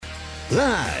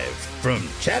Live from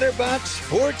Chatterbox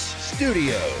Sports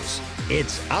Studios,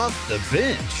 it's Off the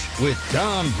Bench with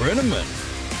Thom Brenneman.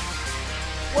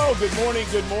 Well, good morning,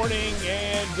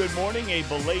 and good morning. A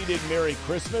belated Merry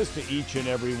Christmas to each and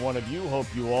every one of you. Hope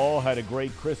you all had a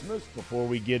great Christmas. Before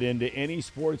we get into any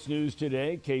sports news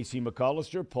today, Casey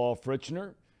McAllister, Paul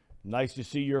Fritchner, nice to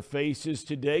see your faces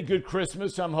today. Good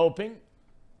Christmas, I'm hoping.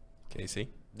 Casey?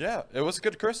 Yeah, it was a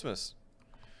good Christmas.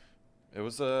 It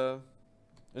was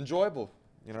enjoyable.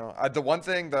 You know, the one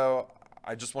thing, though,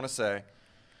 I just want to say,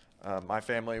 my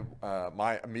family,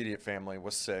 my immediate family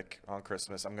was sick on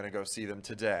Christmas. I'm going to go see them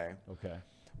today. Okay.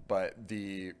 But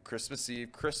the Christmas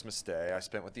Eve, Christmas Day, I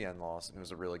spent with the in-laws, and it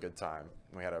was a really good time.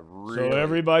 We had a really... So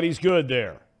everybody's good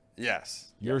there?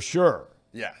 Yes. You're sure?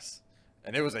 Yes.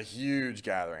 And it was a huge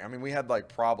gathering. I mean, we had like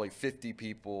probably 50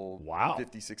 people, wow,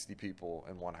 50, 60 people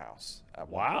in one house at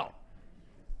one wow. point.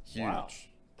 Huge. Wow.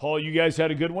 Paul, you guys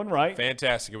had a good one, right?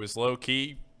 Fantastic. It was low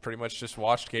key. Pretty much just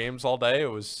watched games all day. It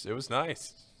was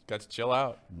nice. Got to chill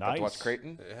out. Nice. Got to watch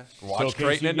Creighton? Yeah. So, Watch Casey,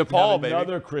 Creighton you into can Paul, have baby.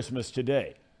 another Christmas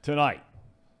tonight.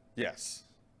 Yes.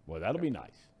 Well, that'll be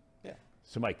nice. Yeah.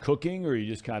 Somebody cooking, or are you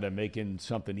just kind of making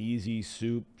something easy,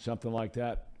 soup, something like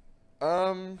that?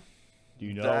 Do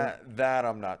you know? That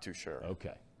I'm not too sure.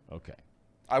 Okay.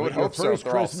 I would hope so. Your first if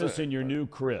they're all Christmas sick, in your but- new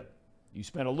crib. You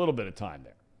spent a little bit of time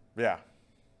there. Yeah,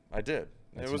 I did.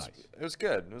 That's it was nice. It was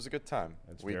good. It was a good time.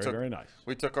 That's very nice.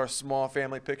 We took our small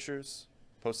family pictures,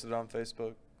 posted it on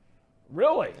Facebook.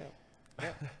 Really? Yeah.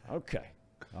 Okay.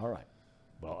 All right.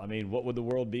 Well, I mean, what would the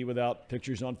world be without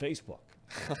pictures on Facebook?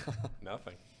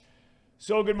 Nothing.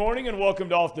 So good morning and welcome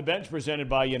to Off the Bench, presented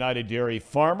by United Dairy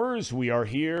Farmers. We are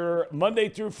here Monday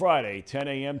through Friday, 10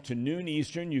 a.m. to noon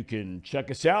Eastern. You can check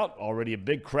us out. Already a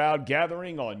big crowd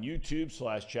gathering on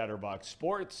YouTube/Chatterbox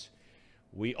Sports.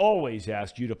 We always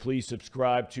ask you to please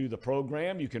subscribe to the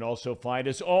program. You can also find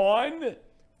us on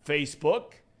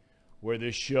Facebook, where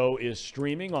this show is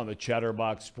streaming on the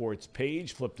Chatterbox Sports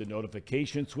page. Flip the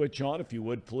notification switch on if you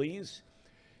would, please.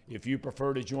 If you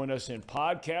prefer to join us in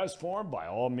podcast form, by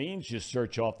all means, just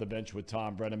search Off the Bench with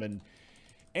Thom Brenneman,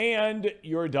 and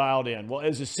you're dialed in. Well,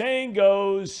 as the saying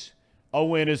goes, a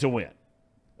win is a win,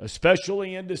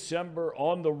 especially in December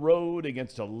on the road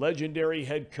against a legendary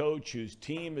head coach whose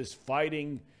team is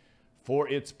fighting for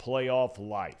its playoff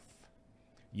life.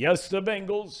 Yes, the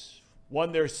Bengals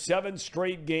won their 7th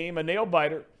straight game, a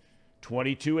nail-biter,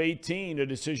 22-18, a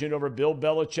decision over Bill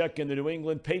Belichick and the New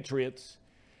England Patriots.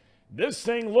 This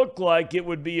thing looked like it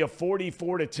would be a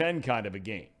 44-10 kind of a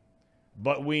game,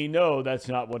 but we know that's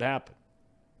not what happened.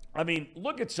 I mean,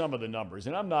 look at some of the numbers,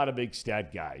 and I'm not a big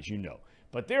stat guy, as you know,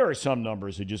 but there are some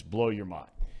numbers that just blow your mind.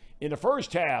 In the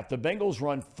first half, the Bengals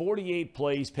run 48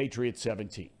 plays, Patriots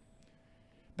 17.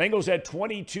 Bengals had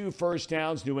 22 first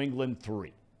downs, New England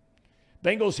 3.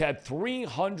 Bengals had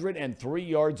 303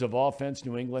 yards of offense,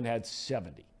 New England had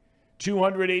 70.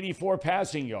 284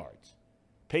 passing yards,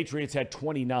 Patriots had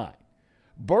 29.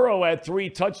 Burrow had 3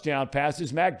 touchdown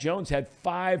passes. Mac Jones had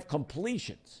 5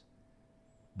 completions.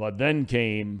 But then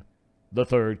came the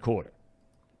third quarter.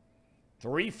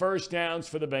 3 first downs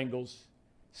for the Bengals,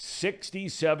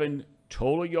 67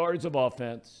 total yards of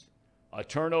offense, a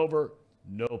turnover,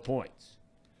 no points.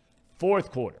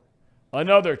 Fourth quarter,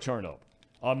 another turnover,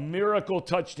 a miracle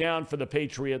touchdown for the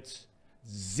Patriots,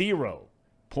 0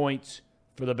 points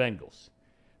for the Bengals.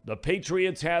 The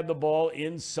Patriots had the ball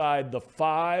inside the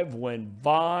 5 when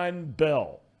Von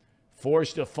Bell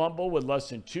forced a fumble with less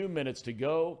than 2 minutes to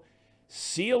go,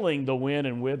 sealing the win,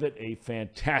 and with it a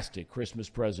fantastic Christmas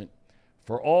present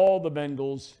for all the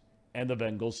Bengals and the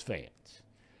Bengals fans.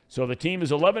 So the team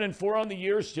is 11-4 on the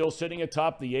year, still sitting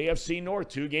atop the AFC North,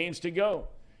 2 games to go,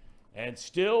 and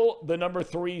still the number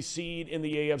 3 seed in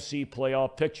the AFC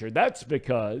playoff picture. That's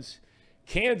because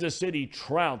Kansas City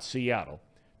trounced Seattle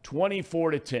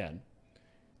 24-10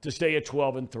 to stay at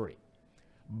 12-3.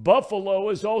 Buffalo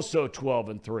is also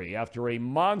 12-3 after a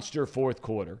monster fourth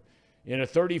quarter in a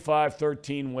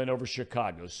 35-13 win over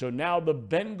Chicago. So now the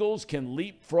Bengals can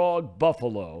leapfrog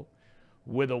Buffalo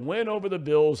with a win over the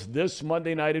Bills this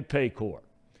Monday night at Paycor.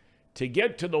 To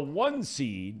get to the 1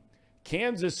 seed,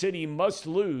 Kansas City must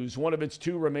lose one of its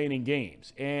 2 remaining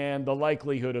games, and the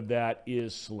likelihood of that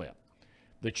is slim.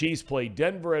 The Chiefs play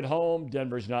Denver at home.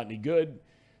 Denver's not any good.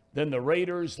 Then the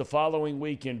Raiders the following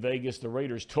week in Vegas. The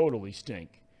Raiders totally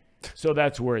stink. So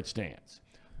that's where it stands.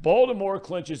 Baltimore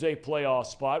clinches a playoff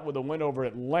spot with a win over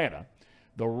Atlanta.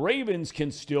 The Ravens can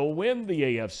still win the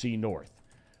AFC North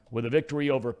with a victory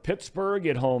over Pittsburgh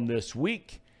at home this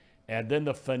week. And then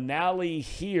the finale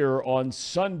here on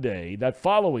Sunday, that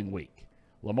following week.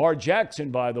 Lamar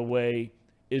Jackson, by the way,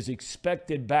 is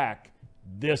expected back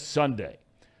this Sunday.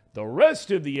 The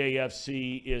rest of the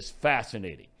AFC is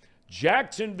fascinating.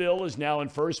 Jacksonville is now in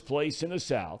first place in the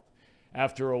South.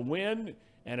 After a win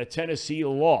and a Tennessee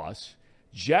loss,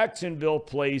 Jacksonville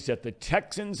plays at the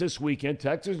Texans this weekend.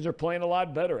 Texans are playing a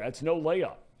lot better. That's no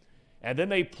layup. And then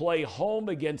they play home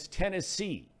against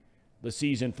Tennessee, the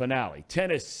season finale.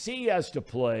 Tennessee has to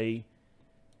play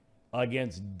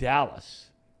against Dallas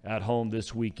at home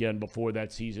this weekend before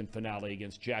that season finale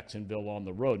against Jacksonville on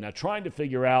the road. Now, trying to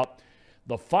figure out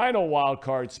the final wild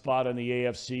card spot in the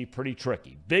AFC, pretty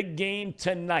tricky. Big game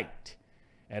tonight,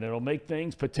 and it'll make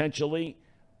things potentially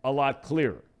a lot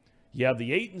clearer. You have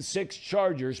the 8-6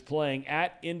 Chargers playing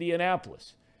at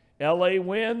Indianapolis. LA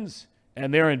wins,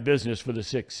 and they're in business for the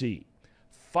 6th seed.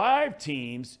 5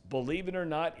 teams, believe it or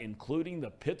not, including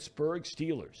the Pittsburgh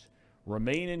Steelers,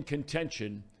 remain in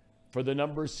contention for the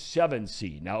number 7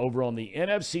 seed. Now, over on the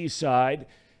NFC side,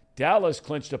 Dallas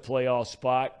clinched a playoff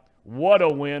spot. What a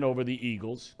win over the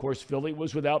Eagles. Of course, Philly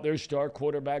was without their star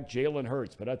quarterback, Jalen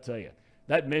Hurts. But I tell you,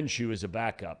 that Minshew is a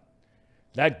backup.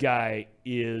 That guy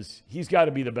he's got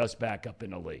to be the best backup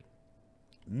in the league.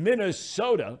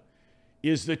 Minnesota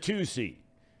is the 2 seed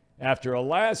after a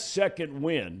last-second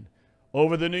win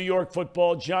over the New York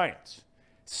Football Giants.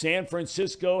 San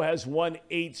Francisco has won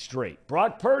 8 straight.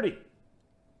 Brock Purdy,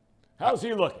 how's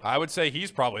he looking? I would say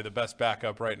he's probably the best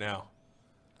backup right now.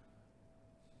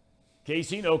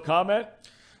 Casey, no comment?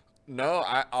 No,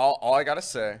 all I got to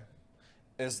say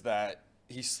is that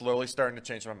he's slowly starting to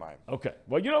change my mind. Okay.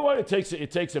 Well, you know what? It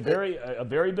takes a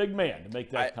very big man to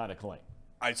make that kind of claim.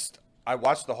 I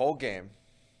watched the whole game,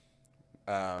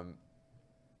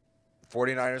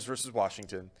 49ers versus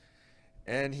Washington,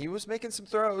 and he was making some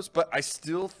throws, but I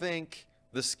still think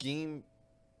the scheme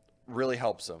really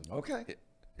helps him. Okay.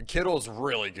 Kittle's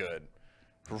really good.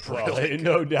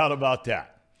 No doubt about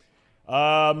that.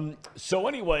 So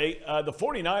anyway, the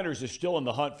 49ers are still in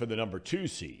the hunt for the number 2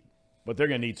 seed, but they're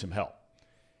going to need some help.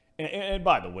 And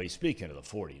by the way, speaking of the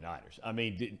 49ers, I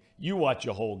mean, you watch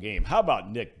a whole game. How about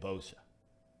Nick Bosa?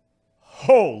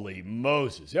 Holy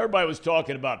Moses. Everybody was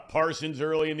talking about Parsons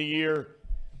early in the year.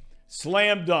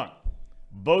 Slam dunk.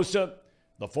 Bosa,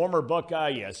 the former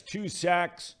Buckeye, he has 2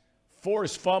 sacks,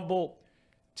 forced fumble,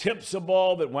 tips a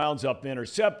ball that wounds up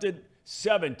intercepted,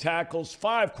 7 tackles,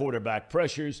 5 quarterback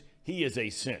pressures. He is a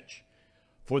cinch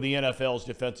for the NFL's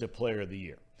Defensive Player of the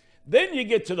Year. Then you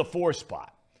get to the 4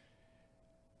 spot.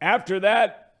 After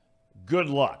that, good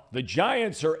luck. The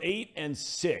Giants are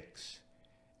 8-6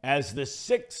 as the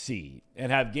 6th seed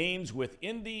and have games with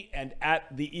Indy and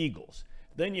at the Eagles.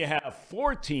 Then you have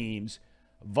 4 teams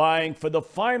vying for the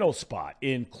final spot,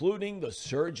 including the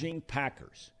surging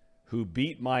Packers, who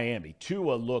beat Miami.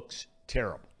 Tua looks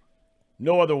terrible.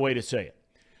 No other way to say it.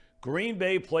 Green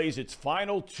Bay plays its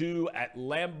final 2 at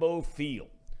Lambeau Field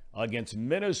against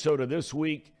Minnesota this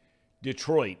week,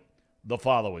 Detroit the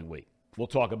following week. We'll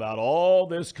talk about all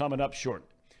this coming up shortly.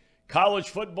 College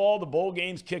football, the bowl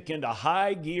games kick into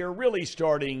high gear really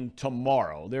starting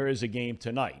tomorrow. There is a game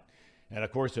tonight. And,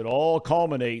 of course, it all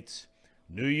culminates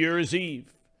New Year's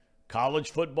Eve,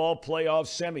 college football playoff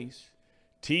semis,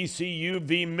 TCU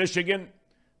v. Michigan,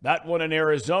 that one in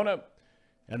Arizona,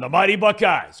 and the mighty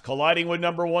Buckeyes colliding with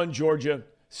number 1 Georgia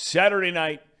Saturday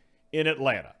night in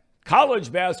Atlanta.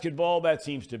 College basketball, that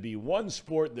seems to be one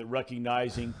sport that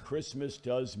recognizing Christmas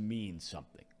does mean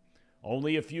something.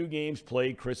 Only a few games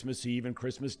played Christmas Eve and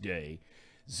Christmas Day.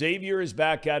 Xavier is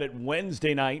back at it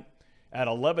Wednesday night at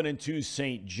 11-2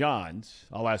 St. John's.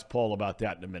 I'll ask Paul about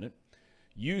that in a minute.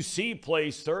 UC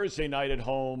plays Thursday night at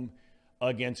home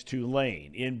against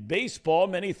Tulane. In baseball,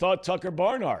 many thought Tucker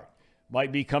Barnhart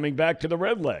might be coming back to the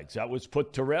Redlegs. That was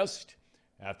put to rest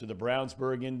after the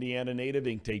Brownsburg, Indiana native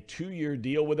inked a 2-year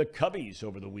deal with the Cubbies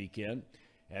over the weekend.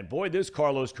 And boy, this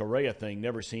Carlos Correa thing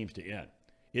never seems to end.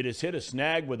 It has hit a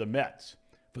snag with the Mets.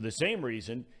 For the same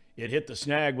reason, it hit the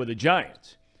snag with the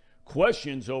Giants.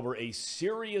 Questions over a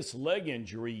serious leg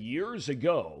injury years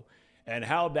ago and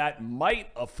how that might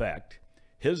affect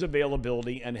his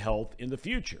availability and health in the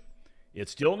future.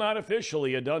 It's still not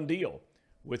officially a done deal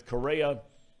with Correa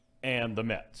and the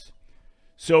Mets.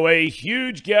 So a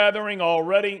huge gathering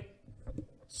already.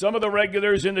 Some of the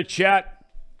regulars in the chat.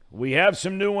 We have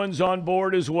some new ones on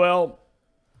board as well.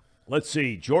 Let's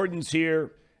see. Jordan's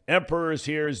here. Emperor's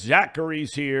here.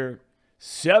 Zachary's here.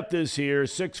 Seth is here.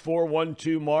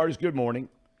 6412 Mars. Good morning.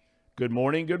 Good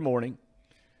morning. Good morning.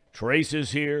 Trace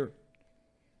is here.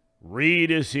 Reid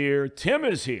is here. Tim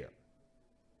is here.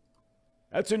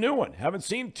 That's a new one. Haven't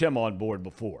seen Tim on board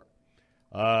before.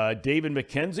 David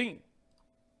McKenzie.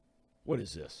 What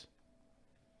is this?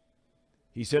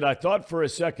 He said, I thought for a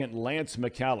second Lance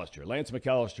McAllister. Lance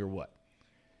McAllister what?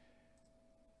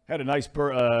 Had a nice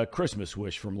Christmas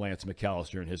wish from Lance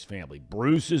McAllister and his family.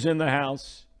 Bruce is in the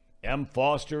house. M.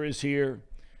 Foster is here.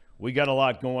 We got a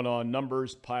lot going on.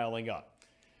 Numbers piling up.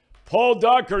 Paul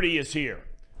Daugherty is here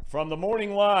from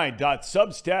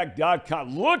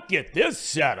themorningline.substack.com. Look at this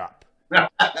setup.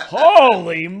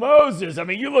 Holy Moses. I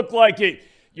mean, you look like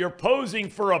you're posing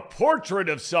for a portrait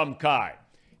of some kind.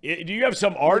 Do you have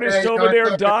some artist over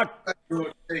there, Doc?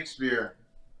 Shakespeare.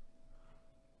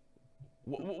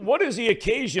 What is the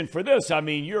occasion for this? I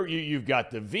mean, you've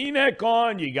got the V-neck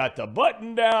on, you got the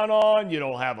button down on, you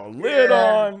don't have a lid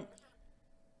on.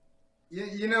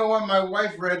 You know what? My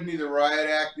wife read me the Riot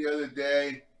Act the other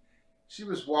day. She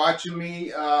was watching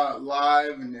me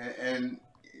live, and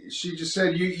she just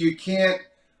said, you can't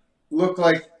look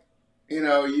like,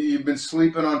 you've been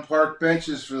sleeping on park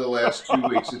benches for the last 2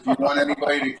 weeks if you want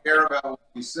anybody to care about what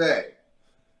you say,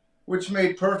 which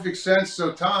made perfect sense.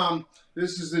 So, Thom,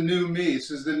 this is the new me.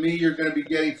 This is the me you're going to be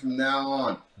getting from now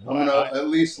on. I'm going to at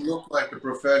least look like a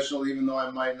professional, even though I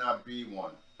might not be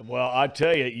one. Well, I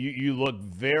tell you, you look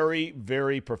very,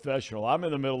 very professional. I'm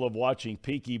in the middle of watching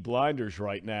Peaky Blinders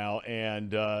right now,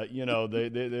 and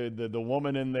the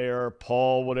woman in there,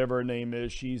 Paul, whatever her name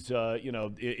is, she's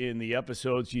in the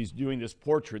episode, she's doing this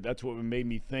portrait. That's what made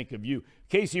me think of you.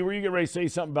 Casey, were you getting ready to say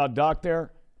something about Doc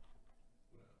there?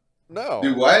 No.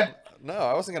 Do what? No,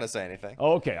 I wasn't going to say anything.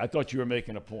 Oh, okay. I thought you were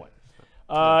making a point.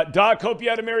 Doc, hope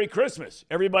you had a Merry Christmas.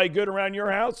 Everybody good around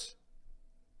your house?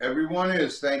 Everyone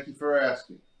is. Thank you for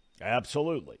asking.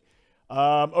 Absolutely.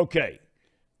 Okay.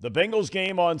 The Bengals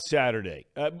game on Saturday.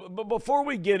 But before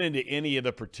we get into any of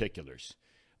the particulars,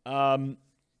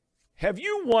 have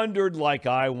you wondered like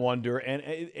I wonder?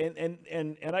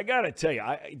 And I got to tell you,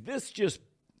 this just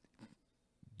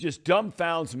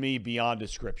dumbfounds me beyond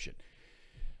description.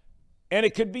 And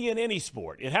it could be in any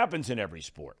sport. It happens in every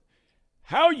sport.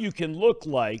 How you can look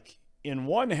like in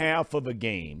one half of a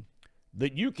game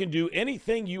that you can do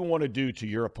anything you want to do to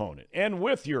your opponent and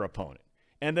with your opponent.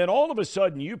 And then all of a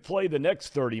sudden you play the next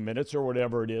 30 minutes or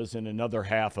whatever it is in another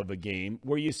half of a game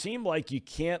where you seem like you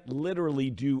can't literally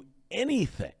do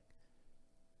anything.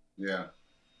 Yeah.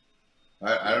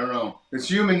 I don't know. It's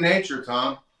human nature,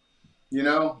 Thom.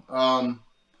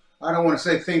 I don't want to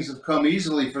say things have come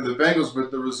easily for the Bengals, but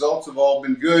the results have all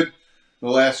been good the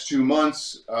last 2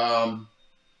 months.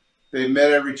 They've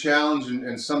met every challenge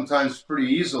and sometimes pretty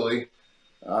easily.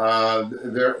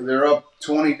 They're up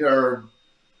 20 or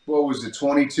what was it,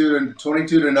 22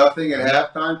 to nothing at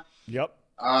halftime. Yep.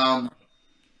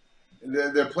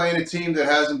 They're playing a team that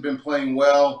hasn't been playing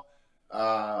well.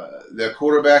 Their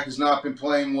quarterback has not been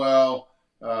playing well.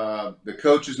 The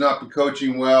coach has not been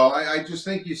coaching well. I just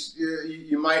think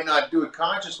you might not do it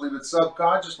consciously, but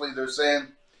subconsciously they're saying,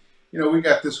 we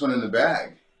got this one in the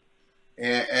bag.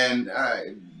 And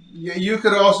you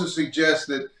could also suggest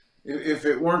that if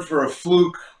it weren't for a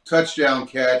fluke touchdown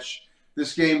catch,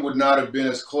 this game would not have been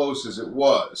as close as it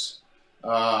was.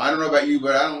 I don't know about you,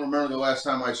 but I don't remember the last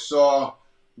time I saw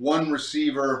one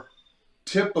receiver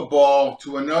tip a ball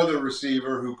to another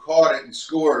receiver who caught it and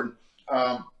scored.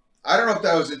 I don't know if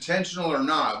that was intentional or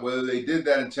not, whether they did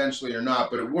that intentionally or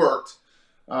not, but it worked.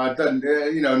 It doesn't,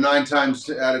 9 times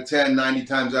out of 10, 90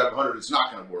 times out of 100, it's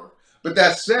not going to work. But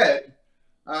that said,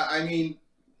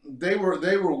 they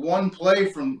were one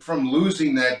play from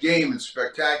losing that game in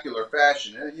spectacular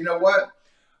fashion. And you know what?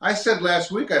 I said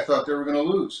last week I thought they were going to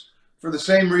lose for the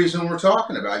same reason we're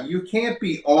talking about. You can't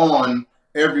be on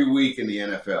every week in the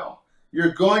NFL.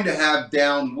 You're going to have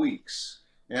down weeks.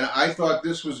 And I thought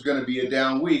this was going to be a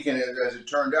down week, and as it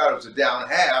turned out, it was a down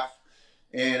half,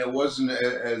 and it wasn't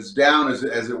as down as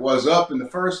it was up in the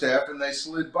first half, and they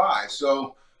slid by.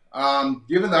 So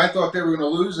given that I thought they were going to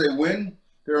lose, they win.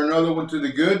 They're another one to the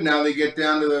good. Now they get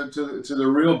down to the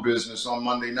real business on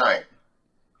Monday night.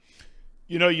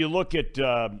 You look at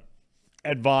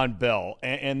Von Bell,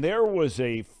 and there was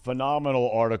a phenomenal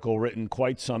article written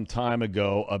quite some time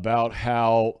ago about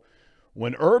how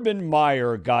when Urban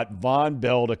Meyer got Von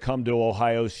Bell to come to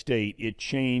Ohio State, it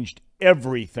changed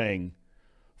everything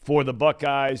for the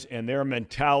Buckeyes and their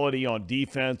mentality on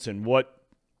defense and what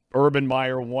Urban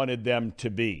Meyer wanted them to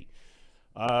be.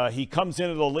 He comes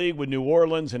into the league with New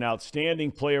Orleans, an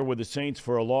outstanding player with the Saints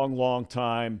for a long, long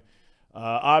time.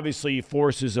 Obviously, he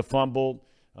forces a fumble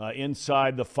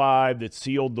inside the 5 that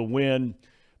sealed the win.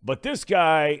 But this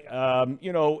guy,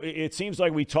 it seems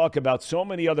like we talk about so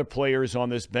many other players on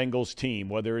this Bengals team,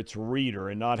 whether it's Reeder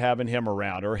and not having him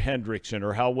around, or Hendrickson,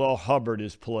 or how well Hubbard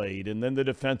has played, and then the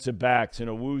defensive backs and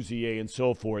Awuzie and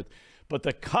so forth. But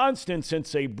the constant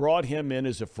since they brought him in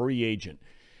as a free agent,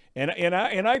 and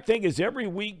I think as every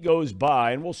week goes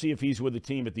by, and we'll see if he's with the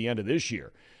team at the end of this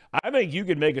year, I think you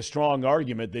could make a strong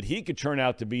argument that he could turn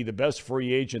out to be the best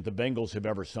free agent the Bengals have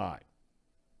ever signed.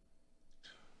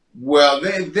 Well,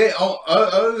 they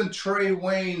other than Trey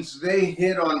Waynes, they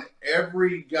hit on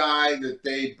every guy that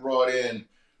they brought in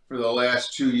for the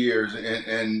last 2 years,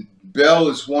 and Bell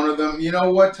is one of them. You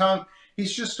know what, Tom?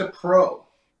 He's just a pro.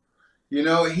 You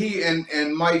know, he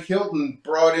and Mike Hilton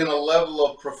brought in a level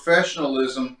of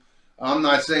professionalism. I'm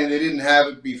not saying they didn't have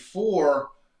it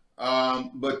before,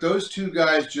 but those two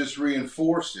guys just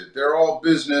reinforced it. They're all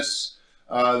business.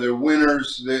 They're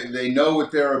winners. They know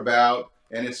what they're about.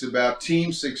 And it's about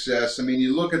team success. I mean,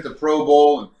 you look at the Pro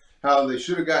Bowl and how they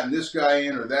should have gotten this guy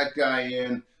in or that guy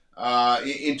in.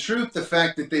 In truth, the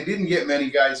fact that they didn't get many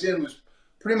guys in was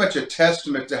pretty much a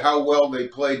testament to how well they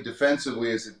played defensively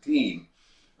as a team.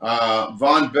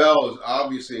 Von Bell is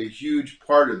obviously a huge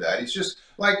part of that. He's just,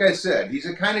 like I said, he's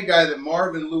the kind of guy that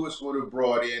Marvin Lewis would have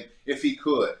brought in if he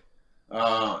could.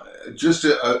 Just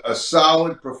a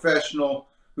solid professional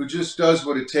who just does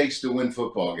what it takes to win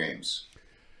football games.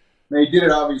 They did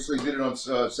it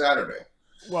on Saturday.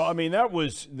 Well, I mean, that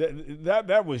was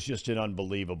just an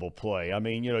unbelievable play. I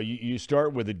mean, you know, you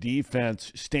start with a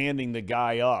defense standing the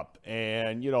guy up,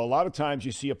 and, you know, a lot of times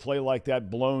you see a play like that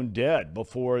blown dead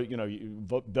before, you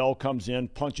know, Bell comes in,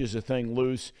 punches the thing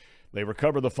loose, they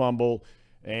recover the fumble,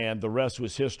 and the rest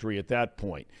was history at that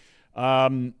point.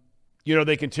 You know,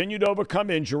 they continue to overcome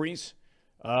injuries.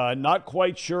 Not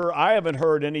quite sure. I haven't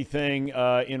heard anything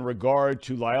in regard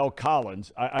to La'el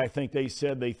Collins. I think they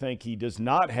said they think he does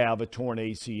not have a torn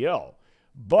ACL.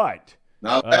 But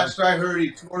now, last I heard, he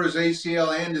tore his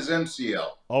ACL and his MCL.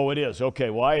 Oh, it is.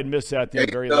 Okay. Well, I had missed that then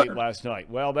very late last night.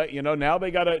 Well, that, you know, now they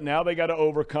got to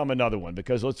overcome another one,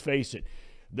 because let's face it,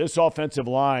 this offensive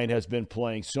line has been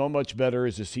playing so much better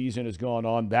as the season has gone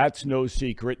on. That's no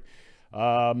secret. They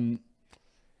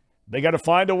got to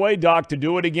find a way, Doc, to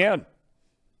do it again.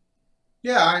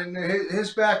 Yeah, and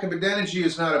his backup Adeniji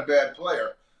is not a bad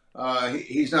player.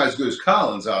 He's not as good as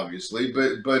Collins, obviously,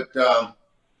 but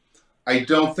I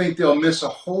don't think they'll miss a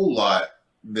whole lot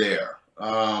there.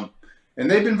 And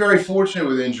they've been very fortunate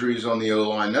with injuries on the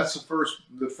O-line. That's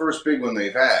the first big one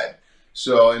they've had.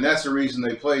 So, and that's the reason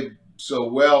they played so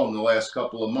well in the last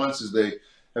couple of months, is they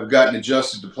have gotten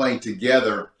adjusted to playing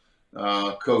together.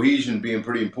 Cohesion being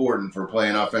pretty important for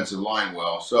playing offensive line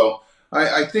well. So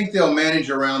I think they'll manage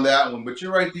around that one, but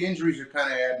you're right, the injuries are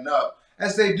kind of adding up,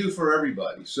 as they do for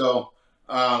everybody. So,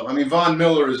 I mean, Von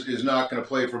Miller is not going to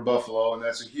play for Buffalo, and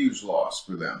that's a huge loss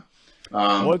for them.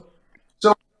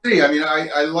 So, see, I mean,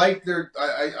 I like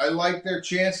their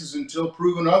chances until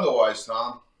proven otherwise,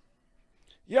 Tom.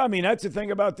 Yeah, I mean, that's the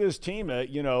thing about this team.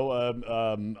 You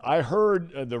know, I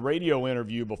heard the radio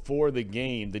interview before the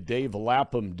game that Dave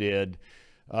Lapham did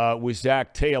with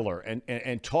Zach Taylor,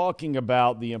 and talking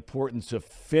about the importance of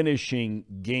finishing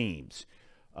games.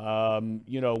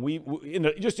 You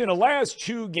know, just in the last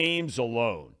 2 games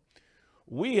alone,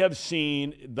 we have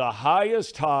seen the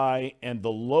highest high and the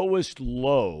lowest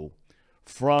low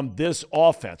from this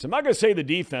offense. I'm not going to say the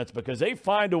defense, because they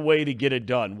find a way to get it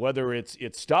done, whether it's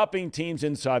stopping teams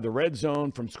inside the red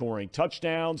zone from scoring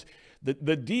touchdowns.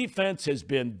 The defense has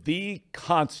been the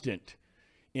constant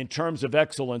in terms of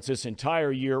excellence this entire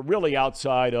year, really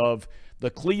outside of the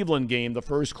Cleveland game, the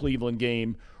first Cleveland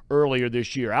game earlier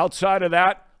this year. Outside of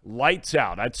that, lights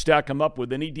out. I'd stack them up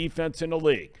with any defense in the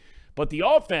league. But the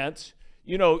offense,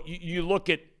 you know, you look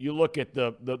at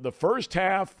the first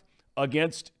half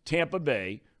against Tampa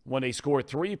Bay when they score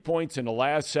 3 points in the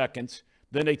last seconds,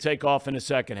 then they take off in the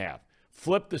second half.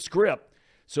 Flip the script.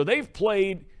 So they've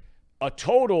played a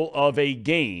total of a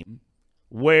game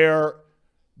where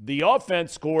the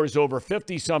offense scores over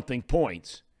 50-something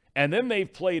points, and then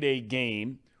they've played a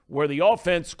game where the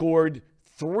offense scored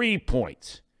 3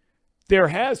 points. There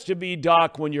has to be,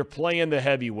 Doc, when you're playing the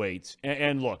heavyweights,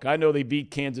 and look, I know they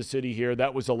beat Kansas City here.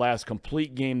 That was the last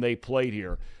complete game they played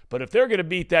here. But if they're going to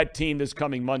beat that team this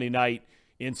coming Monday night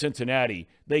in Cincinnati,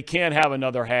 they can't have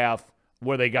another half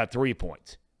where they got 3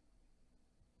 points.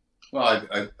 Well,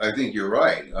 I think you're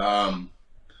right.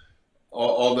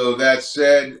 Although that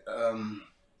said,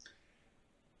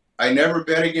 I never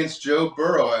bet against Joe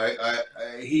Burrow.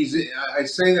 I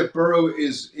say that Burrow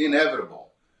is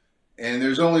inevitable, and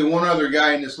there's only one other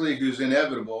guy in this league who's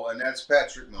inevitable, and that's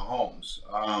Patrick Mahomes.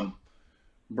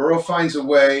 Burrow finds a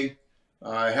way.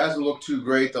 It hasn't looked too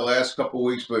great the last couple of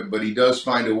weeks, but he does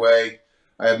find a way.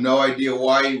 I have no idea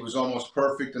why he was almost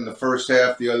perfect in the first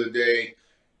half the other day,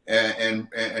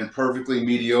 and perfectly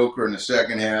mediocre in the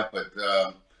second half, but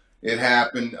it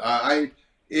happened.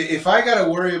 If I got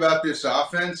to worry about this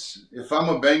offense, if I'm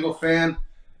a Bengal fan,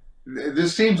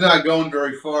 this team's not going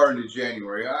very far into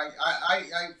January.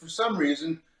 I for some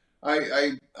reason,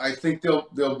 I think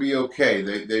they'll be okay.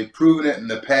 They've proven it in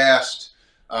the past.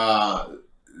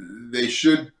 They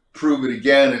should prove it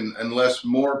again, unless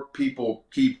more people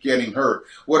keep getting hurt.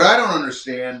 What I don't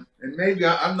understand, and maybe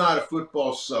I'm not a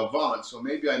football savant, so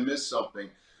maybe I missed something,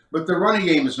 but the running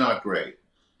game is not great.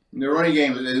 The running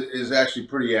game is actually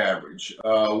pretty average.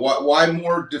 Why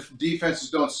more defenses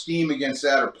don't scheme against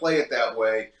that or play it that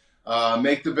way?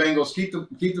 Make the Bengals keep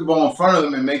the ball in front of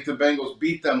them and make the Bengals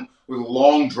beat them with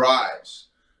long drives.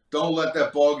 Don't let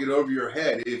that ball get over your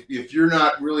head. If you're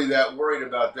not really that worried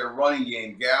about their running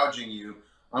game gouging you,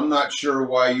 I'm not sure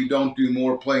why you don't do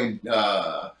more playing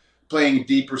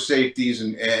deeper safeties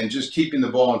and just keeping the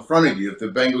ball in front of you. If the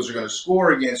Bengals are going to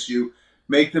score against you,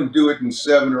 make them do it in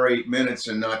 7 or 8 minutes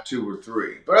and not 2 or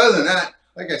 3. But other than that,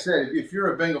 like I said, if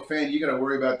you're a Bengal fan, you got to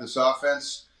worry about this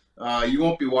offense. You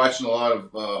won't be watching a lot of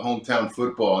hometown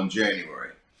football in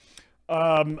January.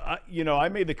 I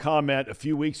made the comment a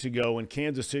few weeks ago when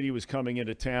Kansas City was coming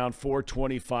into town,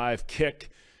 4:25 kick,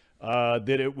 that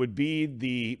it would be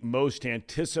the most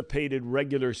anticipated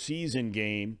regular season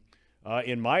game,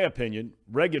 in my opinion,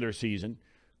 regular season,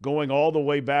 going all the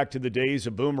way back to the days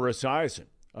of Boomer Esiason.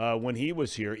 When he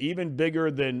was here, even bigger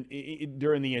than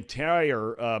during the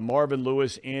entire Marvin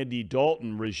Lewis, Andy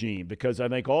Dalton regime, because I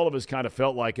think all of us kind of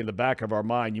felt like in the back of our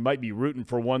mind, you might be rooting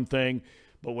for one thing,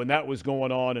 but when that was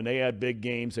going on and they had big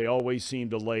games, they always seemed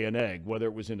to lay an egg, whether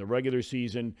it was in the regular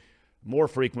season, more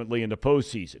frequently in the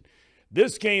postseason.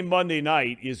 This game Monday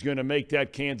night is going to make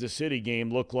that Kansas City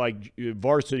game look like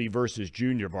varsity versus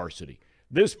junior varsity.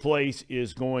 This place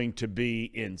is going to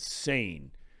be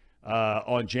insane.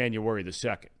 On January the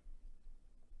 2nd.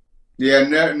 Yeah,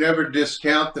 never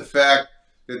discount the fact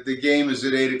that the game is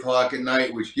at 8 o'clock at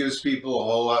night, which gives people a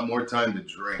whole lot more time to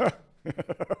drink.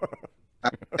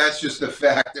 That's just a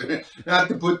fact. Not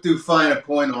to put too fine a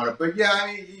point on it, but yeah,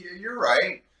 I mean, you're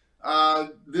right.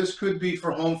 This could be for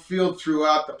home field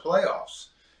throughout the playoffs.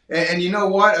 And you know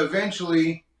what?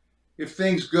 Eventually, if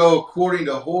things go according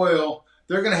to Hoyle,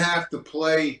 they're going to have to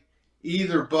play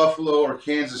either Buffalo or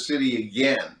Kansas City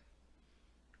again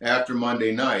after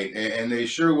Monday night, and they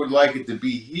sure would like it to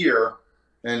be here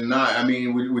and not. I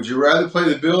mean, would you rather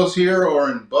play the Bills here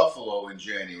or in Buffalo in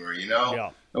January?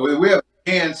 Yeah. We have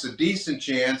a decent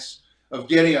chance of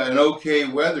getting an okay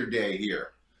weather day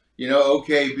here.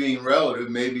 Okay being relative,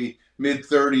 maybe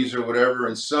mid-30s or whatever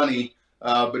and sunny,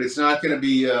 but it's not going to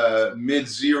be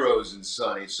mid-zeros and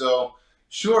sunny. So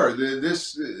sure,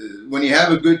 when you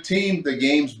have a good team, the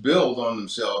games build on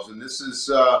themselves, and this is.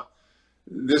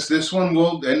 This one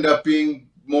will end up being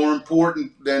more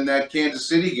important than that Kansas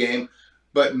City game,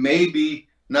 but maybe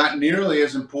not nearly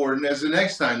as important as the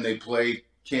next time they play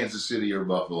Kansas City or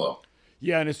Buffalo.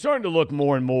 Yeah, and it's starting to look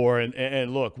more and more.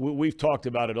 And look, we've talked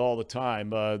about it all the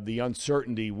time, the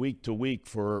uncertainty week to week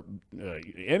for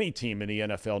any team in the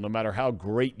NFL, no matter how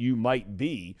great you might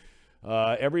be.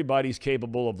 Everybody's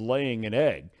capable of laying an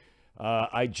egg.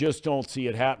 I just don't see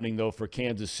it happening, though, for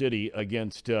Kansas City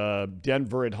against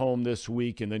Denver at home this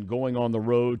week and then going on the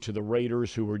road to the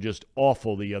Raiders, who were just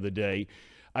awful the other day.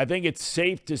 I think it's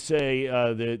safe to say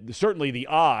that certainly the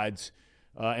odds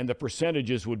and the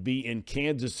percentages would be in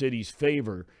Kansas City's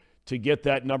favor to get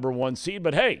that number 1 seed.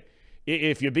 But, hey,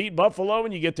 if you beat Buffalo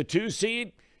and you get the 2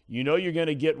 seed, you're going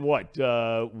to get,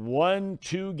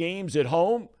 1-2 games at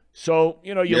home? So,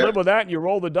 you live with that and you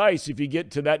roll the dice if you get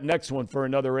to that next one for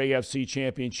another AFC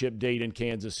championship date in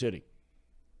Kansas City.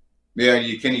 Yeah,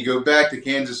 can you go back to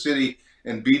Kansas City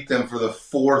and beat them for the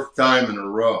 4th time in a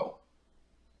row?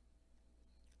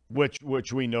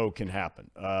 Which we know can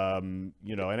happen. And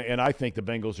I think the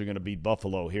Bengals are going to beat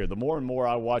Buffalo here. The more and more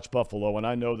I watch Buffalo, and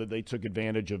I know that they took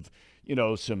advantage of,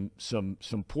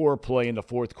 some poor play in the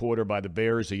fourth quarter by the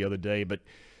Bears the other day, but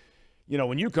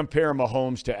when you compare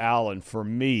Mahomes to Allen, for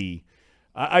me,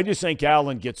 I just think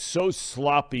Allen gets so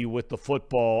sloppy with the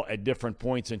football at different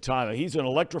points in time. He's an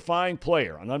electrifying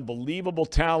player, an unbelievable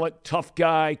talent, tough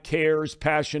guy, cares,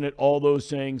 passionate, all those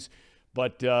things.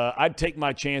 But I'd take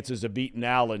my chances of beating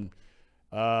Allen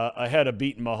ahead of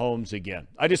beating Mahomes again.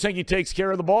 I just think he takes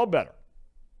care of the ball better.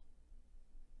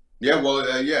 Yeah, well,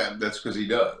 that's because he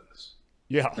does.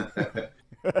 Yeah,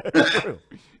 that's true.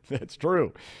 That's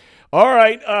true. All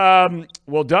right.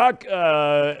 Well, Doc,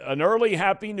 an early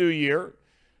Happy New Year.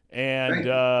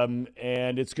 And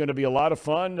it's going to be a lot of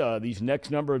fun these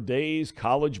next number of days,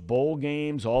 college bowl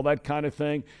games, all that kind of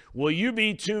thing. Will you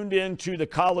be tuned in to the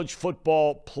college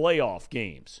football playoff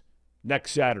games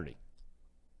next Saturday?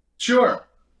 Sure.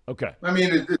 Okay. I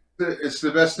mean, it's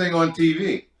the best thing on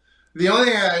TV. The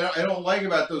only thing I don't like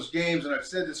about those games, and I've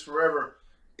said this forever,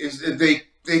 is that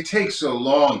they take so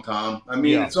long, Tom. I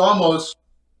mean, It's almost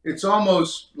it's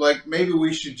almost like maybe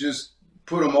we should just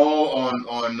put them all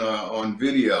on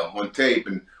video, on tape,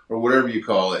 or whatever you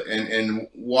call it, and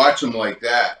watch them like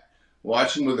that.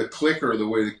 Watch them with a clicker, the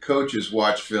way the coaches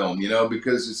watch film,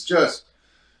 because it's just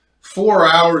 4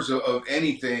 hours of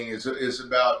anything is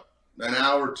about an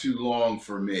hour too long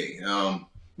for me.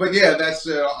 But yeah, that's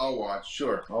I'll watch.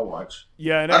 Sure, I'll watch.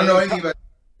 Yeah, and I don't know anything about.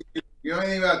 You know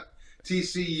anything about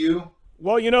TCU?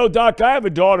 Well, Doc, I have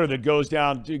a daughter that goes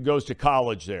to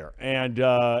college there, and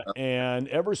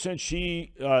ever since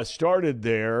she started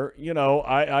there,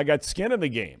 I got skin in the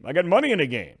game. I got money in the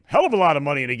game. Hell of a lot of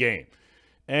money in the game.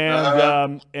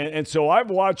 And so I've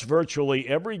watched virtually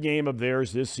every game of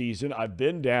theirs this season. I've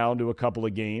been down to a couple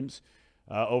of games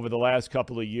over the last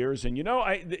couple of years.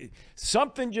 And,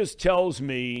 something just tells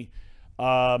me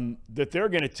that they're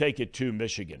going to take it to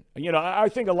Michigan. I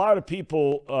think a lot of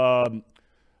people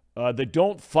that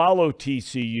don't follow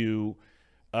TCU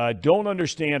don't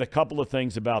understand a couple of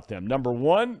things about them. Number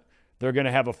one, they're going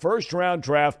to have a first-round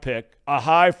draft pick, a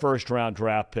high first-round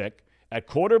draft pick at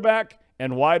quarterback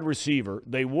and wide receiver.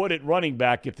 They would at running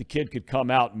back if the kid could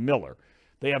come out, Miller.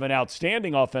 They have an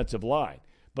outstanding offensive line.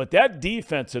 But that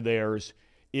defense of theirs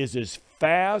is as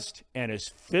fast and as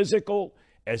physical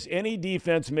as any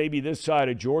defense maybe this side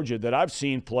of Georgia that I've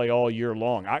seen play all year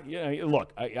long.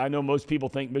 I know most people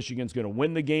think Michigan's going to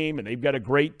win the game, and they've got a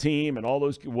great team and all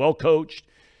those well-coached.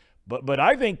 But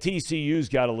I think TCU's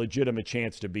got a legitimate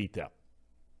chance to beat them.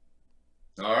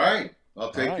 All right.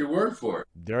 I'll take your word for it.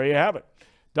 There you have it.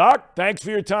 Doc, thanks for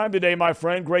your time today, my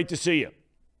friend. Great to see you.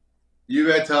 You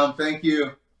bet, Tom. Thank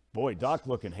you. Boy, Doc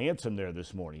looking handsome there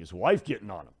this morning. His wife getting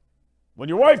on him. When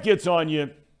your wife gets on you,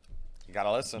 you got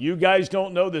to listen. You guys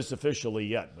don't know this officially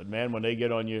yet, but, man, when they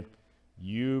get on you,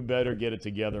 you better get it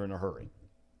together in a hurry.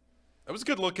 That was a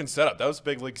good-looking setup. That was a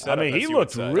big league setup. I mean, he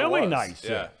looked really nice.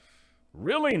 Yeah.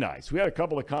 Really nice. We had a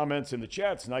couple of comments in the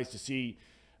chat. It's nice to see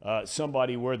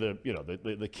somebody where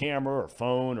the camera or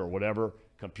phone or whatever,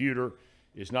 computer,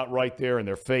 is not right there in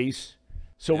their face.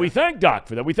 So we thank Doc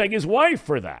for that. We thank his wife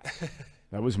for that.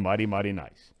 That was mighty, mighty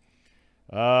nice.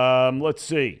 Let's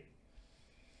see.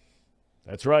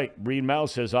 That's right. Reid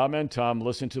Mouse says, amen, Tom.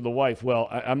 Listen to the wife. Well,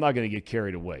 I'm not going to get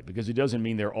carried away because it doesn't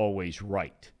mean they're always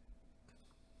right.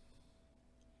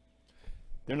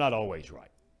 They're not always right.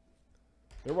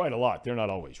 They're right a lot. They're not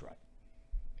always right.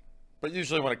 But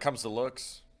usually when it comes to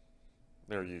looks,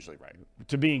 they're usually right.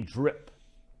 To being drip.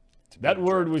 That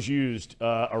word was used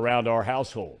around our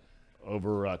household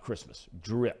over Christmas.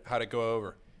 Drip. How'd it go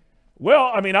over?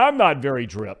 Well, I mean, I'm not very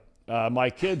drip.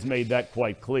 My kids made that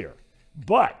quite clear.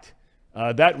 But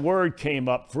that word came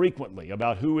up frequently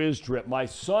about who is drip. My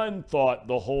son thought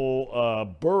the whole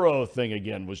Burrow thing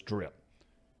again was drip.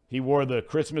 He wore the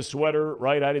Christmas sweater,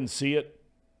 right? I didn't see it.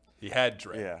 He had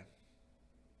drip.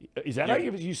 Yeah. Is that how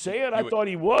you say it? I thought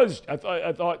he was.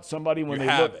 I thought somebody when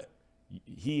they look it.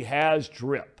 He has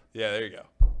drip. Yeah, there you go.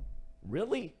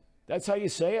 Really? That's how you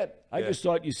say it? I just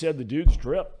thought you said the dude's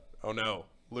drip. Oh no,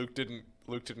 Luke didn't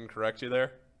correct you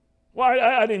there? Well,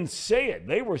 I didn't say it.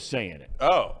 They were saying it.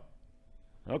 Oh.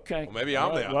 Okay. Well, maybe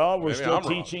I'm the. Well, we're still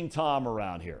teaching Thom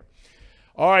around here.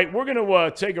 All right, we're going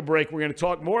to take a break. We're going to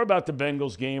talk more about the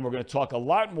Bengals game. We're going to talk a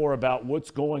lot more about what's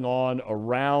going on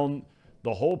around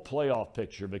the whole playoff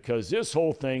picture because this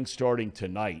whole thing starting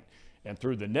tonight and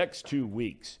through the next 2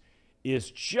 weeks is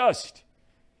just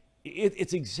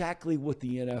it's exactly what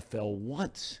the NFL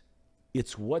wants.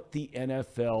 It's what the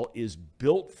NFL is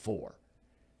built for.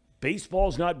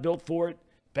 Baseball's not built for it.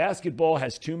 Basketball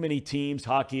has too many teams.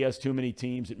 Hockey has too many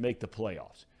teams that make the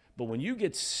playoffs. But when you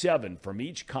get 7 from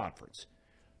each conference,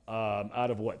 out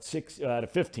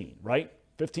of 15, right?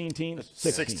 15 teams?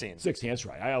 16. 16, that's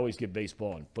right. I always get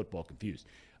baseball and football confused.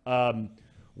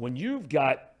 When you've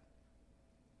got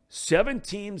 7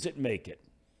 teams that make it,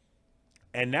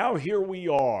 and now here we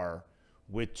are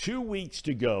with 2 weeks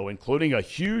to go, including a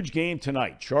huge game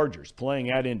tonight, Chargers playing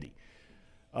at Indy.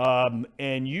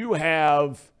 And you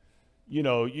have,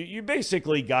 you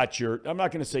basically got your, I'm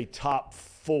not going to say top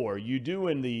 4. You do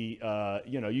in the,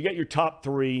 you get your top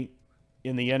 3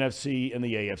 in the NFC and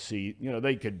the AFC.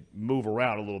 They could move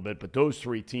around a little bit, but those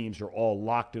 3 teams are all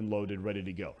locked and loaded, ready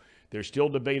to go. There's still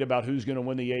debate about who's going to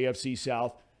win the AFC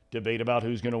South, debate about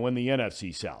who's going to win the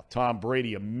NFC South. Tom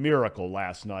Brady, a miracle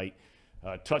last night.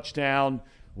 Touchdown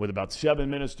with about 7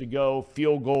 minutes to go,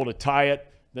 field goal to tie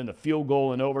it, then the field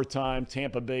goal in overtime.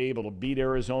 Tampa Bay able to beat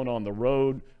Arizona on the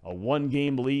road, a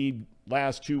 1-game lead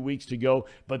last 2 weeks to go.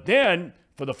 But then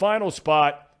for the final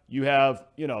spot, you have,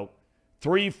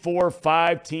 3, 4,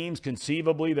 5 teams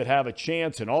conceivably that have a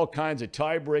chance and all kinds of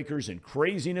tiebreakers and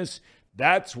craziness.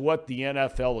 That's what the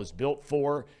NFL is built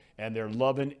for. and they're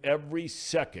loving every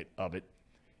second of it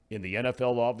in the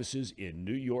NFL offices in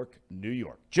New York, New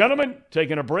York. Gentlemen,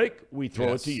 taking a break, we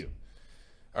throw it to you.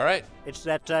 All right. It's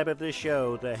that time of the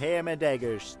show, the Ham and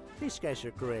Eggers. These guys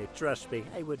are great. Trust me,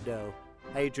 I would know.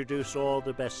 I introduce all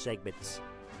the best segments.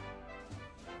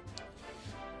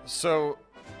 So,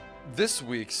 this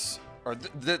week's, or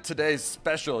today's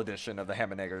special edition of the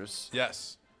Ham and Eggers,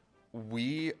 Yes.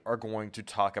 we are going to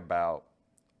talk about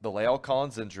the Leiter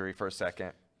Collins injury for a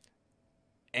second,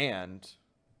 and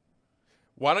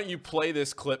Why don't you play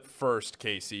this clip first,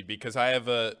 Casey? Because I have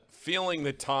a feeling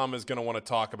that Thom is going to want to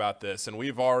talk about this, and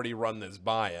we've already run this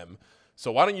by him.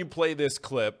 So why don't you play this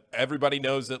clip? Everybody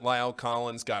knows that Leiter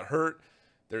Collins got hurt.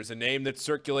 There's a name that's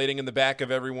circulating in the back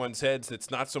of everyone's heads that's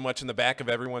not so much in the back of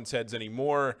everyone's heads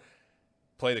anymore.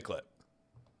 Play the clip.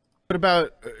 What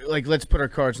about, let's put our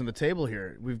cards on the table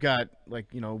here. We've got,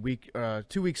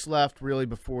 2 weeks left, really,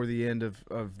 before the end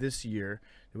of this year.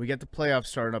 We get the playoffs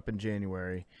starting up in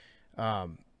January.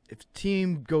 If a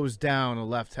team goes down a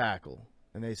left tackle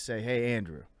and they say, hey,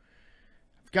 Andrew,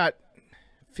 I've got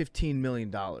 $15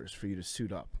 million for you to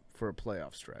suit up for a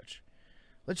playoff stretch.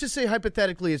 Let's just say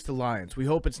hypothetically it's the Lions. We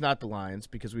hope it's not the Lions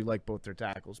because we like both their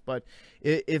tackles. But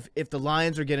if the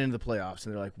Lions are getting into the playoffs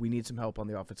and they're like, we need some help on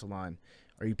the offensive line,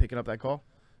 are you picking up that call?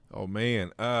 Oh,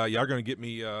 man. Y'all going to get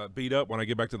me beat up when I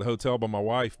get back to the hotel by my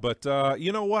wife. But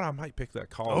you know what? I might pick that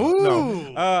call.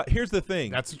 Ooh. No. Here's the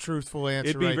thing. That's a truthful answer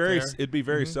It'd be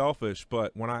very selfish.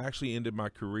 But when I actually ended my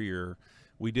career,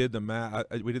 we did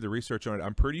the research on it.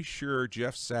 I'm pretty sure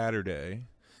Jeff Saturday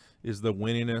is the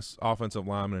winningest offensive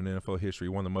lineman in NFL history,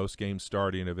 won the most games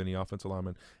starting of any offensive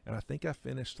lineman. And I think I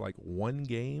finished like one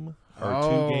game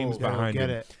or 2 games behind him.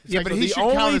 It. Yeah, but so he the should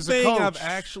count only as a thing coach. I've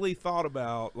actually thought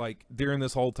about during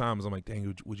this whole time is I'm like,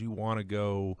 dang, would you want to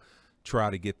go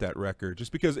try to get that record?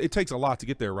 Just because it takes a lot to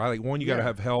get there, right? Like, one, you got to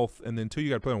have health, and then 2, you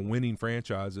got to play on winning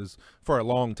franchises for a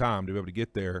long time to be able to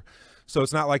get there. So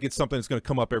it's not like it's something that's going to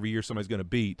come up every year somebody's going to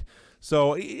beat.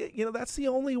 So, that's the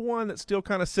only one that still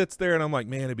kind of sits there, and I'm like,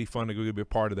 man, it'd be fun to go be a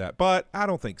part of that. But I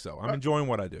don't think so. I'm enjoying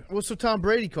what I do. Well, so Tom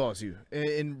Brady calls you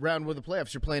in round 1 of the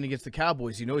playoffs. You're playing against the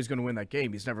Cowboys. You know he's going to win that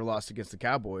game. He's never lost against the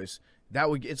Cowboys.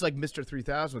 It's like Mr.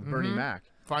 3000 with Bernie Mac.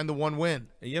 Find the one win.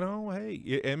 Hey, you know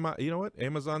what?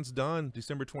 Amazon's done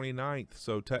December 29th.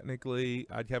 So technically,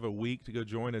 I'd have a week to go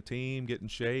join a team, get in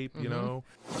shape, you know.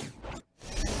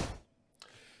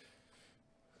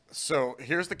 so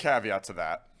here's the caveat to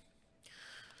that.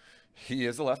 He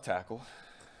is a left tackle.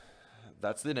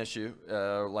 That's an issue.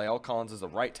 Leiter Collins is a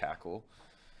right tackle.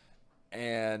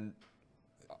 And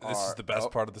This is the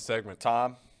best part of the segment.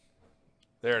 Thom.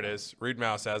 There it is. Reid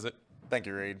Mouse has it. Thank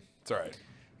you, Reid. It's all right.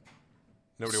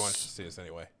 Nobody wants to see us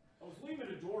anyway. I was leaving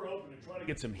the door open and trying to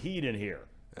get some heat in here.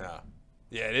 Yeah.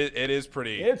 Yeah, it is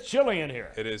pretty. It's chilly in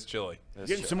here. It is chilly.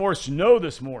 Getting some more snow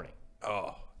this morning.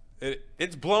 Oh,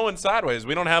 it's blowing sideways.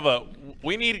 We don't have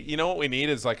we need, what we need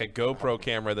is like a GoPro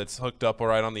camera that's hooked up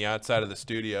right on the outside of the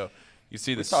studio. You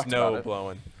see the snow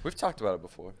blowing. We've talked about it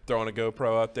before. Throwing a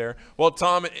GoPro out there. Well,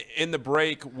 Thom, in the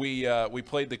break, we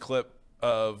played the clip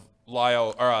of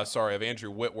Andrew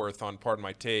Whitworth on Pardon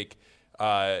My Take,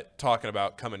 talking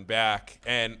about coming back.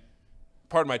 And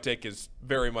Pardon My Take is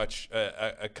very much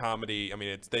a comedy. I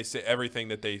mean, they say everything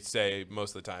that they say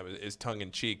most of the time is tongue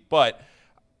in cheek. But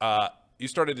you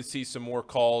started to see some more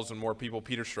calls and more people.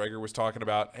 Peter Schrager was talking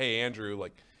about, hey, Andrew,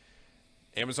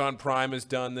 Amazon Prime is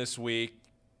done this week.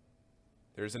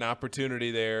 There's an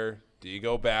opportunity there. Do you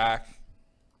go back?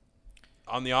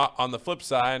 On the flip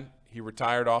side, he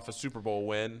retired off a Super Bowl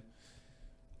win.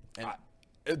 And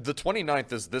the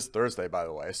 29th is this Thursday, by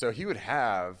the way. So he would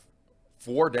have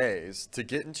 4 days to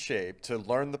get in shape, to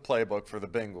learn the playbook for the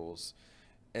Bengals,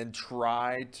 and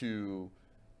try to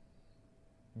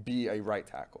be a right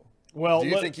tackle. Well, do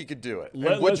you think he could do it?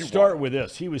 Let's start with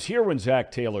this. He was here when Zach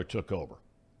Taylor took over.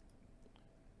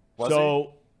 Was he?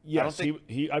 Yes,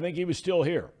 I think he was still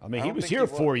here. I mean, he was here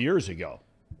 4 years ago,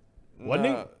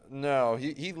 wasn't he? No,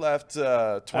 he left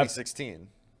 2016.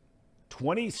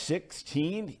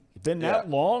 2016? Been that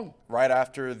long? Right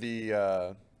after it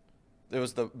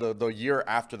was the year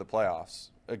after the playoffs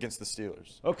against the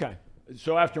Steelers. Okay,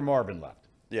 so after Marvin left.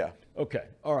 Yeah. Okay,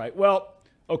 all right. Well,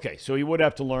 okay, so he would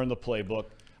have to learn the playbook.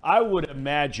 I would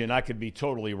imagine, I could be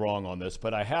totally wrong on this,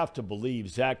 but I have to believe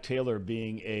Zach Taylor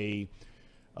being a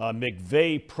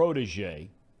McVay protege,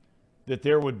 that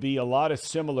there would be a lot of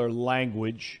similar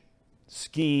language,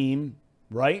 scheme,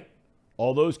 right?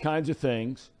 All those kinds of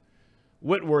things.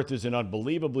 Whitworth is an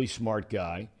unbelievably smart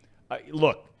guy.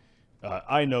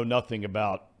 I know nothing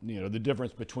about the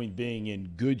difference between being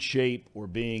in good shape or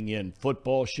being in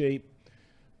football shape,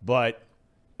 but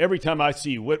every time I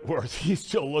see Whitworth, he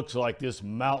still looks like this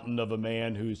mountain of a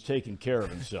man who's taking care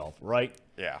of himself, right?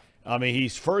 Yeah. I mean,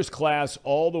 he's first class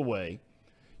all the way.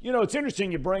 You know, it's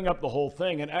interesting you bring up the whole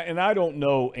thing, and I don't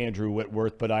know Andrew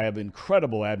Whitworth, but I have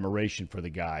incredible admiration for the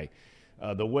guy,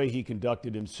 the way he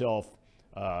conducted himself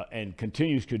and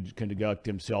continues to conduct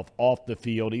himself off the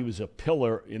field. He was a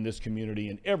pillar in this community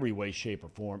in every way, shape, or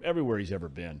form, everywhere he's ever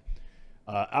been.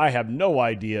 I have no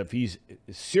idea if he's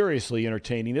seriously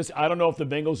entertaining this. I don't know if the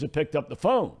Bengals have picked up the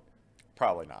phone.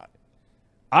 Probably not.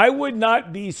 I would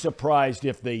not be surprised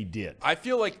if they did. I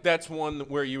feel like that's one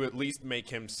where you at least make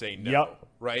him say no, Yep.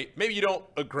 right? Maybe you don't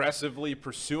aggressively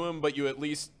pursue him, but you at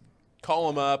least call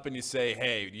him up and you say,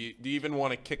 hey, do you even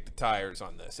want to kick the tires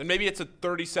on this? And maybe it's a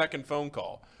 30-second phone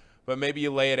call, but maybe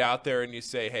you lay it out there and you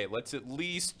say, hey, let's at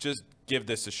least just give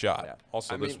this a shot. Yeah.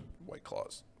 Also, this White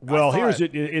Claws. Well, here's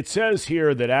it. It says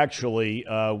here that actually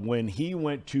when he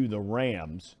went to the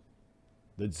Rams,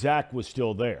 that Zach was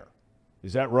still there.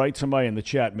 Is that right? Somebody in the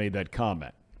chat made that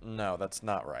comment. No, that's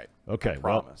not right. Okay,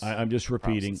 well, I'm just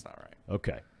repeating. It's not right.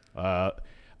 Okay.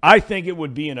 I think it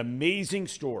would be an amazing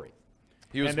story.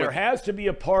 And there has to be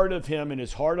a part of him in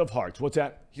his heart of hearts. What's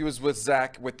that? He was with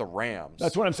Zach with the Rams.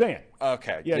 That's what I'm saying.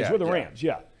 Okay. Yeah, he's with the Rams,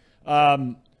 yeah.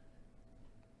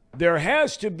 There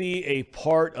has to be a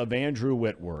part of Andrew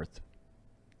Whitworth,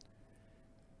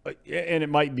 and it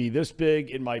might be this big,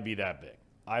 it might be that big.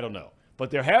 I don't know.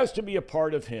 But there has to be a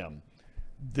part of him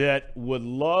that would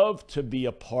love to be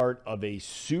a part of a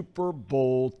Super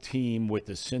Bowl team with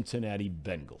the Cincinnati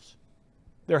Bengals.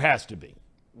 There has to be,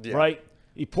 right?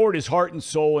 He poured his heart and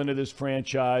soul into this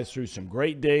franchise through some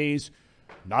great days,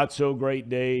 not so great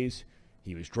days.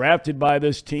 He was drafted by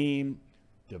this team,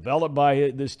 developed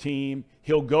by this team.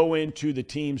 He'll go into the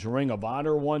team's Ring of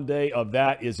Honor one day. Of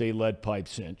that is a lead pipe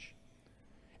cinch.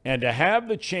 And to have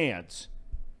the chance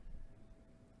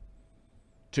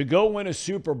to go win a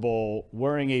Super Bowl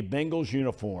wearing a Bengals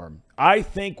uniform, I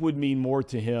think would mean more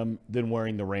to him than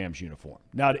wearing the Rams uniform.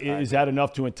 Now, is that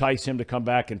enough to entice him to come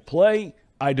back and play?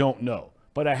 I don't know.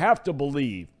 But I have to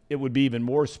believe it would be even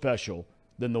more special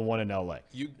than the one in L.A.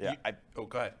 Go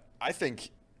ahead. I think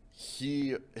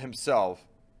he himself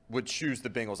would choose the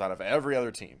Bengals out of every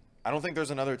other team. I don't think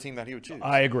there's another team that he would choose.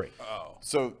 I agree. Oh.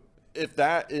 So if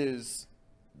that is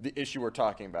the issue we're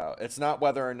talking about, it's not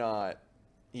whether or not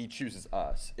he chooses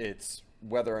us. It's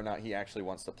whether or not he actually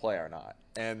wants to play or not.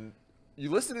 And you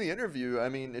listen to the interview, I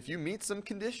mean, if you meet some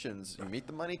conditions, you meet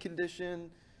the money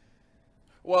condition.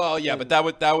 Well, yeah, but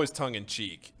that was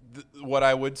tongue-in-cheek. What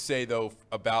I would say, though,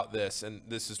 about this, and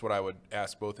this is what I would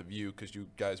ask both of you because you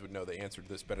guys would know the answer to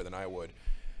this better than I would.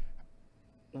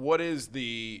 What is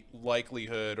the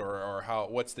likelihood or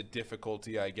what's the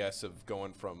difficulty, I guess, of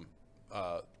going from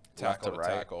tackle to right.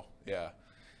 tackle? Yeah,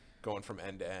 going from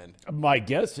end to end. My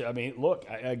guess, I mean, look,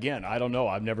 again, I don't know.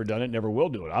 I've never done it, never will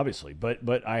do it, obviously.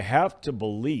 But I have to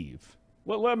believe,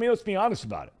 well, I mean, let's be honest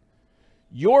about it.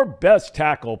 Your best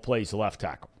tackle plays left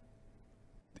tackle,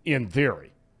 in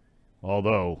theory.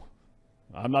 Although,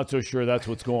 I'm not so sure that's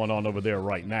what's going on over there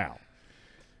right now.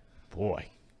 Boy.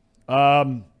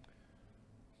 But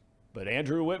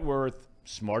Andrew Whitworth,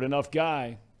 smart enough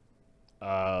guy.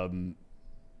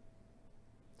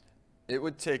 It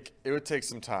would take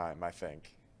some time, I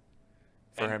think,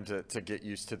 for him to get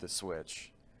used to the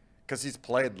switch, because he's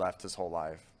played left his whole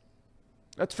life.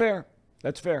 That's fair.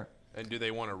 That's fair. And do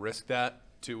they want to risk that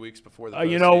 2 weeks before the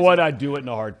you know what? I'd do it in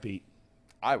a heartbeat.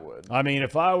 I would. I mean,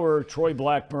 if I were Troy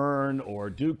Blackburn or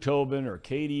Duke Tobin or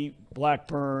Katie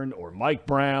Blackburn or Mike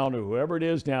Brown or whoever it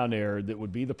is down there that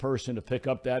would be the person to pick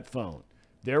up that phone,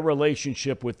 their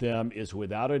relationship with them is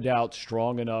without a doubt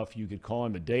strong enough. You could call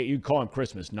him you could call him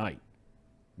Christmas night.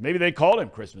 Maybe they called him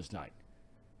Christmas night.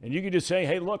 And you could just say,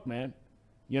 hey, look, man,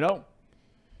 you know,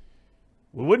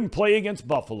 we wouldn't play against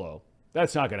Buffalo.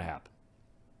 That's not going to happen.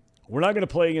 We're not going to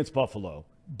play against Buffalo.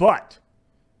 But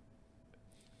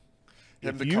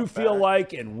if you feel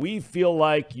like and we feel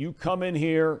like you come in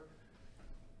here,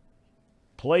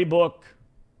 playbook,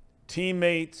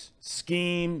 teammates,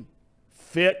 scheme,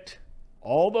 fit,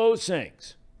 all those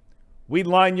things, we'd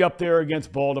line you up there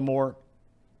against Baltimore.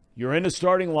 You're in the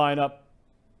starting lineup.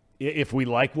 If we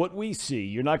like what we see,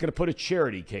 you're not going to put a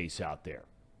charity case out there,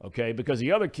 okay? Because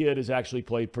the other kid has actually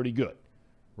played pretty good,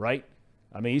 right?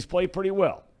 I mean, he's played pretty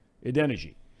well at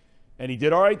Energy. And he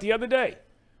did all right the other day.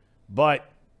 But,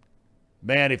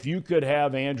 man, if you could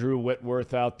have Andrew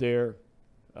Whitworth out there,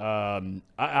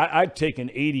 I'd take an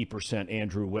 80%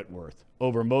 Andrew Whitworth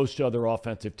over most other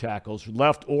offensive tackles,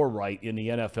 left or right, in the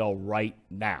NFL right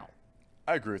now.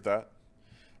 I agree with that.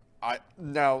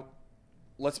 Now,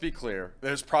 let's be clear.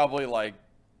 There's probably, like,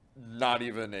 not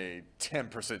even a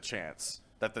 10% chance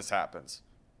that this happens.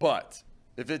 But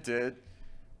if it did,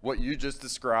 what you just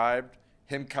described,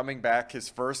 him coming back his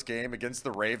first game against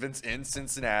the Ravens in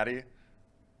Cincinnati.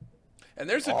 And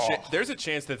there's a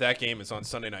chance that game is on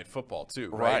Sunday Night Football too,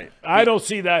 right? I don't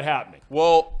see that happening.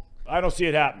 Well, I don't see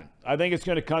it happening. I think it's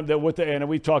going to come with the and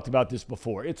we've talked about this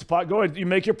before. Go ahead, you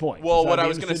make your point. Well, what I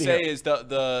was going to say is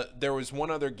there was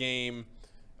one other game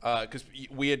because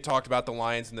we had talked about the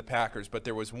Lions and the Packers, but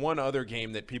there was one other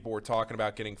game that people were talking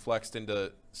about getting flexed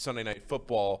into Sunday Night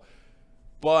Football.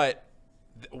 But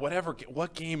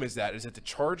what game is that? Is it the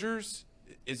Chargers?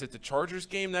 Is it the Chargers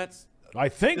game? I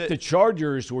think the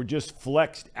Chargers were just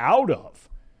flexed out of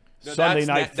Sunday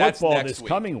Night Football this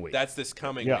coming week. That's this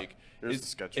coming week. Here's the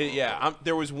schedule.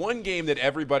 There was one game that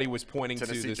everybody was pointing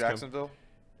Tennessee, to. This Jacksonville?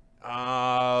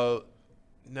 No.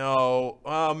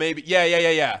 Maybe.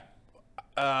 Yeah.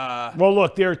 Well,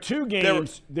 look, there are two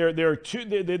games. There are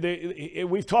two.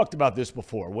 We've talked about this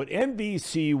before. What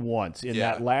NBC wants in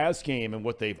that last game, and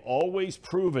what they've always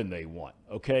proven they want,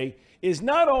 okay, is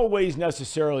not always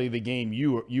necessarily the game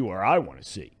you or I want to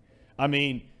see. I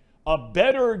mean, a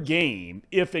better game,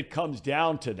 if it comes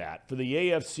down to that, for the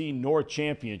AFC North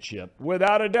Championship,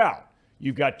 without a doubt.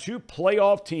 You've got two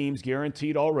playoff teams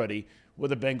guaranteed already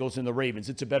with the Bengals and the Ravens.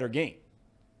 It's a better game.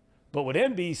 But what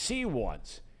NBC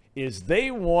wants is they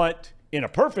want, in a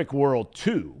perfect world,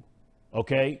 two,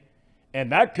 okay?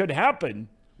 And that could happen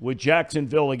with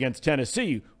Jacksonville against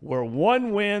Tennessee, where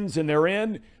one wins and they're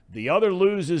in, the other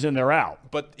loses and they're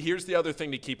out. But here's the other thing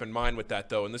to keep in mind with that,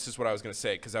 though, and this is what I was going to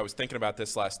say because I was thinking about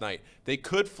this last night. They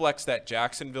could flex that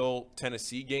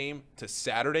Jacksonville-Tennessee game to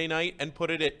Saturday night and put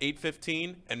it at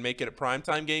 8:15 and make it a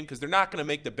primetime game because they're not going to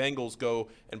make the Bengals go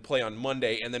and play on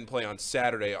Monday and then play on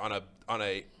Saturday on a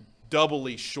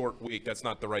doubly short week. That's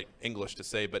not the right English to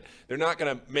say, but they're not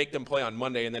going to make them play on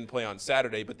Monday and then play on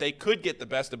Saturday. But they could get the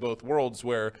best of both worlds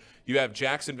where you have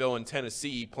Jacksonville and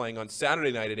Tennessee playing on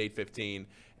Saturday night at 8:15.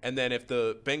 And then if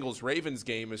the Bengals-Ravens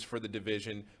game is for the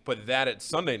division, put that at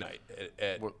Sunday night.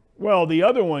 Well, the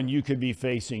other one you could be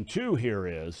facing too here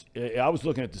is, I was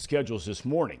looking at the schedules this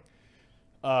morning.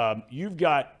 You've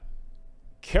got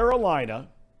Carolina,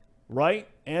 right,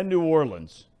 and New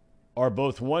Orleans are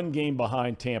both one game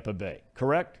behind Tampa Bay,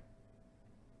 correct?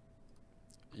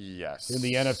 Yes. In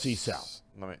the NFC South.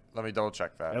 Let me double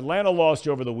check that. Atlanta lost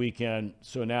over the weekend,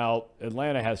 so now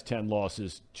Atlanta has 10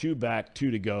 losses, 2 back,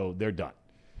 2 to go. They're done.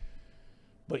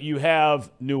 But you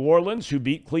have New Orleans, who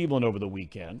beat Cleveland over the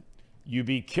weekend. You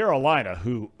beat Carolina,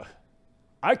 who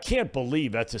I can't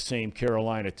believe that's the same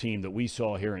Carolina team that we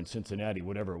saw here in Cincinnati,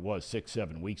 whatever it was,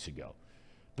 6-7 weeks ago.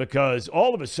 Because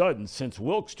all of a sudden, since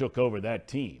Wilkes took over that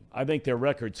team, I think their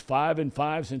record's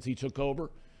 5-5 since he took over.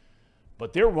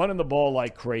 But they're running the ball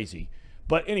like crazy.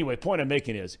 But anyway, point I'm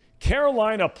making is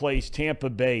Carolina plays Tampa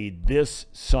Bay this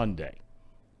Sunday.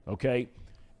 Okay?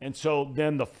 And so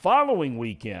then the following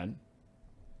weekend,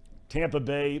 Tampa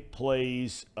Bay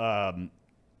plays, I'm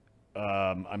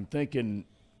trying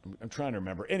to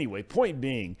remember. Anyway, point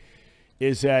being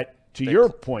is that, to your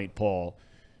point, Paul,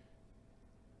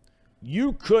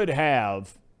 you could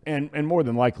have, and more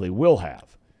than likely will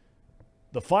have,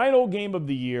 the final game of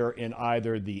the year in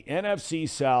either the NFC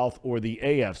South or the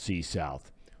AFC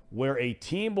South, where a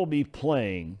team will be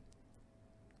playing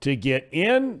to get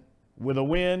in with a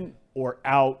win or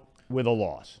out with a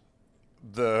loss.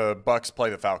 The Bucks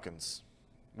play the Falcons,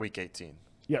 Week 18.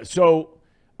 Yeah, so,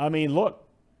 I mean, look,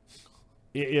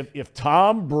 if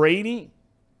Tom Brady,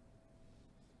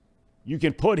 you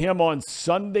can put him on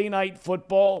Sunday Night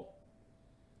Football,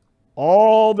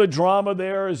 all the drama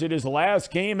there is it his last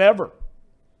game ever,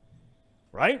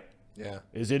 right? Yeah.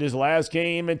 Is it his last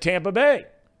game in Tampa Bay?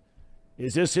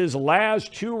 Is this his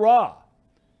last hurrah?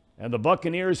 And the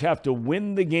Buccaneers have to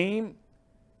win the game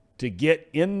to get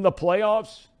in the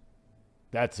playoffs?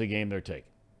 That's the game they're taking.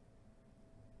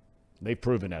 They've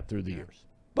proven that through the years.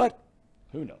 But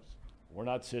who knows? We're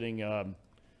not sitting,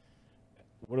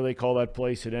 what do they call that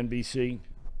place at NBC?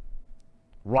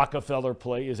 Rockefeller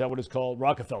Play. Is that what it's called?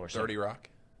 Rockefeller Center. 30 Rock.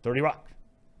 30 Rock.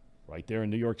 Right there in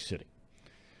New York City.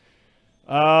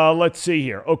 Let's see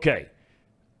here. Okay.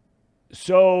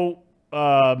 So,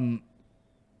 want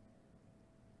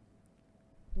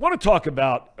to talk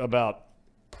about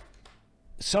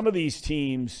some of these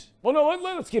teams. Well, no,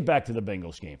 let's get back to the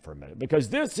Bengals game for a minute, because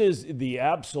this is the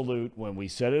absolute, when we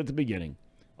said it at the beginning,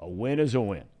 a win is a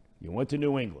win. You went to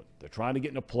New England. They're trying to get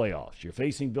in the playoffs. You're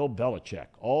facing Bill Belichick,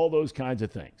 all those kinds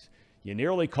of things. You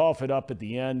nearly cough it up at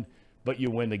the end, but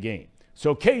you win the game.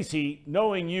 So, Casey,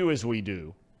 knowing you as we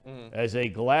do, as a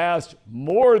glass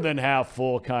more than half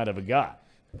full kind of a guy,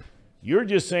 you're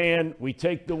just saying we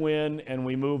take the win and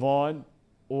we move on?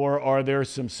 or are there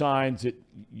some signs that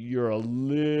you're a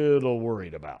little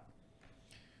worried about?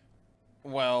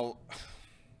 Well,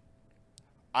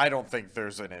 I don't think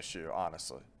there's an issue,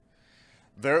 honestly.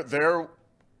 There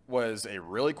was a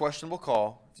really questionable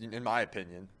call, in my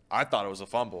opinion. I thought it was a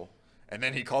fumble, and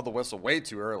then he called the whistle way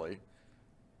too early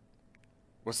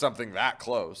with something that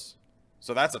close.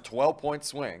 So that's a 12-point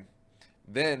swing.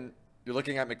 Then you're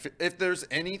looking at if there's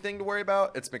anything to worry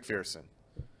about, it's McPherson.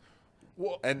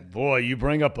 And boy, you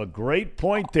bring up a great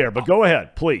point there, but go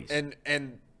ahead, please.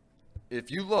 And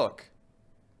if you look,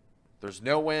 there's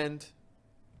no wind,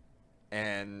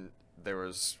 and there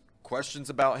was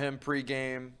questions about him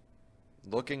pregame,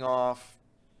 looking off.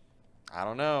 I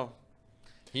don't know.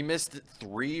 He missed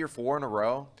 3 or 4 in a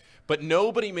row. But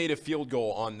nobody made a field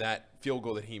goal on that field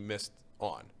goal that he missed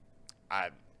on.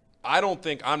 I'm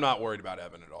not worried about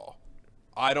Evan at all.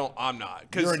 I'm not.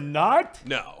 You're not?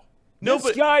 No.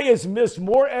 This guy has missed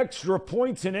more extra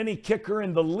points than any kicker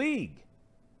in the league.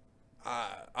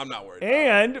 I'm not worried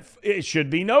and about it should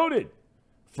be noted,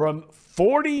 from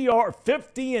 50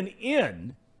 and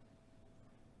in.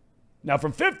 Now,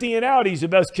 from 50 and out, he's the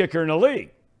best kicker in the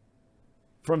league.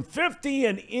 From 50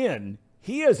 and in,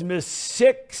 he has missed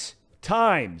 6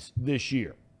 times this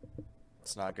year.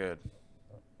 It's not good.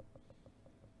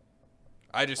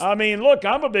 I mean, look,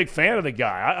 I'm a big fan of the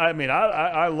guy.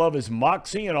 I love his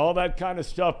moxie and all that kind of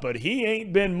stuff, but he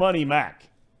ain't been Money Mac.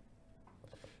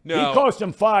 No. He cost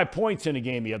him 5 points in a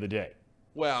game the other day.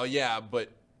 Well, yeah, but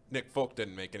Nick Folk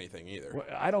didn't make anything either. Well,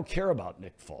 I don't care about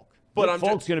Nick Folk. But Nick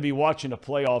Folk's going to be watching the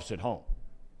playoffs at home.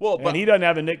 Well, and he doesn't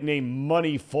have a nickname,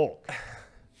 Money Folk.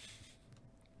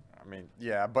 I mean,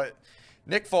 yeah, but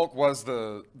Nick Folk was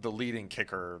the leading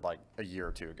kicker like a year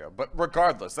or two ago. But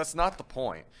regardless, that's not the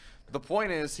point. The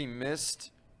point is he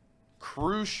missed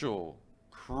crucial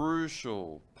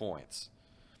points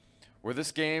where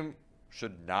this game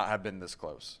should not have been this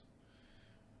close.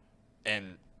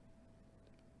 And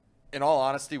in all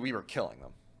honesty, we were killing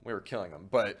them.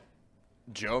 But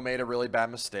Joe made a really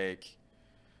bad mistake.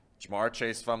 Jamar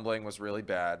Chase fumbling was really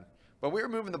bad. But we were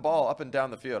moving the ball up and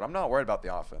down the field. I'm not worried about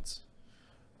the offense.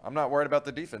 I'm not worried about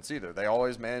the defense either. They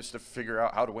always manage to figure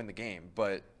out how to win the game.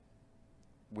 But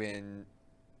when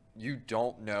you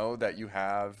don't know that you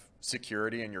have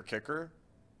security in your kicker,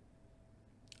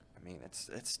 I mean,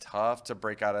 it's tough to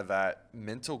break out of that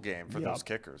mental game for those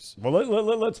kickers. Well,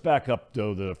 let's back up,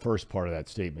 though, the first part of that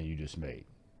statement you just made.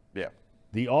 Yeah.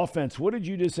 The offense, what did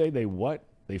you just say? They what?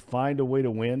 They find a way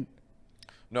to win?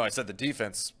 No, I said the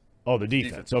defense. Oh, the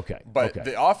defense. Okay. But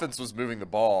okay. the offense was moving the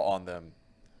ball on them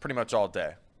pretty much all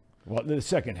day. Well, in the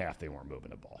second half, they weren't moving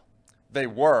the ball. They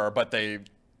were, but they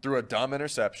threw a dumb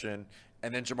interception,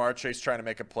 and then Jamar Chase trying to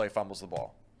make a play fumbles the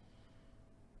ball.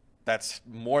 That's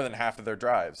more than half of their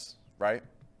drives, right?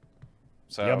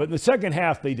 So yeah, but in the second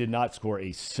half, they did not score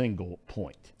a single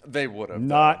point. They would have.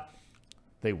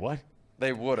 They what?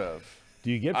 They would have.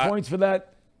 Do you get points for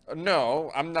that?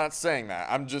 No, I'm not saying that.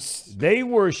 I'm just. They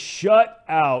were shut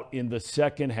out in the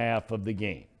second half of the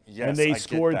game. Yes, and they I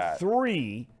scored get that.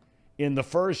 3 in the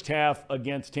first half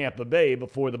against Tampa Bay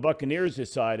before the Buccaneers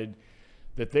decided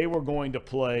that they were going to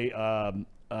play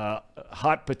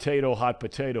hot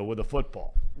potato with a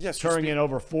football. Yes, turning it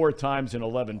over 4 times in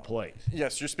 11 plays.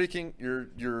 Yes,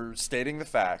 you're stating the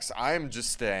facts. I'm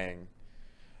just saying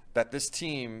that this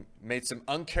team made some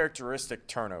uncharacteristic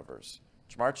turnovers.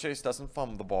 Jamar Chase doesn't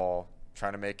fumble the ball,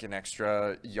 trying to make an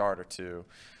extra yard or 2.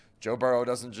 Joe Burrow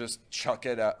doesn't just chuck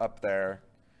it up there.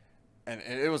 And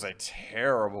it was a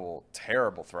terrible,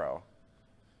 terrible throw.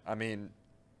 I mean,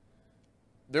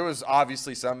 there was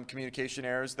obviously some communication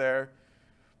errors there,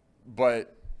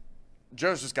 but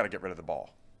Joe's just got to get rid of the ball.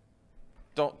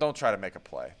 Don't try to make a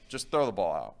play. Just throw the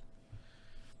ball out.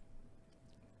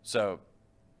 So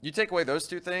you take away those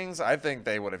 2 things, I think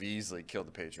they would have easily killed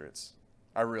the Patriots.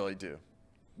 I really do.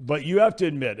 But you have to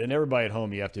admit, and everybody at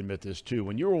home, you have to admit this too,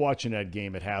 when you were watching that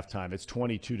game at halftime, it's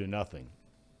 22-0.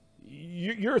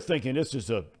 You're thinking this is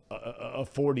a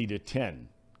 40-10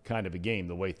 kind of a game,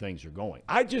 the way things are going.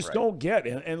 I just don't get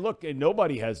it. And look,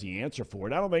 nobody has the answer for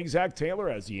it. I don't think Zach Taylor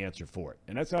has the answer for it.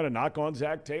 And that's not a knock on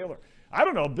Zach Taylor. I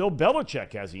don't know. Bill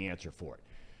Belichick has the answer for it.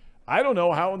 I don't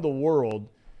know how in the world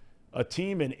a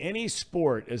team in any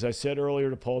sport, as I said earlier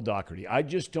to Paul Daugherty, I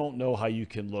just don't know how you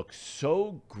can look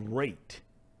so great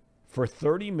for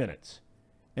 30 minutes.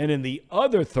 And in the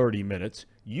other 30 minutes,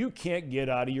 you can't get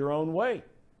out of your own way.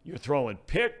 You're throwing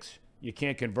picks. You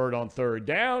can't convert on 3rd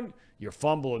down. You're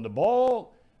fumbling the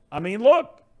ball. I mean,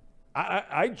 look,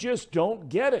 I just don't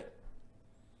get it.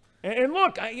 And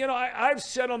look, I've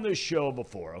said on this show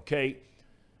before, okay,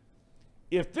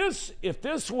 if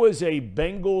this was a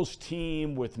Bengals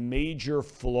team with major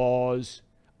flaws,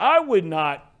 I would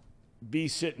not be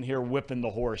sitting here whipping the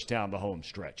horse down the home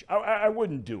stretch. I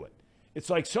wouldn't do it. It's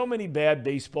like so many bad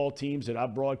baseball teams that I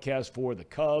broadcast for, the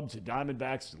Cubs, the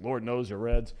Diamondbacks, Lord knows the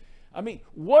Reds. I mean,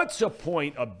 what's the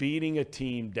point of beating a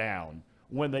team down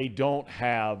when they don't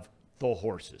have the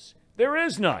horses? There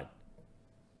is none.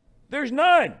 There's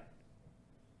none.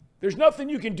 There's nothing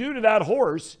you can do to that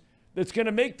horse that's going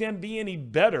to make them be any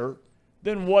better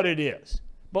than what it is.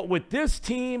 But with this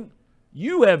team,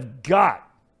 you have got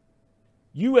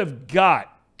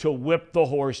to whip the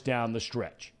horse down the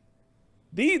stretch.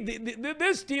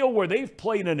 This deal where they've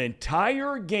played an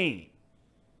entire game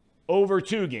over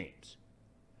 2 games,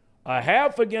 a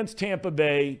half against Tampa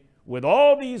Bay with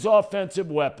all these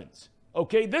offensive weapons,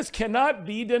 okay, this cannot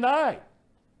be denied.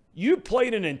 You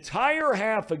played an entire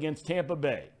half against Tampa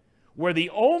Bay where the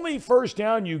only first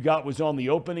down you got was on the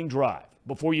opening drive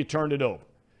before you turned it over.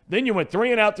 Then you went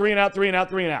 3 and out, 3 and out, 3 and out,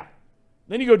 3 and out.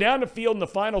 Then you go down the field in the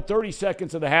final 30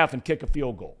 seconds of the half and kick a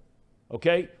field goal.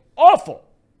 Okay? Awful.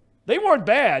 They weren't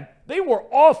bad. They were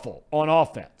awful on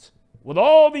offense with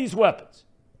all these weapons.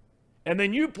 And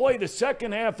then you play the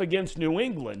second half against New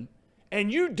England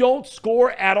and you don't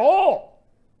score at all.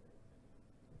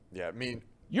 Yeah, I mean,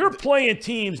 you're playing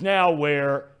teams now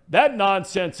where that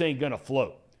nonsense ain't going to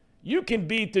float. You can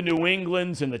beat the New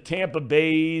Englands and the Tampa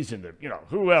Bays and the,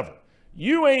 whoever.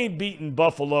 You ain't beating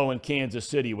Buffalo and Kansas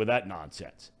City with that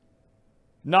nonsense.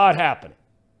 Not happening.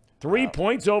 3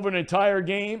 points over an entire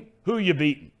game. Who you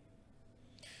beating?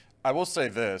 I will say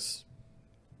this.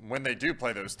 When they do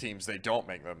play those teams, they don't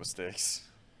make those mistakes.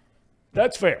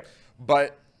 That's fair.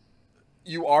 But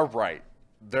you are right.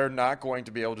 They're not going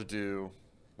to be able to do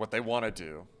what they want to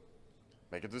do,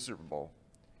 make it to the Super Bowl,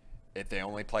 if they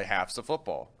only play halves of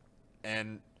football.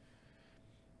 And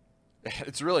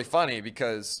it's really funny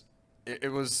because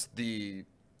it was the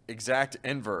exact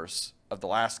inverse of the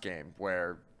last game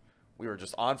where we were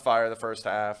just on fire the first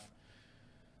half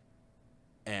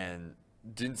and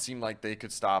didn't seem like they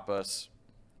could stop us.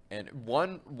 And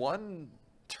one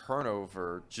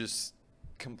turnover just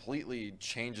completely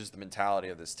changes the mentality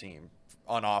of this team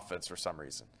on offense for some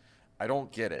reason. I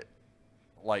don't get it.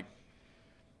 Like,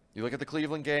 you look at the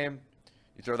Cleveland game,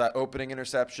 you throw that opening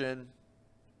interception,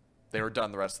 they were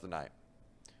done the rest of the night.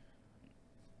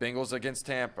 Bengals against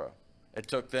Tampa, it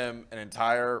took them an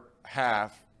entire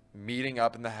half meeting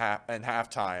up in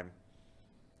halftime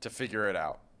to figure it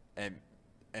out. And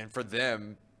for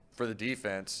them, for the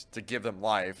defense, to give them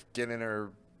life, get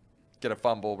a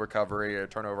fumble recovery or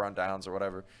turnover on downs or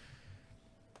whatever.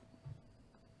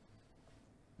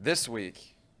 This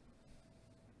week,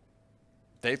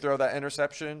 they throw that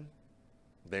interception,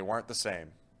 they weren't the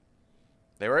same.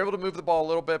 They were able to move the ball a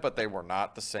little bit, but they were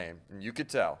not the same. And you could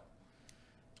tell.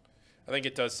 I think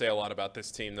it does say a lot about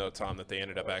this team, though, Tom, that they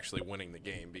ended up actually winning the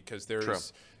game because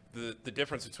there's the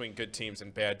difference between good teams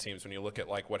and bad teams when you look at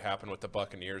like what happened with the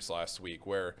Buccaneers last week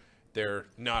where they're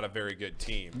not a very good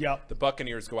team. Yep. The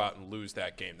Buccaneers go out and lose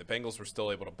that game. The Bengals were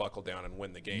still able to buckle down and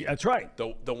win the game. That's right.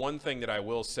 The one thing that I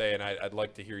will say, and I'd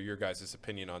like to hear your guys'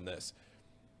 opinion on this,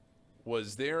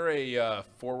 was there a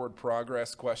forward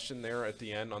progress question there at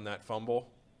the end on that fumble?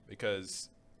 Because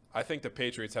I think the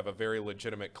Patriots have a very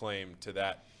legitimate claim to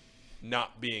that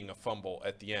not being a fumble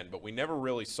at the end, but we never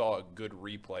really saw a good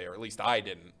replay, or at least I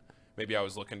didn't. Maybe I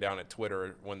was looking down at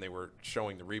Twitter when they were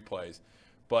showing the replays.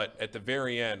 But at the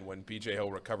very end, when B.J. Hill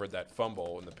recovered that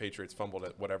fumble and the Patriots fumbled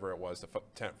at whatever it was, the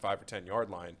 5 or 10 yard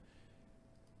line,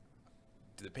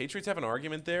 did the Patriots have an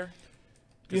argument there?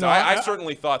 Because I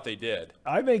certainly thought they did.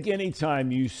 I think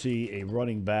anytime you see a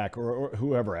running back or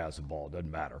whoever has the ball, doesn't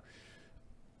matter,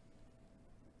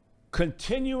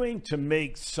 continuing to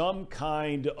make some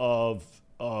kind of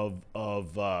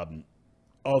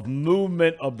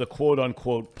movement of the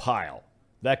quote-unquote pile.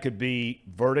 That could be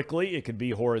vertically, it could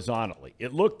be horizontally.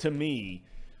 It looked to me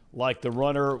like the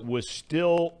runner was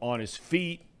still on his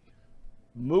feet,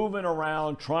 moving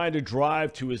around, trying to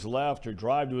drive to his left or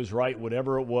drive to his right,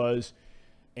 whatever it was.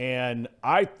 And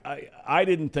I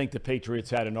didn't think the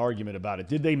Patriots had an argument about it.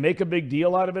 Did they make a big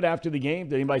deal out of it after the game?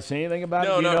 Did anybody say anything about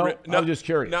it? No, I'm just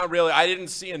curious. Not really. I didn't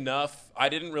see enough. I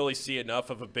didn't really see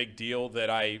enough of a big deal that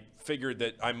I figured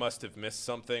that I must have missed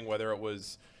something, whether it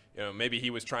was – maybe he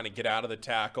was trying to get out of the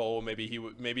tackle.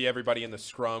 Maybe everybody in the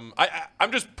scrum.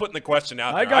 I'm just putting the question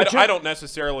out there. I don't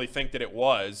necessarily think that it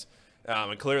was,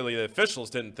 and clearly the officials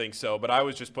didn't think so. But I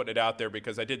was just putting it out there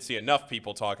because I did see enough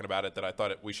people talking about it that I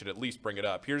thought we should at least bring it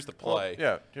up. Here's the play.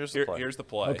 Well, here's the play. Here's the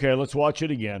play. Okay, let's watch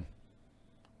it again.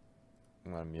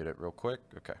 I'm gonna mute it real quick.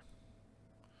 Okay.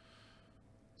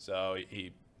 So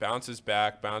he bounces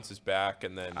back,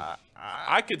 and then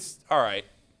I could – all right.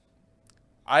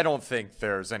 I don't think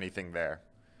there's anything there.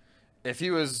 If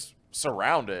he was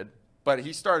surrounded, but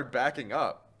he started backing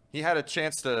up, he had a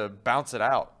chance to bounce it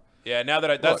out. Yeah, now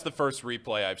that that's the first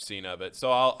replay I've seen of it,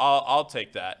 so I'll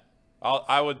take that.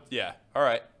 I would, yeah. All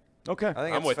right. Okay. I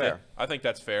think I'm with fair. you. I think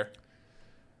that's fair.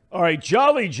 All right,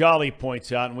 Jolly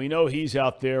points out, and we know he's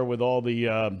out there with all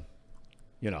the,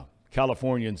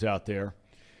 Californians out there.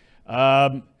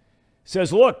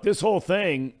 Says, look, this whole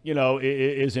thing,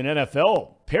 is an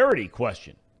NFL parity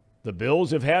question. The Bills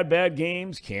have had bad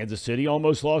games. Kansas City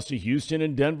almost lost to Houston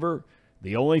and Denver.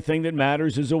 The only thing that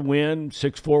matters is a win.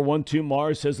 6412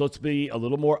 Mars says, let's be a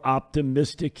little more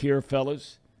optimistic here,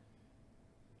 fellas.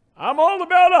 I'm all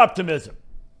about optimism.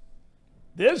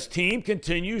 This team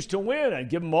continues to win and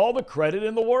give them all the credit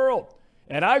in the world.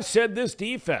 And I've said this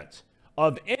defense,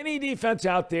 of any defense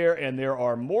out there, and there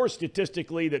are more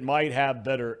statistically that might have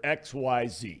better X, Y,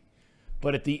 Z.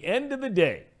 But at the end of the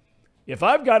day, if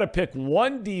I've got to pick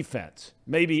one defense,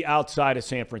 maybe outside of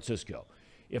San Francisco,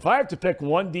 if I have to pick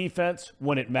one defense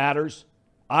when it matters,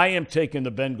 I am taking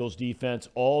the Bengals defense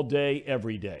all day,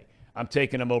 every day. I'm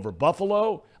taking them over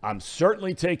Buffalo. I'm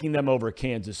certainly taking them over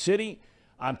Kansas City.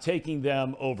 I'm taking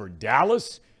them over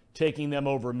Dallas, taking them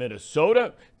over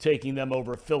Minnesota, taking them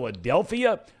over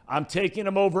Philadelphia. I'm taking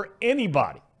them over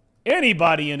anybody in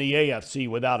the AFC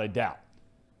without a doubt,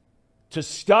 to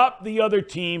stop the other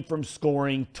team from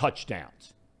scoring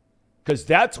touchdowns. Because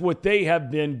that's what they have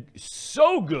been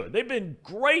so good. They've been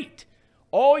great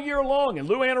all year long. And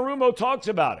Lou Anarumo talks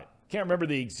about it. Can't remember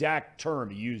the exact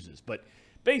term he uses. But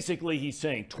basically he's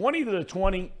saying 20 to the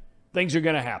 20, things are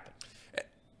going to happen.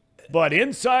 But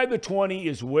inside the 20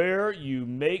 is where you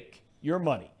make your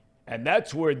money. And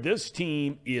that's where this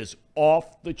team is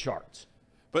off the charts.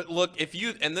 But look,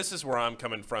 and this is where I'm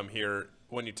coming from here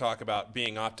when you talk about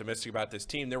being optimistic about this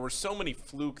team, there were so many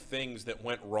fluke things that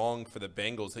went wrong for the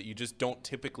Bengals that you just don't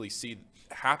typically see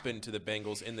happen to the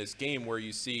Bengals in this game, where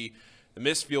you see the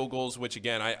missed field goals, which,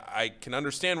 again, I can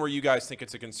understand where you guys think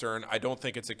it's a concern. I don't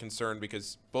think it's a concern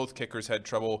because both kickers had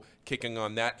trouble kicking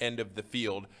on that end of the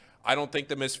field. I don't think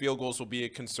the missed field goals will be a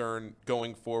concern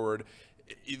going forward.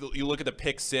 You look at the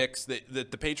pick six,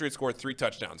 the Patriots scored 3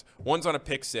 touchdowns. One's on a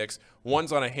pick six,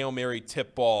 one's on a Hail Mary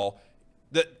tip ball.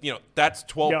 That's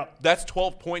 12. Yep. That's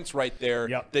 12 points right there.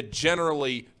 Yep. That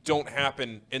generally don't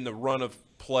happen in the run of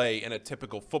play in a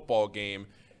typical football game.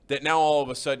 That now all of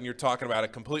a sudden you're talking about a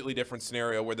completely different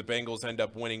scenario where the Bengals end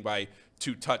up winning by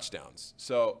 2 touchdowns.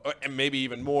 So, and maybe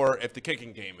even more if the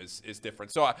kicking game is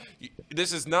different. So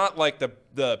this is not like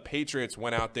the Patriots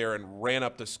went out there and ran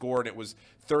up the score and it was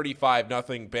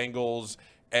 35-0 Bengals.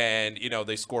 And,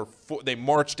 they scored they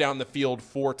marched down the field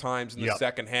 4 times in the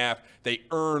second half. They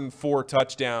earned 4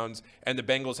 touchdowns, and the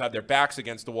Bengals had their backs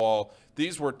against the wall.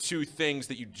 These were 2 things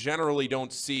that you generally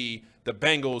don't see. The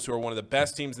Bengals, who are one of the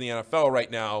best teams in the NFL right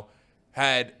now,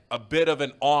 had a bit of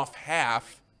an off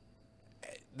half.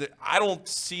 I don't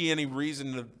see any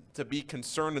reason to be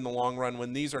concerned in the long run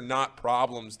when these are not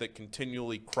problems that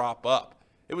continually crop up.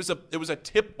 It was a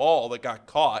tip ball that got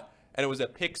caught. And it was a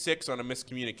pick six on a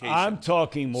miscommunication. I'm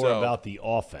talking more about the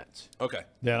offense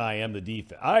than I am the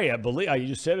defense. I believe you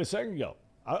just said a second ago.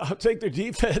 I'll take the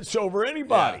defense over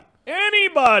anybody. Yeah.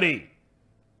 Anybody.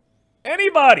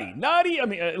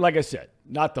 Like I said,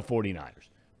 not the 49ers,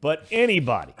 but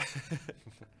anybody.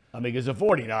 Because the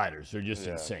 49ers are just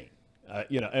insane.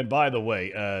 And by the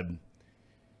way,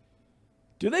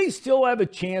 do they still have a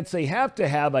chance? They have to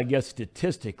have, I guess,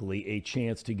 statistically, a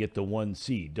chance to get the 1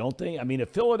 seed, don't they? If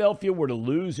Philadelphia were to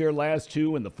lose their last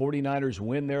 2 and the 49ers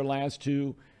win their last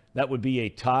 2, that would be a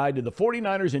tie. Did the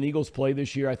 49ers and Eagles play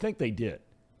this year? I think they did.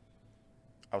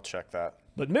 I'll check that.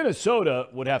 But Minnesota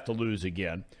would have to lose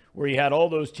again, where you had all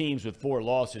those teams with 4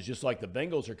 losses, just like the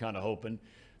Bengals are kind of hoping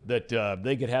that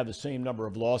they could have the same number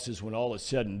of losses when all is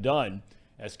said and done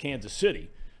as Kansas City,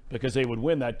 because they would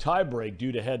win that tiebreak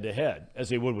due to head-to-head, as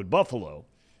they would with Buffalo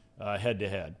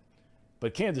head-to-head.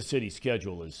 But Kansas City's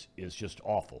schedule is just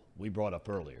awful. We brought up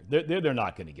earlier. They're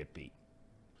not going to get beat.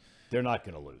 They're not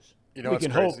going to lose. We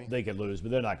can hope they can lose,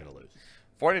 but they're not going to lose.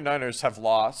 49ers have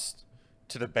lost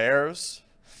to the Bears,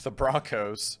 the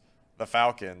Broncos, the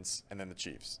Falcons, and then the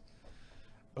Chiefs.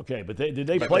 Okay, but did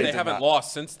they play? But they haven't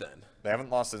lost since then. They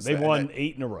haven't lost since then. They've won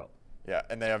 8 in a row. Yeah,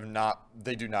 and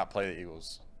they do not play the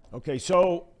Eagles. Okay,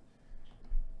 so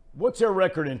what's their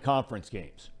record in conference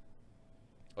games?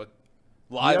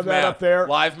 Live math. Up there?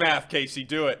 Live math, Casey.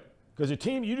 Do it. Because a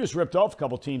team, you just ripped off a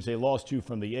couple teams they lost to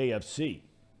from the AFC.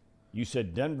 You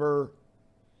said Denver.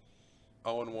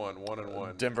 0-1,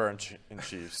 1-1. Denver and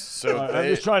Chiefs. So I'm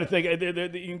just trying to think.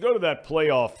 You can go to that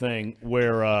playoff thing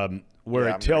where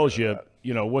it tells you,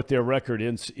 what their record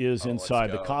is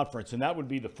inside the conference, and that would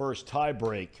be the first tie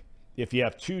break if you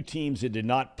have two teams that did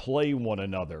not play one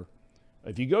another.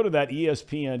 If you go to that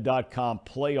ESPN.com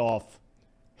playoff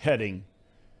heading,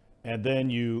 and then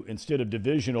you, instead of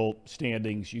divisional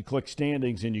standings, you click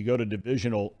standings and you go to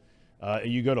divisional,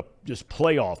 you go to just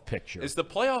playoff picture. Is the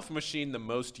playoff machine the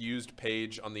most used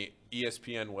page on the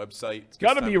ESPN website? It's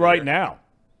got to be right now.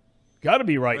 Got to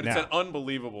be right now. It's an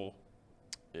unbelievable.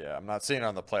 Yeah, I'm not seeing it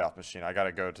on the playoff machine. I got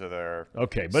to go to their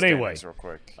but anyway, real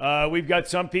quick. We've got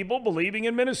some people believing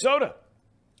in Minnesota.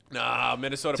 Nah,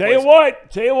 Minnesota. Tell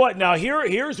you what. Now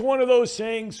here's one of those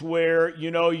things where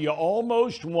you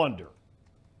almost wonder.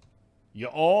 You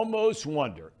almost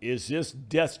wonder, is this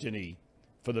destiny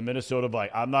for the Minnesota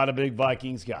Vikings? I'm not a big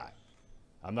Vikings guy.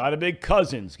 I'm not a big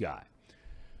Cousins guy.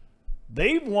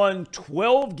 They've won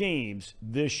 12 games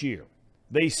this year.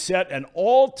 They set an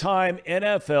all-time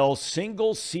NFL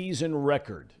single-season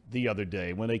record the other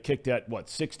day when they kicked that,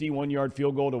 61-yard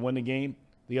field goal to win the game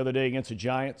the other day against the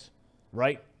Giants,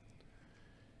 right?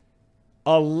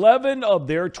 11 of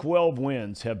their 12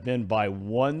 wins have been by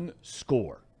one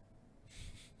score.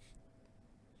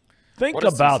 Think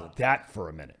about that for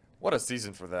a minute. What a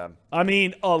season for them. I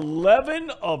mean,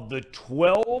 11 of the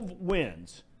 12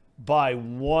 wins by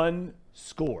one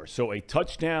score. So a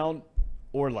touchdown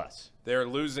or less. They're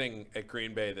losing at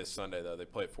Green Bay this Sunday, though. They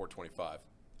play at 4:25.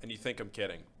 And you think I'm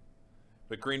kidding.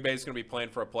 But Green Bay's going to be playing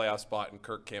for a playoff spot, and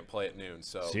Kirk can't play at noon.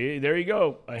 So see, there you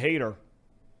go. A hater.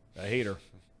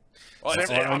 Well,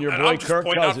 on your boy I'm just Kirk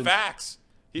pointing Cousins. out facts.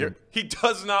 He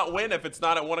does not win if it's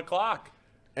not at 1 o'clock.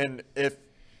 And if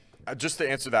just to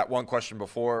answer that one question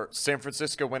before, San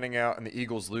Francisco winning out and the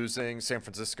Eagles losing, San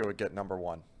Francisco would get number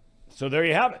 1. So there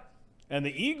you have it. And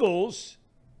the Eagles,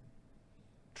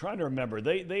 trying to remember,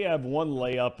 they have one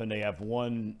layup and they have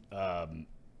one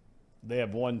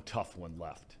tough one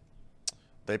left.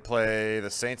 They play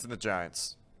the Saints and the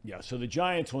Giants. Yeah, so the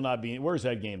Giants will not be – where's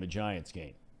that game, the Giants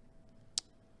game?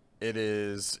 It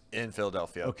is in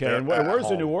Philadelphia. Okay, They're and where's the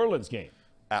home. New Orleans game?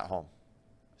 At home.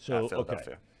 So, at Philadelphia.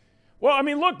 Okay. Well, I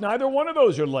mean, look, neither one of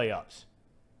those are layups.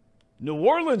 New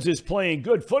Orleans is playing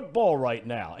good football right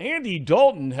now. Andy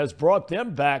Dalton has brought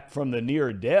them back from the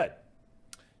near dead.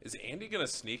 Is Andy going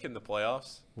to sneak in the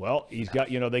playoffs? Well, he's got,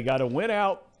 they got to win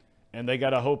out, and they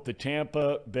got to hope the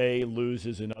Tampa Bay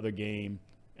loses another game.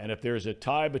 And if there's a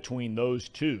tie between those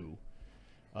two,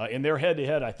 in their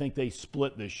head-to-head, I think they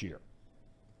split this year.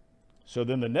 So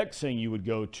then the next thing you would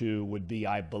go to would be,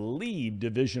 I believe,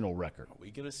 divisional record. Are we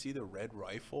going to see the Red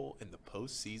Rifle in the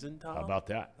postseason, Tom? How about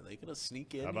that? Are they going to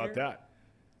sneak in? How about that?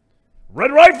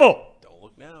 Red Rifle! Don't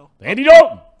look now. Andy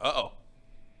Dalton! Uh-oh.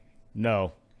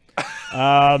 No.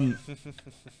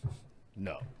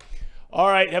 No. All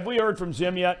right, have we heard from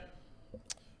Zim yet?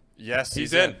 Yes,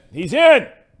 he's in. He's in.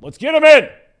 Let's get him in.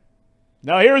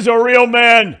 Now here's a real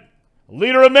man,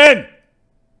 leader of men,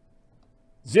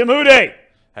 Zim WhoDey.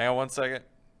 Hang on one second.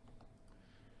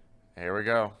 Here we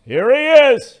go. Here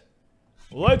he is.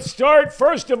 Let's start.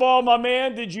 First of all, my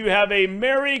man, did you have a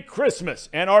Merry Christmas?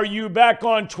 And are you back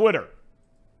on Twitter?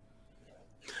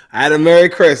 I had a Merry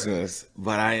Christmas,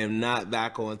 but I am not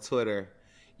back on Twitter.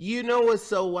 You know what's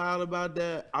so wild about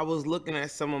that? I was looking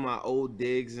at some of my old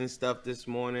digs and stuff this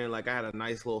morning. Like, I had a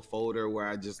nice little folder where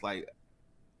I just,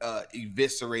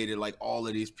 eviscerated, all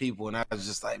of these people. And I was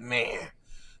just like, man,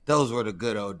 those were the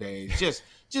good old days.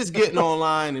 Just getting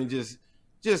online and just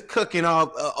cooking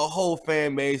up a whole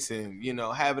fan base and,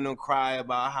 having them cry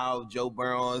about how Joe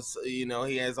Burrows, he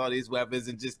has all these weapons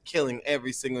and just killing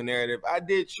every single narrative. I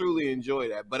did truly enjoy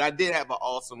that, but I did have an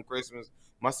awesome Christmas.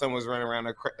 My son was running around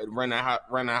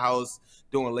the house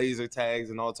doing laser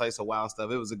tags and all types of wild stuff.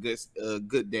 It was a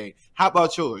good day. How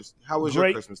about yours? How was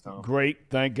your Christmas, Tom? Great,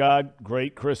 thank God.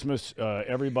 Great Christmas.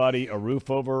 Everybody, a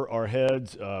roof over our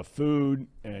heads, food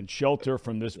and shelter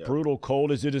from this brutal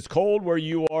cold. Is it as cold where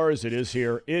you are as it is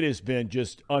here? It has been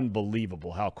just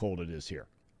unbelievable how cold it is here.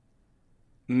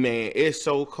 Man, it's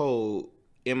so cold.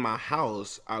 In my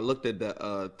house, I looked at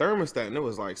the thermostat, and it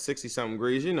was like 60-something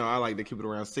degrees. I like to keep it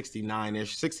around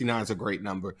 69-ish. 69 is a great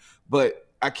number. But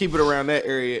I keep it around that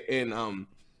area, and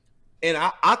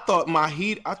I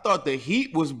thought the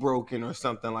heat was broken or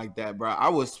something like that, bro. I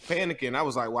was panicking. I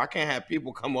was like, well, I can't have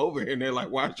people come over here, and they're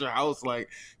like, why is your house,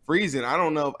 freezing? I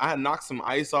don't know if I had knocked some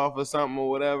ice off or something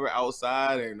or whatever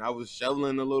outside, and I was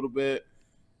shoveling a little bit,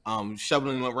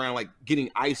 shoveling around, getting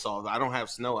ice off. I don't have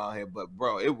snow out here, but,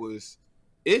 bro,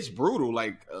 it's brutal.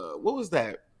 What was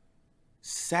that?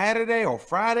 Saturday or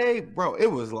Friday, bro, it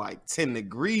was like 10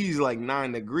 degrees, like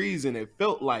 9 degrees, and it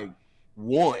felt like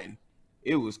 1.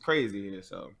 It was crazy here,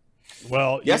 so.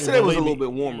 Well, yesterday was a little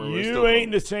bit warmer. You ain't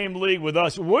in the same league with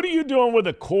us. What are you doing with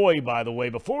the koi, by the way?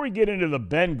 Before we get into the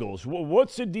Bengals,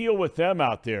 what's the deal with them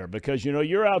out there? Because,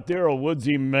 you're out there a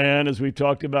woodsy man, as we've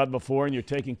talked about before, and you're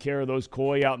taking care of those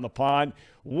koi out in the pond.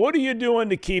 What are you doing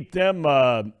to keep them,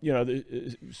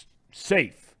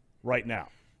 safe right now?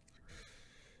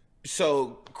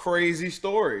 So, crazy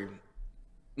story.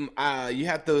 You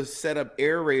have to set up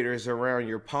aerators around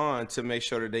your pond to make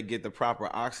sure that they get the proper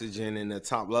oxygen and the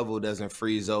top level doesn't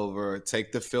freeze over.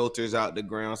 Take the filters out the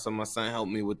ground. So my son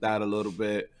helped me with that a little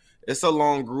bit. It's a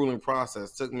long, grueling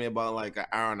process. It took me about like an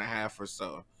hour and a half or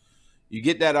so. You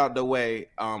get that out the way.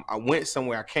 I went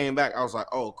somewhere. I came back. I was like,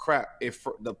 oh, crap.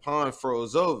 The pond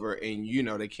froze over and,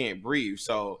 they can't breathe.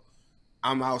 So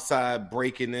I'm outside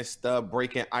breaking this stuff,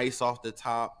 breaking ice off the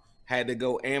top. Had to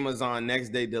go Amazon next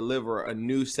day deliver a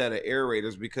new set of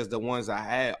aerators because the ones I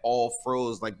had all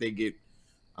froze. Like they get,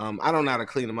 I don't know how to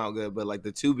clean them out good, but like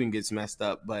the tubing gets messed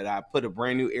up. But I put a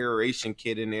brand new aeration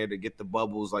kit in there to get the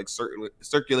bubbles like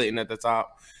circulating at the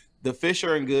top. The fish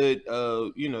are in good,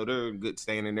 they're in good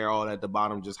standing. They're all at the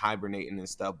bottom just hibernating and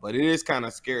stuff. But it is kind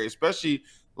of scary, especially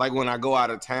like when I go out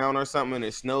of town or something and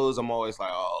it snows. I'm always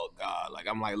like, oh God, like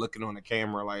I'm like looking on the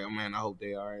camera like, oh man, I hope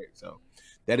they're all right. So.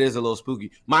 That is a little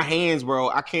spooky. My hands, bro,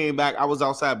 I came back. I was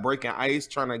outside breaking ice,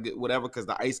 trying to get whatever because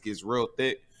the ice gets real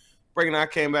thick. I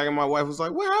came back and my wife was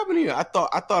like, what happened here? I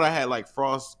thought I had like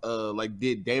frost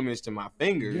did damage to my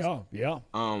fingers. Yeah.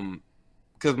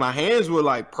 Because my hands were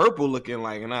like purple looking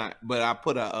but I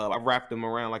put I wrapped them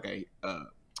around like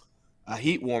a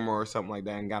heat warmer or something like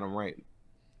that and got them right.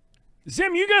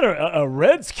 Zim, you got a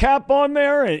Reds cap on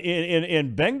there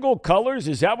in Bengal colors.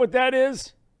 Is that what that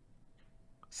is?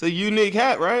 It's a unique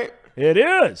hat, right? It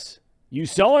is. You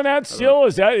selling that still?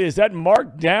 Is that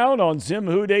marked down on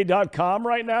ZimWhoDey.com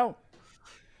right now?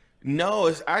 No,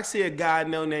 it's actually a guy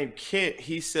named Kent.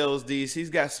 He sells these.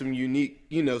 He's got some unique,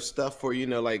 stuff for,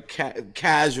 like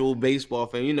casual baseball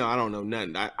fan. I don't know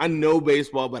nothing. I know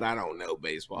baseball, but I don't know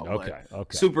baseball. Okay.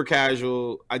 Super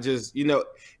casual. I just,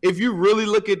 if you really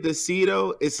look at the C,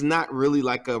 though, it's not really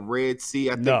like a red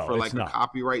C, I think, for like a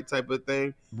copyright type of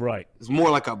thing. Right. It's more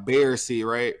like a bear C,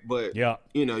 right? But, yeah,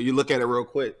 you look at it real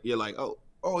quick. You're like,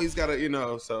 oh, he's got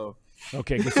a, so.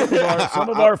 Okay, because some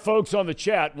of our folks on the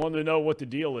chat want to know what the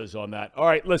deal is on that. All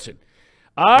right, listen,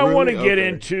 I want to get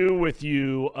into with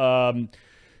you,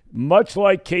 much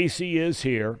like Casey is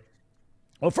here.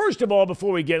 Well, first of all,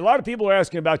 before we get, a lot of people are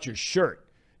asking about your shirt.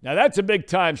 Now, that's a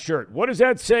big-time shirt. What does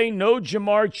that say? No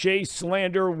Jamar Chase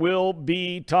slander will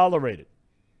be tolerated.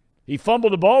 He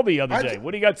fumbled the ball the other day.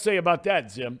 What do you got to say about that,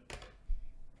 Zim?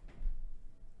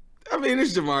 I mean,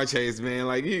 it's Jamar Chase, man.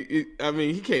 Like, he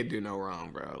can't do no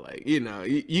wrong, bro. Like,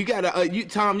 you gotta,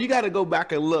 Thom, you gotta go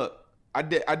back and look. I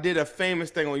did a famous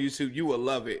thing on YouTube. You will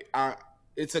love it.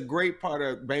 It's a great part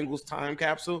of Bengals time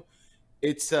capsule.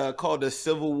 It's called the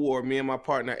Civil War. Me and my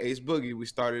partner Ace Boogie, we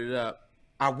started it up.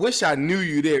 I wish I knew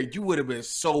you there. You would have been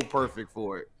so perfect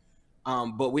for it.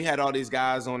 But we had all these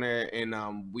guys on there, and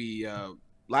we a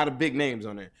lot of big names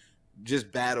on there.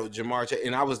 Just battled Jamar Chase,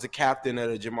 and I was the captain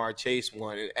of the Jamar Chase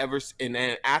one. And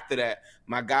then after that,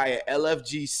 my guy at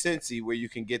LFG Cincy, where you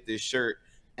can get this shirt,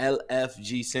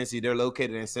 LFG Cincy, they're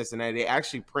located in Cincinnati. They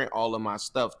actually print all of my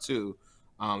stuff too.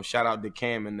 Shout out to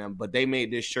Cam and them. But they made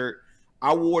this shirt.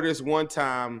 I wore this one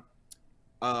time.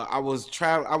 I was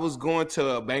going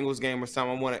to a Bengals game or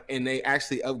something. And they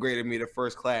actually upgraded me to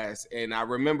first class. And I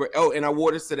remember. And I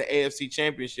wore this to the AFC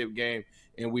Championship game,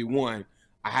 and we won.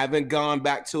 I haven't gone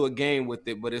back to a game with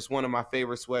it, but it's one of my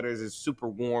favorite sweaters. It's super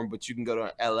warm, but you can go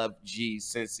to LFG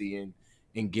Cincy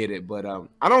and get it. But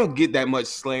I don't get that much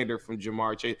slander from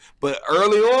Jamar Chase. But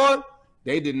early on,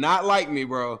 they did not like me,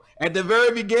 bro. At the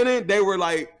very beginning, they were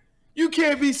like, you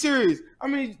can't be serious. I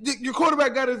mean, your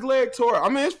quarterback got his leg tore. I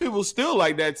mean, there's people still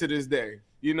like that to this day.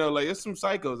 There's some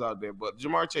psychos out there, but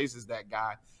Jamar Chase is that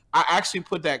guy. I actually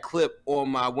put that clip on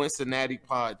my Wincinnati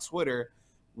pod Twitter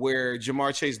where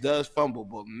Jamar Chase does fumble,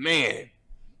 but man,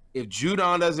 if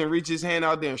Judon doesn't reach his hand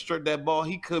out there and strip that ball,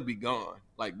 he could be gone.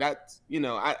 Like that's,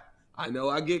 I know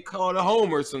I get called a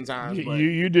homer sometimes, but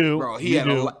you do, bro. He had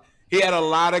a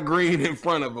lot of green in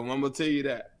front of him. I'm gonna tell you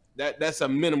that. That's a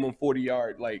minimum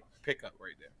 40-yard like pickup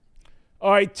right there. All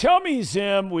right, tell me,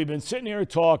 Zim, we've been sitting here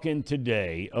talking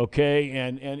today, okay,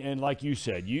 and like you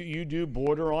said, you do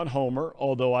border on homer,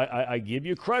 although I give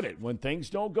you credit. When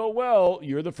things don't go well,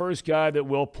 you're the first guy that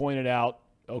will point it out,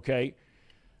 okay?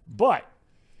 But,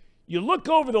 You look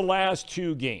over the last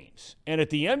 2 games, and at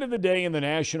the end of the day in the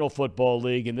National Football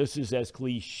League, and this is as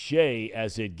cliche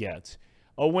as it gets,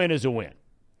 a win is a win.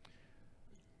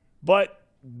 But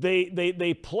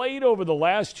they played over the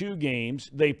last 2 games.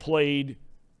 They played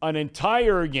an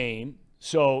entire game.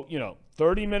 So,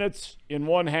 30 minutes in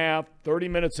one half, 30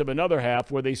 minutes of another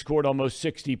half where they scored almost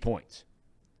 60 points.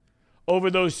 Over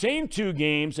those same 2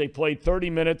 games, they played 30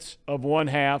 minutes of one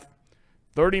half,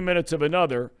 30 minutes of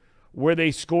another, where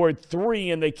they scored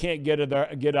 3 and they can't get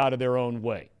out of their own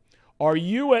way. Are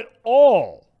you at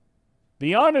all,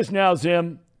 be honest now,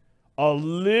 Zim, a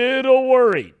little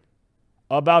worried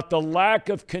about the lack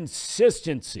of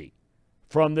consistency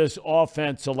from this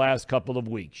offense the last couple of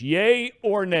weeks? Yay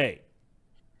or nay?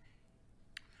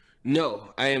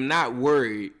 No, I am not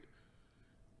worried.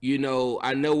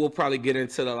 I know we'll probably get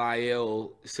into the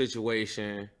Lyle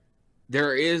situation.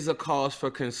 There is a cause for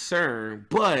concern,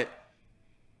 but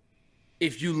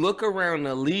if you look around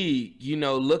the league,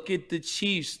 look at the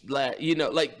Chiefs, like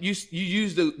you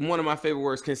used one of my favorite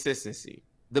words, consistency.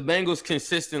 The Bengals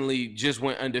consistently just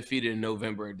went undefeated in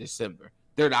November and December.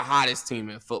 They're the hottest team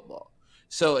in football.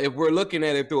 So if we're looking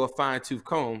at it through a fine-tooth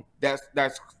comb,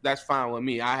 that's fine with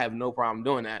me. I have no problem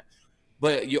doing that.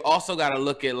 But you also got to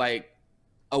look at, like,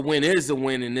 a win is a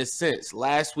win in this sense.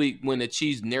 Last week when the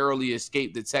Chiefs narrowly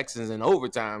escaped the Texans in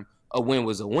overtime, a win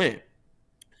was a win.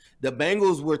 The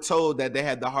Bengals were told that they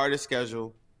had the hardest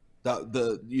schedule.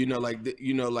 The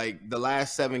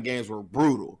last 7 games were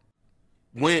brutal.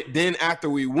 Then after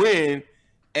we win,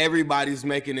 everybody's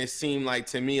making it seem like,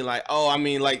 to me,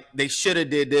 like, they should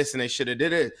have did this and they should have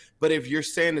did it. But if you're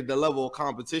saying that the level of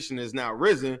competition is now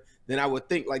risen, then I would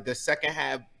think like the second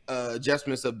half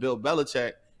adjustments of Bill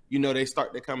Belichick, they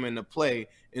start to come into play.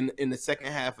 In the second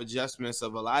half adjustments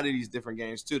of a lot of these different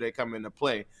games too, they come into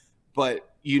play. But,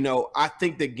 I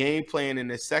think the game plan in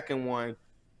the second one,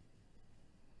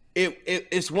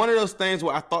 it's one of those things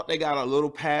where I thought they got a little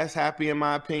pass happy, in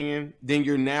my opinion. Then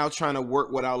you're now trying to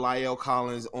work without Lyle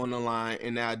Collins on the line,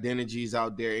 and now Adeniji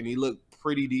out there, and he looked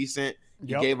pretty decent.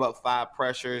 He gave up 5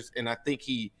 pressures, and I think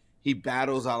he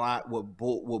battles a lot with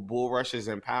bull rushes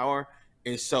and power.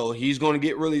 And so he's going to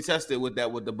get really tested with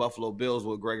that with the Buffalo Bills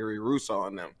with Gregory Rousseau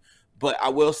on them. But I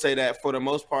will say that for the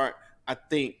most part, I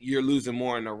think you're losing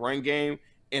more in the run game.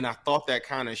 And I thought that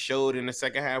kind of showed in the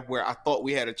second half, where I thought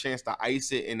we had a chance to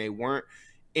ice it and they weren't.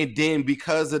 And then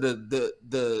because of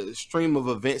the stream of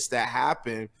events that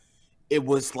happened, it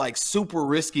was like super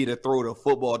risky to throw the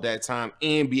football at that time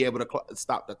and be able to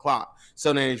stop the clock.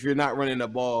 So then if you're not running the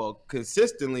ball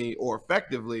consistently or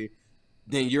effectively,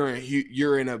 then you're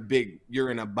in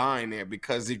a bind there,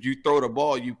 because if you throw the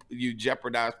ball, you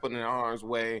jeopardize putting it in harm's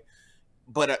way.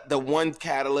 But the one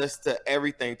catalyst to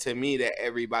everything, to me, that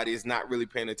everybody is not really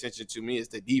paying attention to me is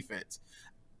the defense.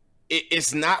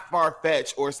 It's not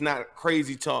far-fetched, or it's not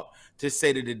crazy talk to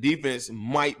say that the defense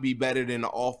might be better than the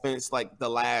offense like the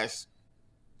last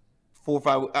 4 or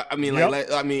 5.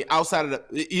 Outside of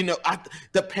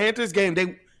the Panthers game,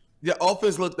 the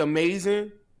offense looked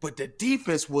amazing, but the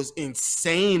defense was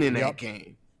insane in that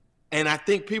game. And I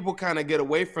think people kind of get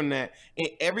away from that. And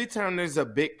every time there's a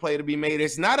big play to be made,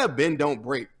 it's not a bend, don't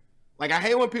break. Like, I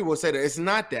hate when people say that. It's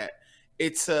not that.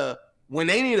 It's when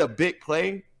they need a big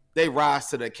play, they rise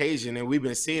to the occasion. And we've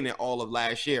been seeing it all of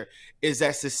last year. Is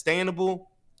that sustainable?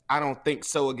 I don't think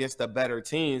so against the better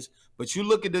teams. But you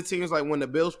look at the teams like when the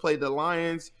Bills played the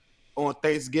Lions on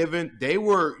Thanksgiving, they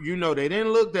were, they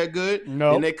didn't look that good.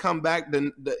 No. And they come back,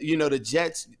 the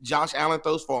Jets, Josh Allen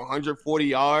throws for 140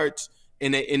 yards.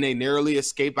 And they narrowly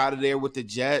escape out of there with the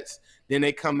Jets. Then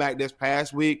they come back this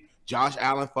past week. Josh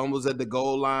Allen fumbles at the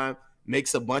goal line,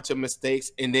 makes a bunch of mistakes.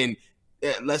 And then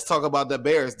let's talk about the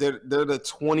Bears. They're the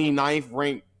 29th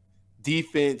ranked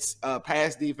defense,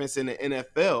 pass defense in the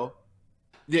NFL.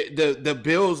 The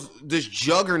Bills, this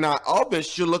juggernaut offense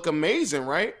should look amazing,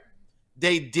 right?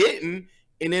 They didn't.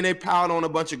 And then they piled on a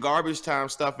bunch of garbage time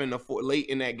stuff late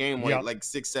in that game, like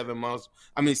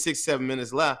 6-7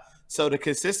 minutes left. So the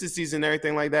consistencies and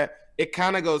everything like that, it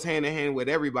kind of goes hand in hand with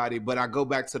everybody. But I go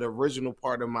back to the original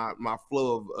part of my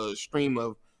flow of stream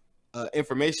of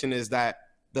information, is that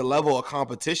the level of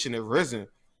competition has risen.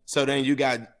 So then you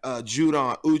got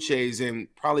Judon, Uches,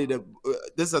 and probably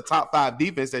this is a top 5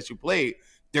 defense that you played.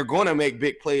 They're going to make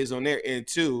big plays on their end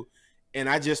too. And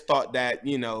I just thought that,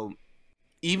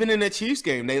 even in the Chiefs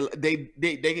game,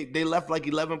 they left like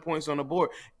 11 points on the board.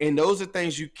 And those are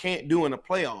things you can't do in the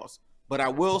playoffs. But I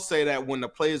will say that when the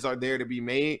plays are there to be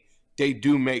made, they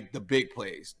do make the big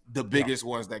plays, the biggest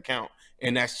ones that count,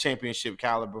 and that's championship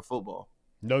caliber football.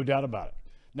 No doubt about it.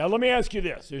 Now, let me ask you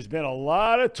this. There's been a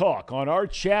lot of talk on our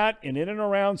chat and in and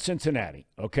around Cincinnati,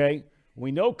 okay?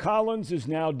 We know Collins is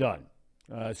now done,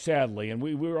 sadly,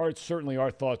 and certainly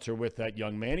our thoughts are with that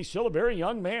young man. He's still a very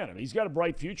young man. I mean, he's got a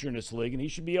bright future in this league, and he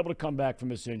should be able to come back from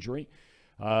this injury.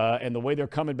 And the way they're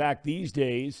coming back these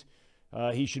days,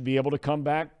 he should be able to come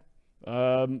back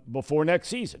before next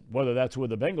season. Whether that's with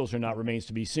the Bengals or not remains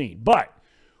to be seen. But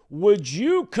would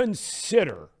you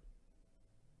consider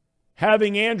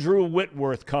having Andrew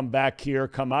Whitworth come back here,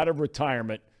 come out of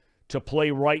retirement, to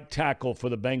play right tackle for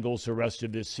the Bengals the rest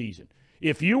of this season?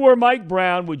 If you were Mike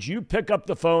Brown, would you pick up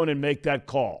the phone and make that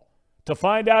call to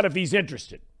find out if he's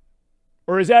interested?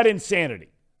 Or is that insanity?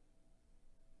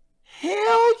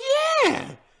 Hell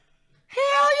yeah.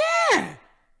 Hell yeah.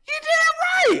 You did it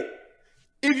right.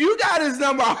 If you got his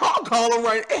number, I'll call him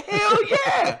right. Hell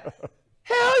yeah.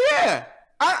 Hell yeah.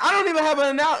 I don't even have an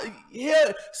analogy.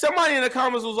 Yeah, somebody in the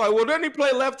comments was like, well, doesn't he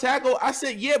play left tackle? I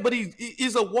said, yeah, but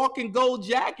he's a walking gold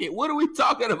jacket. What are we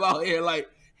talking about here? Like,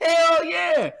 hell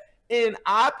yeah. And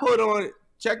I put on,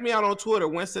 check me out on Twitter,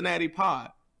 Wincinnati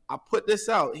Pod. I put this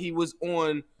out. He was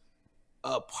on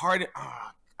Pardon.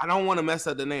 I don't want to mess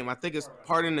up the name. I think it's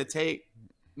Pardon the Take.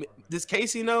 Does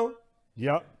Casey know?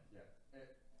 Yep.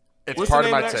 It's What's part the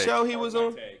of name my of that take. show he was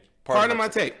on? Pardon My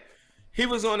Take. He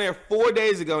was on there 4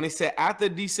 days ago, and he said after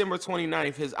December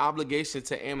 29th, his obligation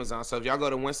to Amazon. So if y'all go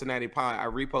to Wincinnati Pod, I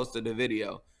reposted the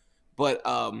video. But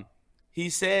he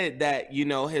said that, you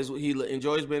know, he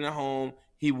enjoys being at home.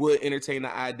 He would entertain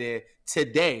the idea.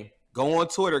 Today, go on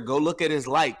Twitter, go look at his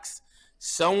likes.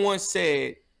 Someone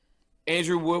said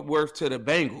Andrew Whitworth to the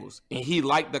Bengals, and he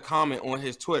liked the comment on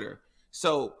his Twitter.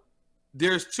 So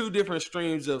there's two different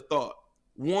streams of thought.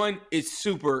 One is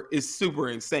super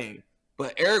insane.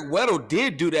 But Eric Weddle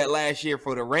did do that last year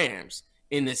for the Rams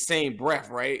in the same breath,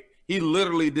 right? He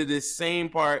literally did the same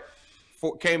part,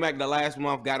 came back the last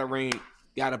month, got a ring,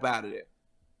 got up out of there.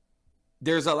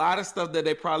 There's a lot of stuff that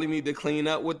they probably need to clean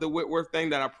up with the Whitworth thing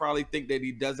that I probably think that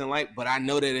he doesn't like, but I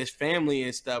know that his family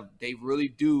and stuff, they really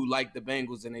do like the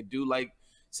Bengals and they do like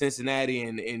Cincinnati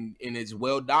and it's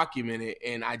well documented.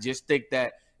 And I just think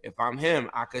that if I'm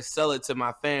him, I could sell it to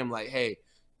my fam like, hey,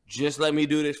 just let me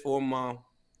do this for a month.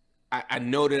 I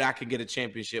know that I could get a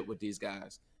championship with these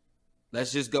guys.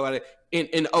 Let's just go at it.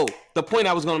 And the point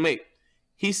I was going to make,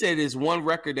 he said there's one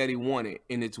record that he wanted,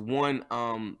 and it's one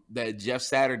that Jeff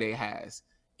Saturday has.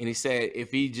 And he said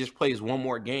if he just plays one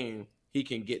more game, he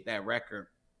can get that record.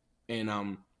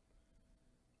 And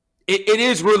it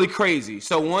is really crazy.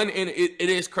 So it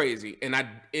is crazy. And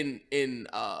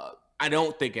I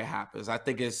don't think it happens. I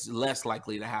think it's less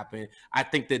likely to happen. I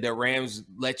think that the Rams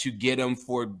let you get him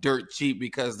for dirt cheap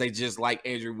because they just like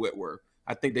Andrew Whitworth.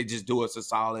 I think they just do us a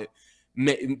solid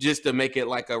just to make it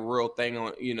like a real thing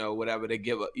on, you know, whatever they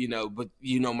give up, you know. But,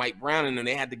 you know, Mike Brown and them,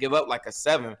 they had to give up like a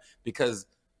 7 because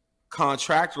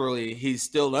contractually he's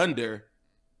still under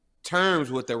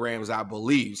terms with the Rams, I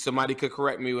believe. Somebody could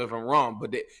correct me if I'm wrong,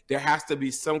 but there has to be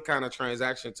some kind of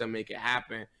transaction to make it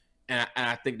happen. And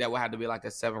I think that would have to be like a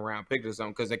 7-round pick or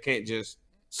something because they can't just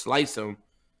slice them.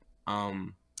 I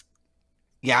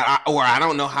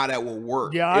don't know how that will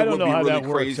work. Yeah, I don't know how that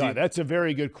works. That's a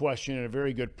very good question and a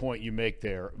very good point you make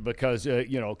there because,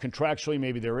 contractually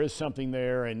maybe there is something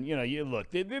there. And,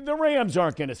 look, the Rams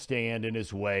aren't going to stand in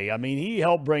his way. I mean, he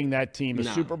helped bring that team a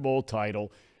Super Bowl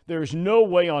title. There's no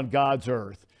way on God's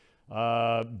earth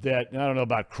that – I don't know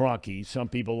about Kroenke. Some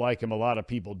people like him. A lot of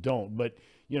people don't. But –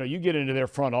 you get into their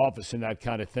front office and that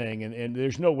kind of thing, and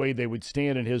there's no way they would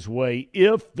stand in his way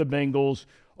if the Bengals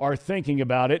are thinking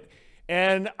about it.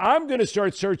 And I'm going to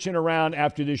start searching around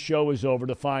after this show is over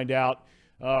to find out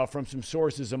from some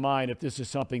sources of mine if this is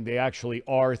something they actually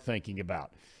are thinking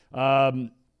about. I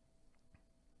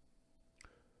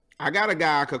got a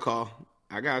guy I could call.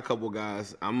 I got a couple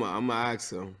guys. I'm going to ask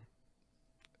them.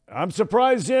 I'm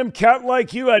surprised, Zim, cat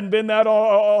like you hadn't been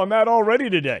on that already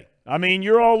today. I mean,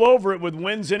 you're all over it with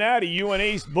Wincinnati, you and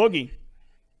Ace Boogie.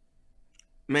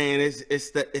 Man,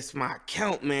 it's my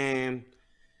account, man.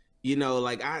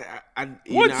 Like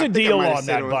What's the deal on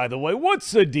that, by the way?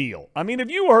 What's the deal? I mean, have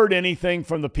you heard anything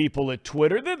from the people at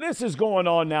Twitter? This is going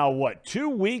on now, 2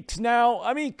 weeks now?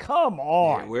 I mean, come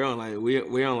on. Yeah, we're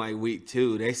on like week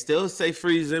 2. They still say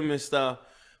free Zim and stuff,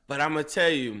 but I'm gonna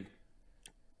tell you,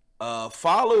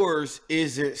 followers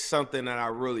isn't something that I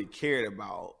really cared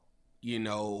about.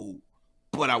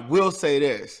 But I will say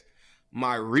this,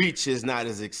 my reach is not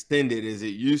as extended as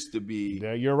it used to be.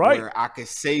 Yeah, you're right. Where I could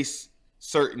say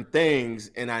certain things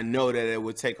and I know that it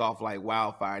would take off like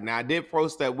wildfire. Now, I did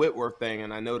post that Whitworth thing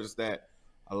and I noticed that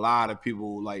a lot of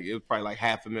people, it was probably like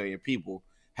 500,000 people.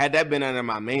 Had that been under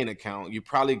my main account, you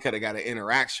probably could have got an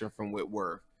interaction from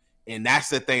Whitworth. And that's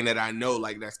the thing that I know,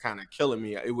 that's kind of killing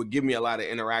me. It would give me a lot of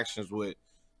interactions with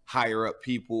higher up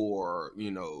people or,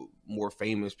 more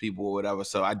famous people or whatever.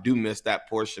 So I do miss that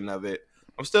portion of it.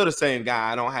 I'm still the same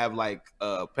guy. I don't have like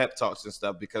pep talks and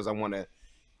stuff because I want to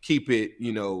keep it,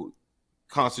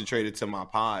 concentrated to my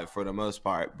pod for the most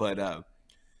part. But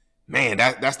man,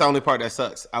 that's the only part that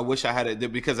sucks. I wish I had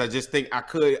it because I just think I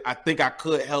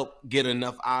could help get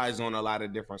enough eyes on a lot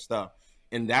of different stuff.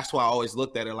 And that's why I always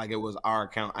looked at it like it was our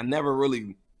account. I never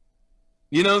really,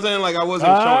 you know what I'm saying? Like I wasn't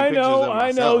showing pictures of myself.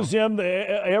 I know, Zim.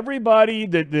 Everybody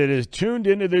that is tuned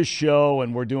into this show,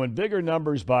 and we're doing bigger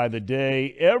numbers by the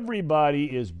day, everybody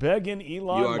is begging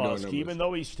Elon Musk, even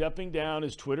though he's stepping down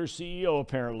as Twitter CEO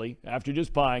apparently after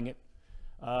just buying it,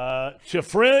 to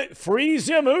free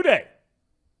Zim WhoDey.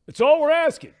 That's all we're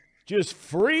asking. Just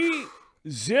free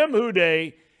Zim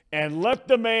WhoDey and let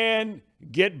the man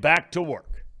get back to work.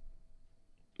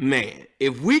 Man,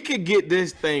 if we could get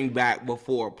this thing back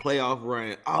before a playoff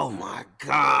run, oh my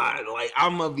God, like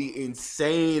I'm gonna be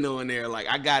insane on there. Like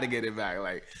I gotta get it back.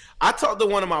 Like I talked to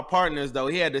one of my partners though.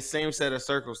 He had the same set of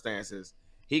circumstances.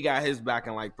 He got his back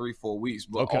in like 3-4 weeks.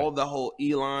 But all the whole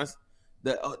Elon's,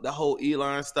 the whole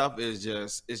Elon stuff is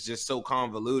just so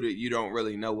convoluted. You don't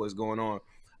really know what's going on.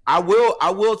 I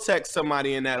will text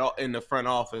somebody in the front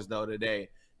office though today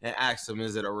and ask them,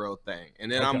 is it a real thing?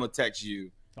 And then I'm gonna text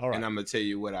you. All right. And I'm going to tell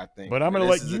you what I think. But I'm going to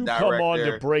let you come on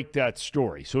to break that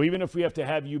story. So even if we have to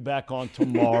have you back on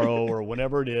tomorrow or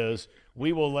whenever it is,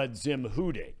 we will let Zim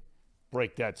WhoDey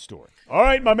break that story. All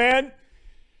right, my man.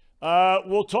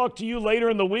 We'll talk to you later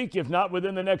in the week, if not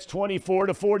within the next 24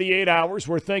 to 48 hours.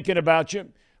 We're thinking about you.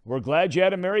 We're glad you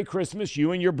had a Merry Christmas,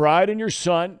 you and your bride and your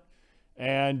son.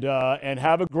 And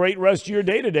have a great rest of your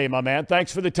day today, my man.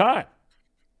 Thanks for the time.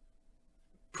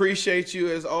 Appreciate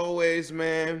you as always,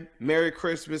 man. Merry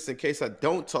Christmas. In case I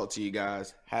don't talk to you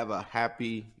guys, have a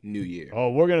happy New Year. Oh,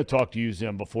 we're going to talk to you,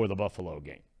 Zim, before the Buffalo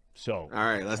game. So, all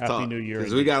right, let's happy talk. New Year.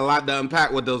 Because we got a lot to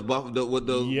unpack with those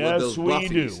Yes, we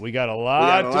Buffies. do. We got a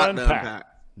lot to unpack.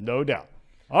 No doubt.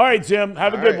 All right, Zim,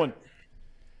 have a good one.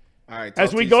 All right.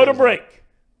 As we go to break,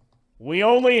 we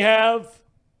only have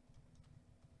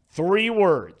 3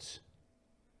 words.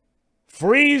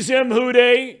 Free Zim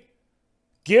WhoDey.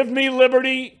 Give me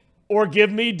liberty or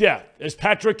give me death. As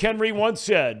Patrick Henry once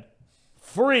said,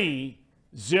 free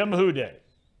Zim WhoDey.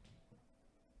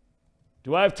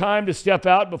 Do I have time to step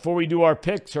out before we do our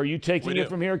picks? Are you taking it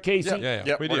from here, Casey?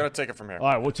 Yeah. We're going to take it from here. All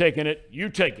right, we're taking it. You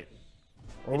take it.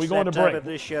 Or are we going to break? break? Of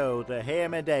the show, the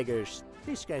Ham and Daggers.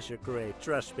 These guys are great.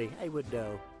 Trust me, I would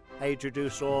know. I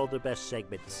introduce all the best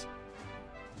segments.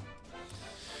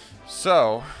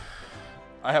 So,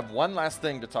 I have one last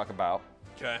thing to talk about.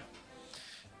 Okay.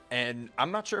 And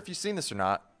I'm not sure if you've seen this or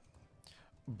not,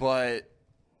 but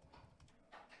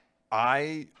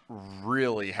I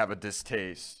really have a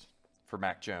distaste for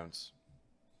Mac Jones.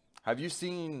 Have you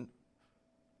seen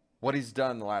what he's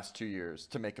done the last 2 years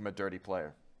to make him a dirty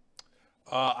player?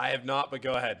 I have not, but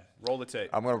go ahead. Roll the tape.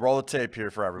 I'm going to roll the tape here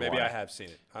for everyone. Maybe I have seen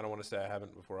it. I don't want to say I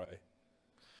haven't before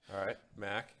I. All right,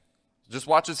 Mac. Just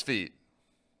watch his feet.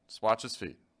 Just watch his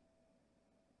feet.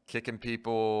 Kicking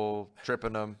people,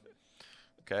 tripping them.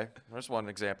 Okay, there's one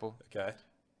example. Okay.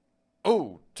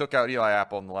 Oh, took out Eli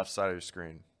Apple on the left side of your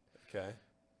screen. Okay.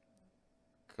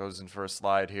 Goes in for a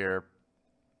slide here.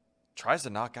 Tries to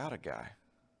knock out a guy.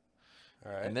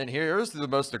 All right. And then here's the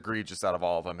most egregious out of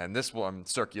all of them, and this one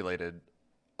circulated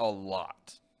a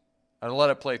lot. I'm going to let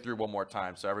it play through one more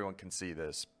time so everyone can see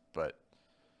this, but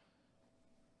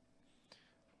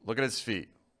look at his feet.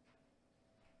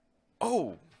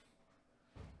 Oh.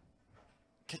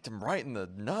 Kicked him right in the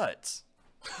nuts.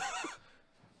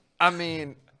 I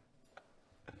mean,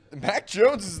 Mac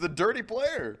Jones is the dirty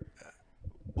player.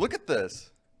 Look at this.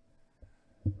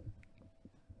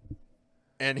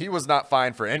 And he was not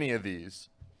fined for any of these.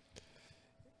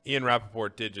 Ian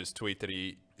Rappaport did just tweet that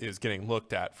he is getting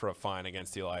looked at for a fine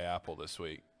against Eli Apple this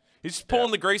week. He's just pulling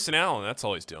the Grayson Allen. That's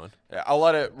all he's doing. Yeah, I'll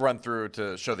let it run through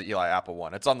to show the Eli Apple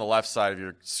one. It's on the left side of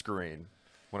your screen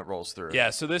when it rolls through.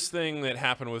 Yeah, so this thing that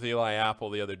happened with Eli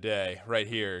Apple the other day, right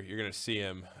here, you're going to see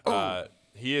him.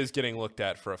 He is getting looked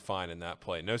at for a fine in that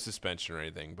play. No suspension or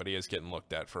anything, but he is getting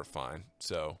looked at for a fine.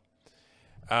 So,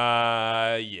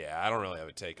 yeah, I don't really have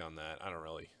a take on that. I don't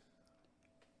really.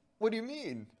 What do you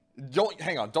mean?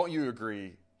 Hang on. Don't you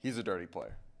agree he's a dirty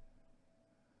player?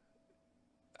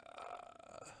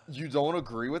 You don't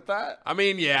agree with that? I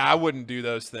mean, yeah, I wouldn't do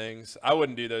those things.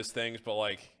 But,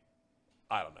 like,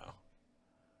 I don't know.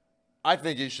 I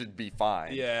think he should be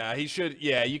fined. Yeah, he should.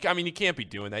 Yeah, you can't be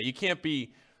doing that. You can't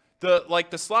be the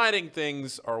sliding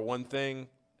things are one thing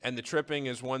and the tripping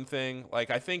is one thing. Like,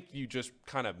 I think you just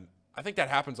kind of I think that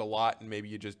happens a lot, and maybe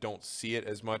you just don't see it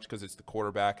as much because it's the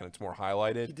quarterback and it's more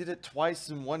highlighted. He did it twice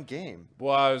in one game.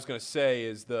 What I was going to say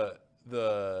is the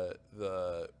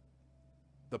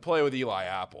play with Eli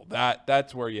Apple.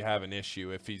 That's where you have an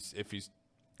issue if he's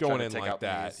going in like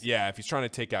that. Knees. Yeah, if he's trying to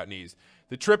take out knees.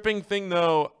 The tripping thing,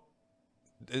 though,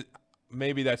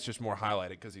 maybe that's just more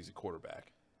highlighted because he's a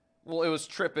quarterback. Well, it was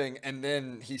tripping, and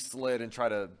then he slid and tried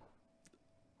to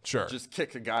just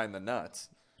kick a guy in the nuts.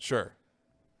 Sure.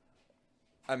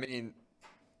 I mean,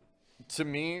 to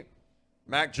me,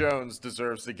 Mac Jones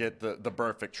deserves to get the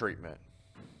perfect treatment.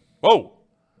 Whoa.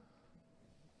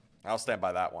 I'll stand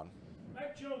by that one.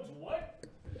 Mac Jones what?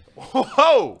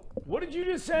 Whoa. What did you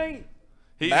just say?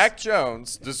 Mac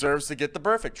Jones deserves to get the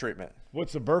perfect treatment.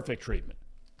 What's the perfect treatment?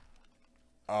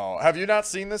 Oh, have you not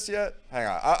seen this yet? Hang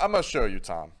on. I'm going to show you,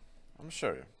 Tom. I'm going to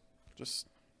show you.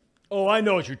 Oh, I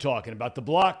know what you're talking about. The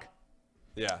block?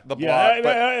 Yeah. The block.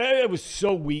 It was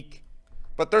so weak.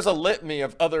 But there's a litany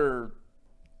of other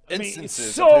instances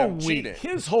it's so of him weak. cheating.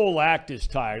 His whole act is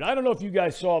tired. I don't know if you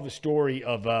guys saw the story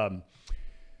of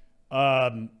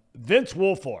Vince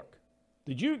Wilfork.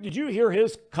 Did you hear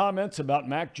his comments about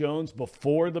Mac Jones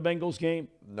before the Bengals game?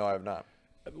 No, I have not.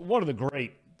 One of the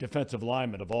great defensive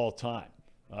linemen of all time.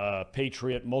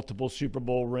 Patriot, multiple Super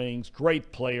Bowl rings,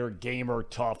 great player, gamer,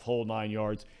 tough, whole 9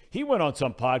 yards. He went on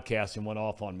some podcast and went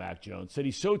off on Mac Jones. Said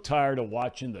he's so tired of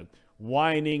watching the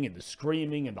whining and the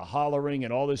screaming and the hollering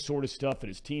and all this sort of stuff at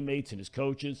his teammates and his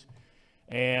coaches.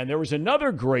 And there was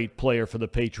another great player for the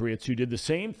Patriots who did the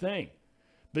same thing.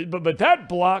 But that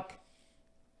block,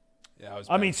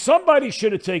 I mean, somebody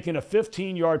should have taken a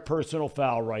 15-yard personal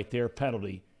foul right there,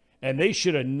 penalty, and they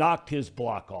should have knocked his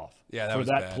block off for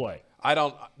that play.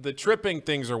 The tripping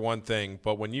things are one thing,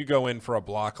 but when you go in for a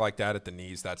block like that at the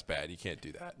knees, that's bad. You can't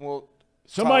do that. Well,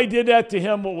 somebody did that to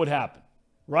him, what would happen?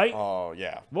 Right? Oh,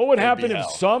 yeah. What would happen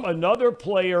if another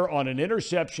player on an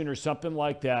interception or something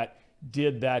like that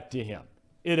did that to him?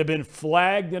 It'd have been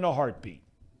flagged in a heartbeat.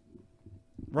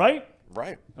 Right?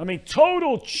 Right. I mean,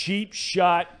 total cheap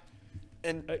shot.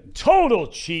 Total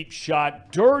cheap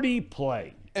shot. Dirty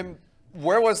play. And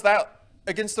where was that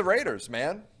against the Raiders,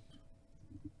 man?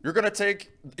 You're going to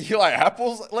take Eli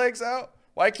Apple's legs out?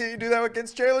 Why can't you do that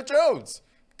against Chandler Jones?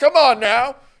 Come on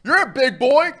now. You're a big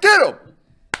boy. Get him.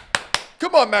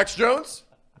 Come on, Max Jones.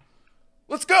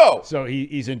 Let's go. So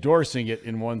he's endorsing it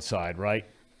in one side, right?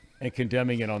 And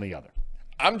condemning it on the other.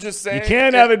 I'm just saying. You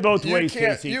can't have it both ways,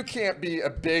 Casey. You can't be a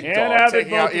big dog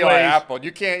taking out Eli Apple.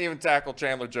 You can't even tackle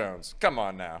Chandler Jones. Come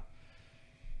on now.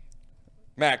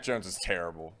 Mac Jones is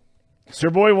terrible. Sir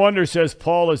Boy Wonder says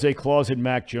Paul is a closet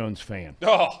Mac Jones fan.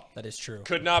 Oh, that is true.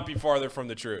 Could not be farther from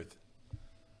the truth.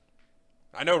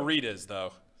 I know Reid is,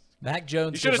 though. Mac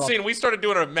Jones. You should have seen. We started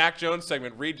doing a Mac Jones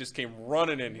segment. Reid just came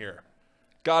running in here.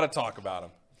 Got to talk about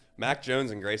him. Mac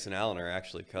Jones and Grayson Allen are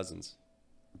actually cousins.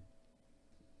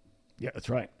 Yeah, that's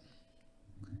right.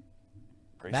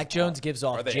 Mac Jones gives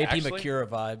off J.P. McCura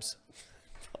vibes.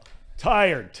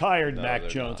 Tired Mac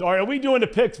Jones. All right, are we doing the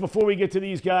picks before we get to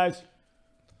these guys?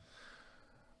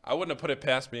 I wouldn't have put it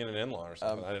past being an in-law or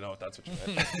something. I didn't know if that's what you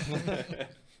meant.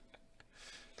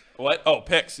 What? Oh,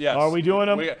 picks, yes. Are we doing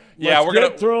them? We're going to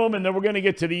get through them, and then we're going to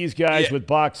get to these guys with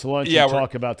box lunch and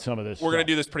talk about some of this We're going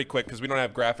to do this pretty quick because we don't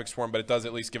have graphics for them, but it does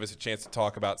at least give us a chance to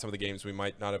talk about some of the games we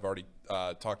might not have already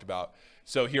talked about.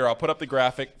 So here, I'll put up the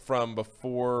graphic from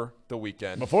before the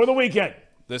weekend. Before the weekend.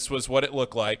 This was what it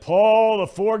looked like. Paul,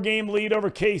 the 4-game lead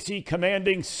over Casey,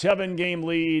 commanding 7-game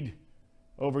lead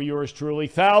over yours truly.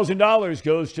 $1,000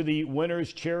 goes to the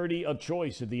winner's charity of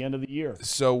choice at the end of the year.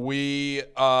 So we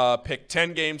picked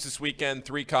 10 games this weekend,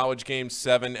 3 college games,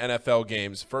 7 NFL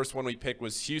games. First one we picked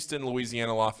was Houston,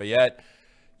 Louisiana, Lafayette.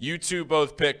 You two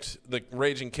both picked the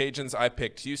Raging Cajuns. I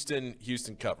picked Houston.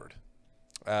 Houston covered.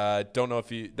 Don't know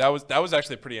if you that was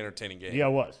actually a pretty entertaining game. Yeah,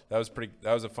 it was. That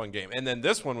was a fun game. And then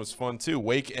this one was fun too.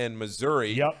 Wake and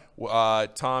Missouri.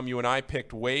 Yep. Tom, you and I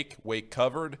picked Wake. Wake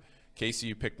covered. Casey,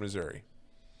 you picked Missouri.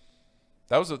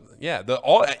 That was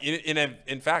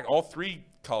in fact all 3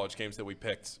 college games that we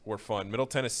picked were fun. Middle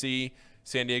Tennessee,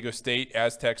 San Diego State,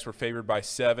 Aztecs were favored by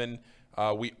 7.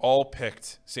 We all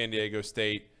picked San Diego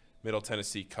State. Middle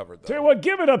Tennessee covered though. Tell you what,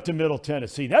 give it up to Middle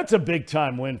Tennessee. That's a big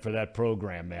time win for that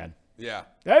program, man. Yeah.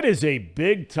 That is a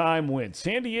big time win.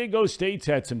 San Diego State's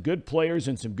had some good players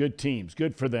and some good teams.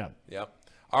 Good for them. Yep.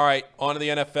 All right, on to the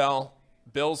NFL.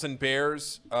 Bills and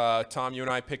Bears. Tom, you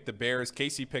and I picked the Bears.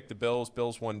 Casey picked the Bills.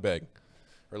 Bills won big.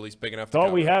 Or at least big enough to Thought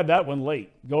cover. we had that one late.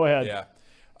 Go ahead. Yeah.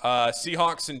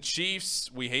 Seahawks and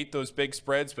Chiefs. We hate those big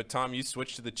spreads, but Tom, you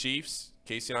switched to the Chiefs.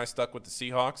 Casey and I stuck with the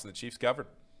Seahawks, and the Chiefs covered.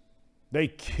 They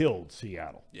killed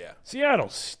Seattle. Yeah. Seattle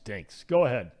stinks. Go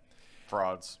ahead.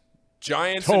 Frauds.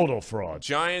 Total fraud.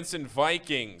 Giants and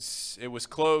Vikings. It was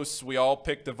close. We all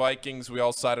picked the Vikings. We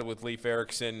all sided with Leif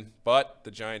Erikson, but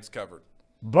the Giants covered.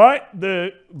 But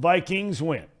the Vikings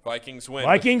win. Vikings win.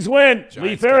 Vikings win. Giants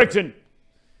Leif Erikson.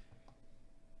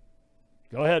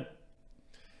 Go ahead.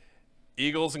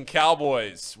 Eagles and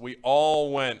Cowboys. We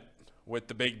all went with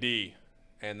the Big D,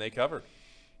 and they covered.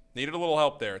 Needed a little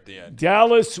help there at the end.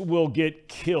 Dallas will get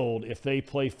killed if they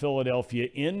play Philadelphia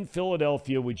in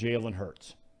Philadelphia with Jalen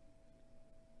Hurts.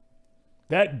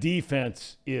 That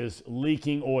defense is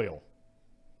leaking oil.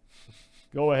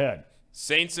 Go ahead.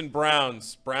 Saints and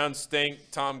Browns. Browns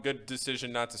stink. Thom, good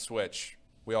decision not to switch.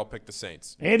 We all picked the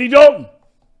Saints. Andy Dalton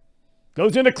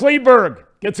goes into Kleberg.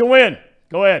 Gets a win.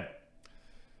 Go ahead.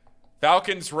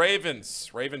 Falcons, Ravens.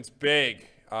 Ravens big.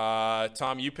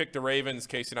 Thom, you picked the Ravens.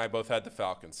 Casey and I both had the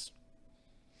Falcons.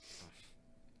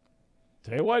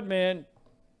 Tell you what, man.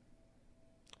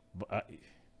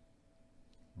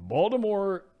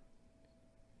 Baltimore,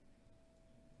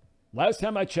 last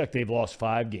time I checked, they've lost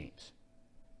 5 games.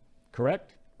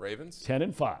 Correct? Ravens?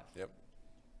 10-5. Yep.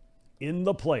 In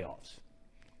the playoffs.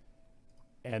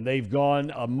 And they've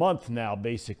gone a month now,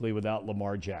 basically, without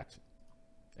Lamar Jackson.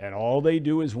 And all they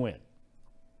do is win.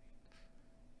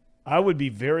 I would be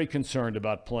very concerned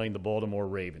about playing the Baltimore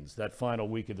Ravens that final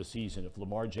week of the season if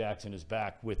Lamar Jackson is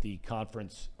back with the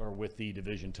conference or with the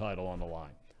division title on the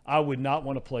line. I would not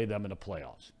want to play them in the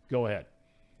playoffs. Go ahead.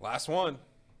 Last one.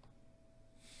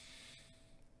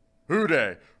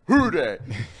 WhoDey? Who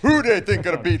they think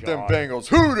gonna beat them Bengals?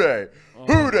 Who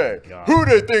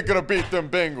they think gonna beat them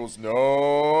Bengals? Nobody.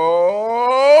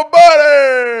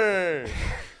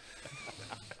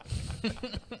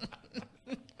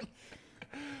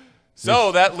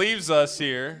 So that leaves us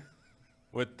here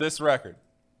with this record.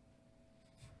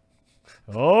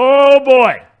 Oh,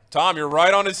 boy. Thom, you're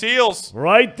right on his heels.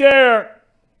 Right there.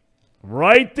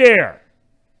 Right there.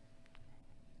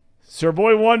 Sir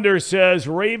Boy Wonder says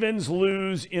Ravens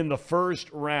lose in the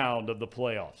first round of the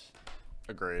playoffs.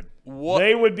 Agreed. What?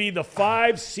 They would be the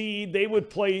 5 seed. They would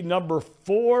play number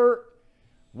 4,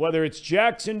 whether it's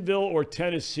Jacksonville or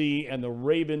Tennessee, and the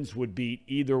Ravens would beat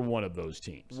either one of those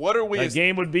teams. What are we? That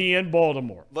game would be in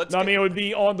Baltimore. It would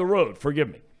be on the road. Forgive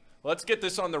me. Let's get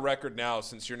this on the record now,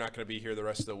 since you're not going to be here the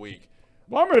rest of the week.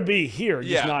 Well, I'm going to be here,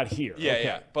 just not here. Yeah, okay.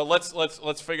 yeah. But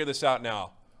let's figure this out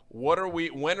now. When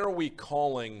are we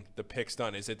calling the picks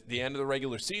done? Is it the end of the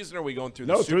regular season, or are we going through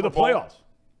the Super through the Bowl? playoffs.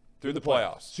 Through the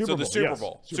playoffs. Super Bowl, the Super yes.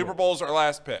 Bowl. Super Super Bowl. Bowl's our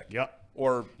last pick. Yep. And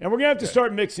we're going to have to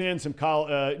start mixing in some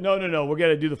college. No. We're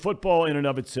going to do the football in and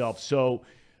of itself. So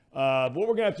what we're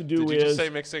going to have to do Did you just say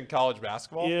mix in college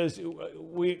basketball? I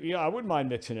wouldn't mind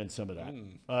mixing in some of that.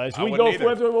 As I we wouldn't go,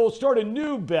 either. we'll start a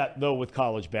new bet, though, with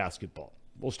college basketball.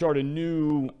 We'll start a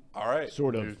new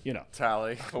sort of,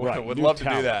 tally. Right, Would new love to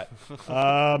tally. do that.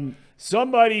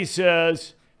 Somebody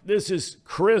says, this is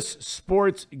Chris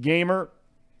Sports Gamer.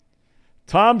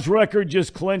 Tom's record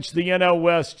just clinched the NL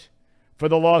West for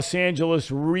the Los Angeles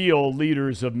Real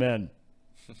Leaders of Men.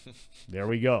 There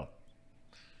we go.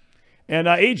 And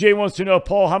AJ wants to know,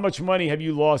 Paul, how much money have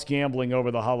you lost gambling over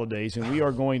the holidays? And we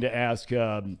are going to ask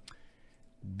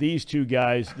these two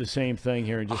guys the same thing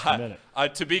here in just a minute.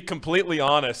 To be completely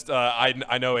honest,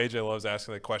 I know AJ loves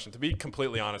asking the question. To be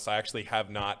completely honest, I actually have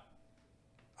not.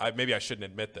 Maybe I shouldn't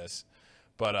admit this,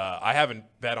 but I haven't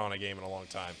bet on a game in a long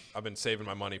time. I've been saving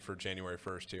my money for January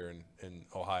 1st here in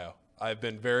Ohio. I've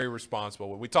been very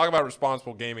responsible. We talk about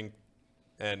responsible gaming,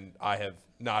 and I have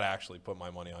not actually put my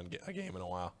money on a game in a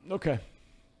while. Okay.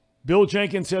 Bill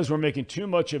Jenkins says we're making too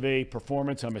much of a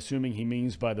performance. I'm assuming he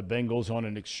means by the Bengals on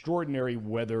an extraordinary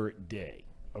weather day.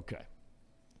 Okay.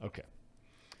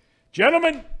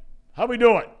 Gentlemen, how we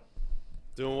doing?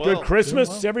 Doing well. Good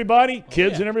Christmas, everybody?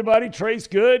 Kids and everybody? Trace,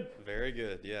 good? Very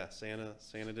good. Yeah, Santa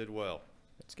did well.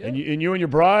 That's good. And you and your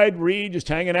bride, Reid, just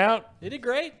hanging out? They did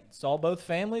great. Saw both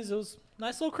families. It was a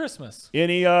nice little Christmas.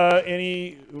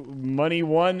 Any money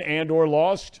won and or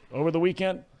lost over the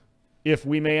weekend, if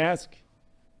we may ask?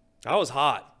 I was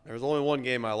hot. There was only one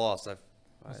game I lost.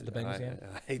 Was it the Bengals game?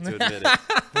 I hate to admit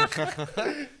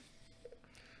it.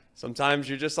 Sometimes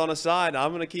you're just on a side. I'm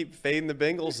going to keep fading the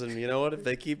Bengals, and you know what? If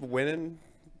they keep winning,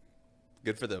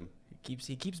 good for them. He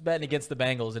keeps betting against the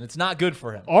Bengals, and it's not good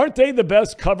for him. Aren't they the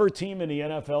best cover team in the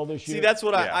NFL this year? See, that's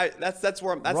what that's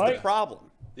the problem.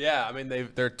 Yeah, I mean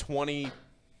they're 20-3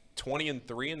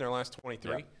 in their last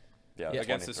 23. Yeah,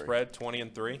 against 23. the spread,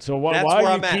 20-3. So why That's are where you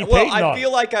I'm at. keep Well, hating I on feel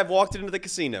it? like I've walked into the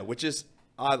casino, which is,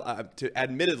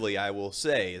 admittedly, I will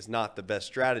say, is not the best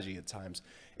strategy at times.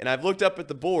 And I've looked up at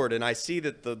the board, and I see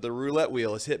that the roulette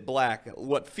wheel has hit black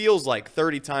what feels like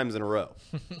 30 times in a row.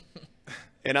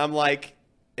 And I'm like,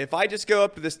 if I just go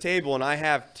up to this table and I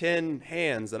have 10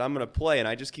 hands that I'm going to play and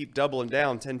I just keep doubling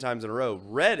down 10 times in a row,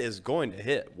 red is going to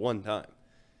hit one time.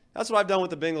 That's what I've done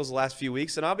with the Bengals the last few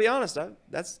weeks, and I'll be honest,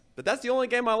 that's the only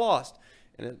game I lost,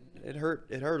 and it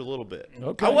hurt a little bit.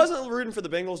 Okay. I wasn't rooting for the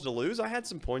Bengals to lose. I had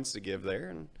some points to give there,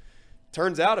 and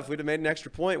turns out if we'd have made an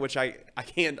extra point, which I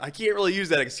can't really use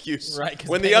that excuse. Right,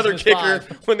 when the other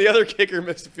kicker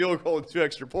missed a field goal and 2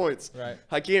 extra points. Right.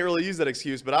 I can't really use that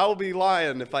excuse, but I will be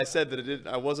lying if I said that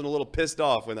I wasn't a little pissed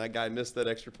off when that guy missed that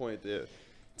extra point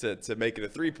to make it a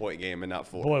 3-point game and not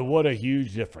 4. Boy, what a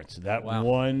huge difference. That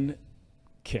one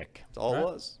kick. That's all it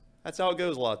was. That's how it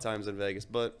goes a lot of times in Vegas.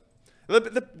 But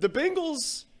the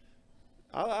Bengals,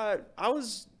 I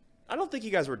don't think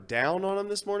you guys were down on them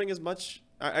this morning as much.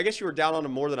 I guess you were down on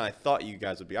them more than I thought you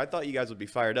guys would be. I thought you guys would be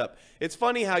fired up. It's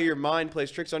funny how your mind plays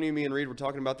tricks on you. Me and Reid were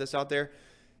talking about this out there.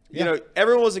 You know,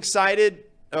 everyone was excited.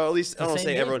 At least I don't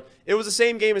say everyone. It was the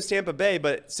same game as Tampa Bay,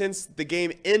 but since the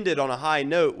game ended on a high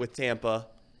note with Tampa,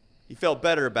 you felt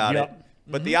better about it.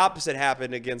 But the opposite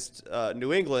happened against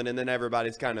New England, and then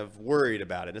everybody's kind of worried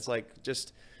about it. It's like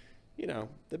just, the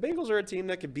Bengals are a team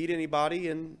that could beat anybody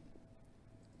and,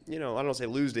 I don't say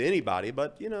lose to anybody,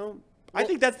 but, I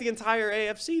think that's the entire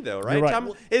AFC, though, right? Right.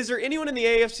 Tom, is there anyone in the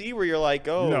AFC where you're like,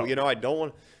 No. I don't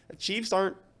want – the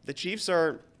Chiefs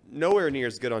aren't nowhere near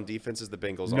as good on defense as the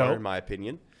Bengals are, in my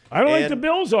opinion. I don't think the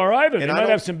Bills are either. They and might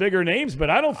have some bigger names, but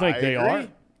I don't think they are.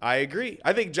 I agree.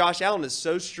 I think Josh Allen is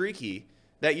so streaky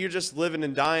that you're just living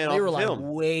and dying off of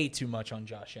him. Way too much on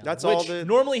Josh Allen. That's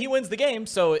normally he wins the game,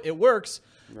 so it works.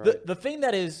 Right. The thing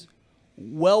that is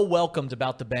well welcomed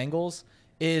about the Bengals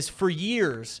is for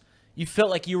years you felt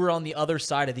like you were on the other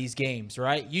side of these games,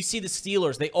 right? You see the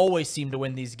Steelers, they always seem to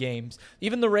win these games.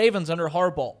 Even the Ravens under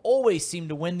Harbaugh always seem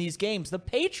to win these games. The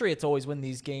Patriots always win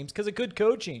these games because of good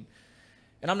coaching.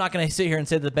 And I'm not going to sit here and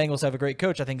say that the Bengals have a great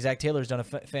coach. I think Zach Taylor's done a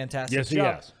fantastic job. Yes, he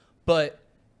has. But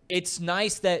it's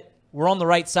nice that we're on the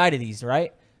right side of these,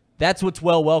 right? That's what's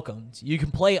well welcomed. You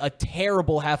can play a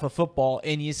terrible half of football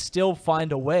and you still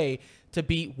find a way to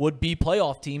beat would-be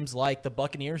playoff teams like the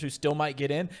Buccaneers, who still might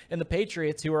get in, and the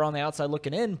Patriots, who are on the outside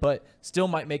looking in, but still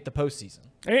might make the postseason.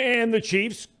 And the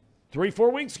Chiefs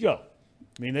 3-4 weeks ago.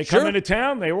 I mean, they come into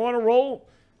town, they were on a roll,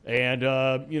 and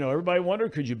everybody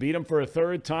wondered, could you beat them for a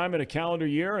third time in a calendar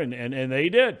year? And they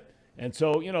did. And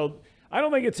so, I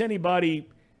don't think it's anybody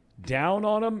down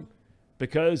on them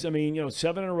because, 7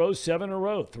 in a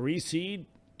row, 3 seed,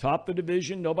 top the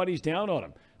division, nobody's down on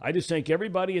them. I just think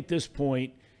everybody at this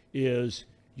point is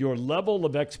your level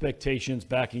of expectations,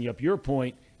 backing up your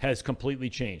point, has completely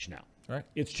changed now. Right.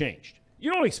 It's changed. You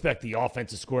don't expect the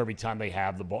offense to score every time they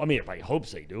have the ball. I mean, everybody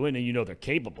hopes they do, and they're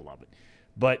capable of it.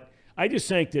 But I just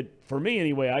think that, for me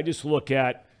anyway, I just look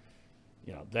at,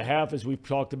 the half, as we've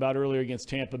talked about earlier, against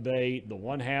Tampa Bay, the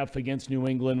one half against New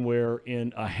England, where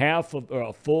in a half of or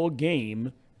a full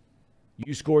game,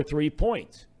 you score 3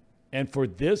 points. And for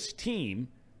this team,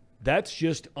 that's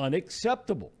just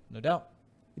unacceptable. No doubt.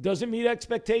 It doesn't meet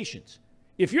expectations.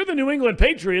 If you're the New England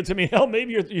Patriots, hell,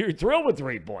 maybe you're thrilled with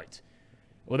 3 points.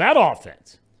 Well, that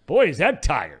offense, boy, is that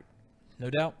tired. No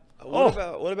doubt.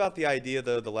 What about the idea,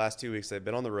 though, the last 2 weeks they've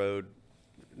been on the road,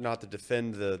 not to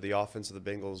defend the offense of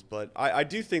the Bengals, but I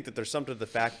do think that there's something to the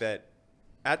fact that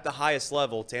at the highest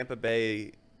level, Tampa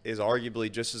Bay is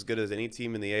arguably just as good as any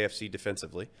team in the AFC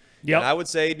defensively. Yep. And I would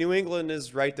say New England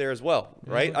is right there as well,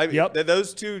 right?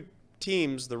 Those two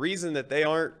teams, the reason that they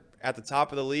aren't at the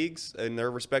top of the leagues in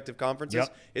their respective conferences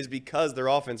is because their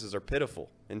offenses are pitiful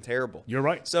and terrible. You're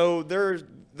right. So there's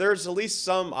at least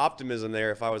some optimism there.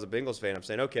 If I was a Bengals fan, I'm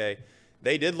saying, okay,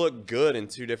 they did look good in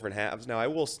 2 different halves. Now, I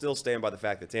will still stand by the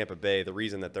fact that Tampa Bay, the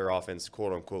reason that their offense,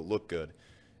 quote-unquote, looked good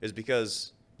is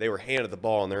because they were handed the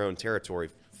ball in their own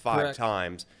territory 5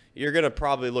 times. You're going to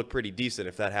probably look pretty decent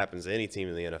if that happens to any team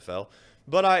in the NFL.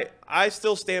 But I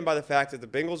still stand by the fact that the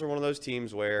Bengals are one of those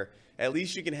teams where at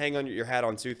least you can hang on your hat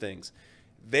on 2 things.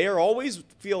 They always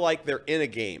feel like they're in a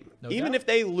game. Even if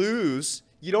they lose,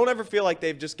 you don't ever feel like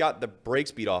they've just got the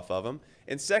brakes beat off of them.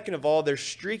 And second of all, they're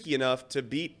streaky enough to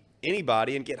beat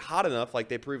anybody and get hot enough, like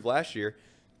they proved last year,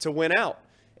 to win out.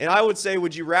 And I would say,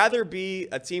 would you rather be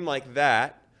a team like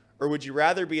that, or would you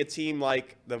rather be a team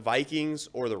like the Vikings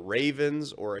or the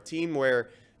Ravens, or a team where,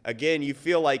 again, you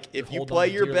feel like if you play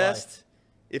your best,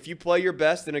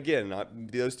 and again,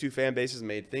 those 2 fan bases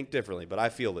may think differently, but I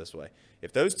feel this way.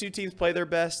 If those 2 teams play their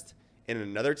best and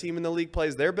another team in the league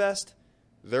plays their best,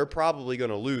 they're probably going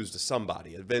to lose to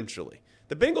somebody eventually.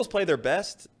 The Bengals play their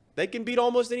best. They can beat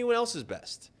almost anyone else's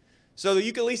best. So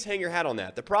you can at least hang your hat on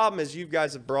that. The problem, as you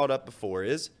guys have brought up before,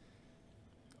 is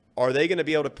are they going to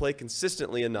be able to play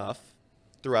consistently enough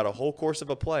throughout a whole course of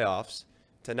a playoffs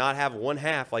to not have one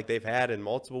half like they've had in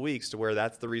multiple weeks to where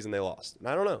that's the reason they lost. And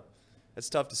I don't know. It's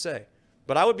tough to say.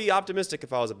 But I would be optimistic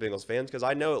if I was a Bengals fan because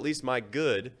I know at least my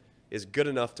good is good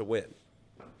enough to win.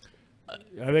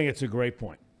 I think it's a great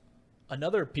point.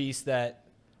 Another piece that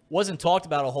wasn't talked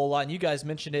about a whole lot, and you guys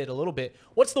mentioned it a little bit.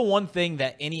 What's the one thing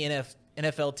that any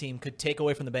NFL team could take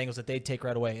away from the Bengals that they'd take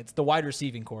right away? It's the wide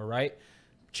receiving core, right?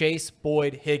 Chase,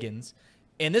 Boyd, Higgins.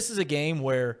 And this is a game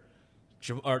where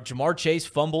Jamar Chase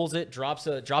fumbles it, drops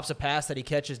a pass that he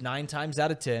catches 9 times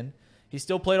out of 10. He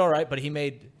still played all right, but he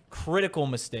made critical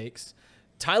mistakes.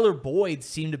 Tyler Boyd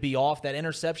seemed to be off. That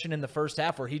interception in the first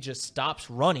half where he just stops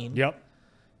running. Yep.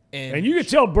 And you could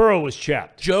tell Burrow was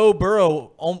chapped. Joe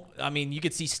Burrow, I mean, you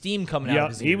could see steam coming out of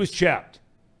his ears. He was chapped.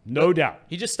 No doubt.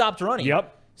 He just stopped running.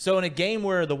 Yep. So in a game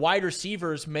where the wide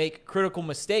receivers make critical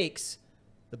mistakes,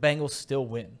 the Bengals still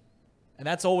win. And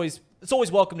it's always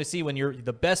welcome to see when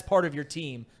the best part of your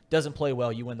team doesn't play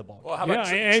well, you win the ball. Well, how about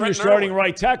and Trent your starting Irwin?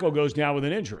 right tackle goes down with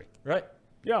an injury. Right.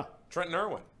 Yeah. Trenton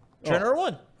Irwin. Trent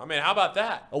Irwin. I mean, how about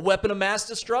that? A weapon of mass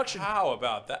destruction. How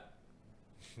about that?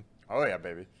 Oh yeah,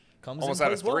 baby. Comes Almost and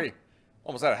had a plays well. 3.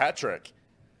 Almost had a hat trick.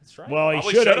 That's right. Well, he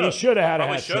Probably should have should've. had a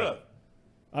Probably hat trick. should've.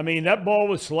 I mean, that ball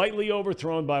was slightly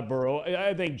overthrown by Burrow.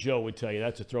 I think Joe would tell you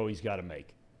that's a throw he's got to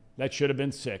make. That should have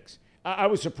been 6. I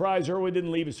was surprised Irwin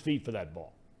didn't leave his feet for that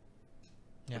ball.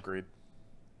 Yeah. Agreed.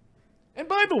 And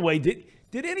by the way, did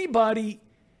anybody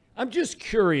 – I'm just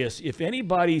curious if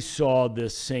anybody saw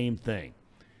this same thing.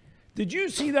 Did you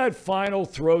see that final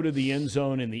throw to the end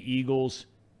zone in the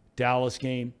Eagles-Dallas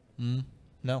game?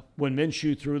 No. When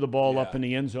Minshew threw the ball Yeah. up in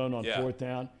the end zone on Yeah. 4th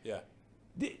down? Yeah.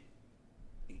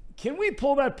 Can we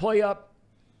pull that play up?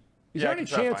 Is Yeah, there I any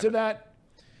can try to chance find of that?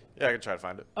 Yeah, I can try to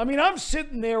find it. I mean, I'm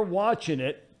sitting there watching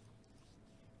it,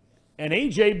 and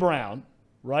A.J. Brown,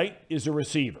 right, is a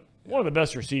receiver. One of the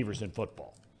best receivers in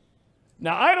football.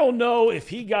 Now, I don't know if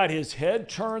he got his head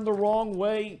turned the wrong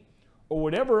way or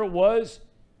whatever it was,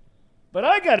 but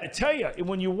I got to tell you,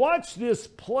 when you watch this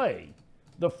play,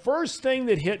 the first thing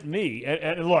that hit me,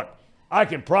 and look, I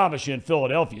can promise you in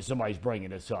Philadelphia somebody's bringing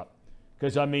this up.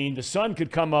 Because, I mean, the sun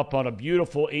could come up on a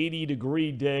beautiful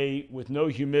 80-degree day with no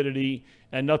humidity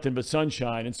and nothing but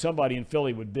sunshine, and somebody in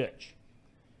Philly would bitch.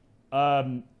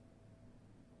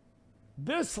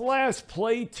 This last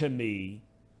play to me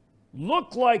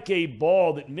looked like a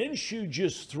ball that Minshew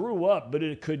just threw up, but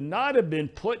it could not have been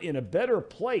put in a better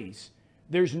place.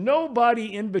 There's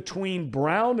nobody in between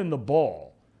Brown and the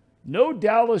ball, no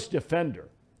Dallas defender.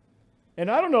 And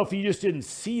I don't know if he just didn't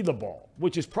see the ball,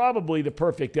 which is probably the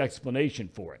perfect explanation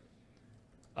for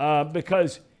it.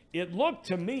 Because it looked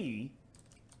to me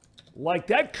like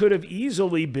that could have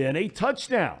easily been a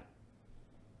touchdown.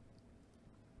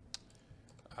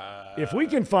 If we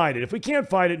can find it. If we can't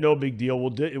find it, no big deal. We'll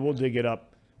dig it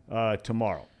up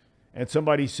tomorrow. And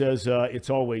somebody says it's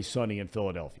always sunny in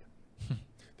Philadelphia.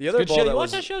 The other Good ball show. that You watch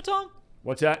was that show, Tom?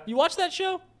 What's that? You watch that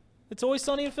show? It's Always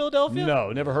Sunny in Philadelphia?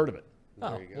 No, never heard of it.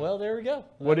 Oh, well, there we go.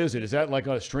 What is it? Is that like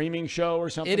a streaming show or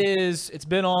something? It is. It's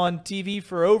been on TV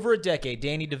for over a decade.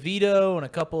 Danny DeVito and a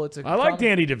couple. I like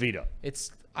Danny DeVito.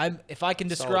 If I can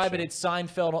describe it, it's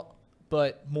Seinfeld,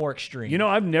 but more extreme. You know,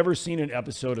 I've never seen an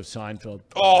episode of Seinfeld.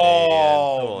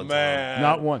 Oh, man.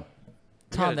 Not one.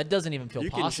 Tom, that doesn't even feel You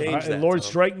can possible. change that, Lord, Tom.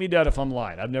 strike me dead if I'm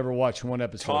lying. I've never watched one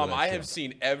episode of Tom, that I show. have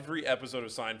seen every episode of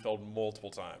Seinfeld multiple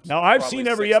times. Now, I've Probably seen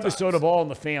every 6 episode times. of All in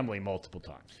the Family multiple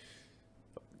times.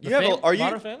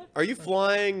 Modern Family? Are you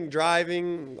flying,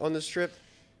 driving on this trip?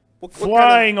 What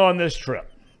Flying on this trip.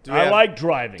 Do we I have- like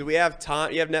driving. Do we have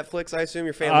time? You have Netflix, I assume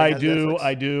your family I has do,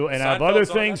 Netflix? and I have other Seinfeld's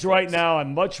on things Netflix. right now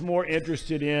I'm much more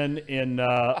interested in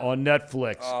on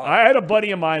Netflix. I had a buddy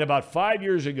of mine about 5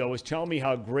 years ago was telling me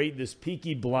how great this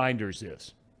Peaky Blinders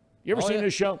is. You ever Oh, seen yeah.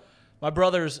 this show? My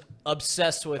brother's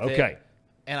obsessed with it. Okay.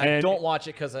 And I don't watch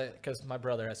it because my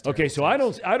brother has. Okay, so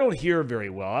terrible I don't hear very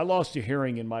well. I lost a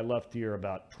hearing in my left ear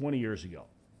about 20 years ago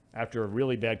after a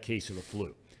really bad case of the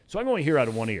flu. So I can only hear out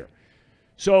of one ear.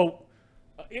 So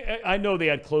I know they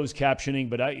had closed captioning,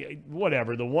 but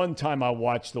whatever. The one time I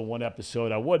watched the one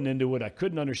episode, I wasn't into it. I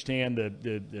couldn't understand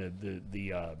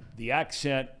the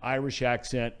accent, Irish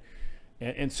accent,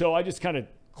 and so I just kind of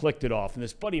clicked it off. And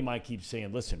this buddy of mine keeps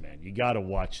saying, "Listen, man, you got to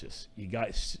watch this. You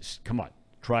guys, come on,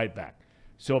 try it back."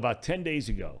 So about 10 days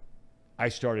ago, I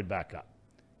started back up,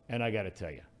 and I got to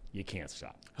tell you, you can't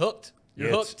stop. Hooked. You're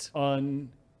It's hooked.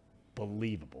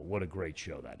 unbelievable. What a great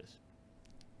show that is.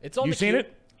 It's on You the seen queue.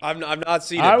 it? I've not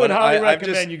seen it. I would but highly I've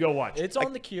recommend just- you go watch it. It's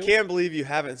on the queue. Can't believe you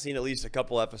haven't seen at least a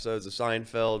couple episodes of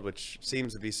Seinfeld, which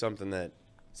seems to be something that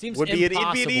Seems would be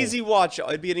impossible. it'd be an easy watch.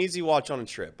 It'd be an easy watch on a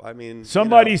trip. I mean,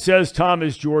 Somebody says Tom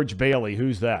is George Bailey.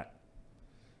 Who's that?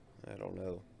 I don't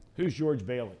know. Who's George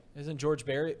Bailey? Isn't George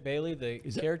Bailey the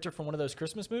character from one of those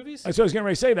Christmas movies? That's what I was going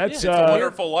to say. That's It's a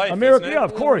Wonderful Life, America. isn't it? Yeah,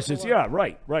 of course. It's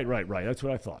right. That's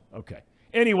what I thought. Okay.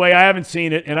 Anyway, I haven't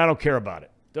seen it, and I don't care about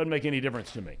it. Doesn't make any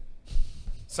difference to me.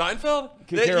 Seinfeld?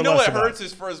 Could care You know less what about hurts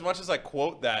is for as much as I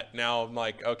quote that, now I'm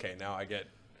like, okay, now I get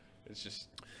it's just.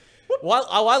 Well,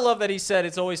 I love that he said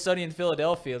It's Always Sunny in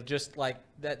Philadelphia. Just like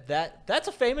that's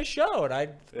a famous show, and I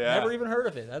never even heard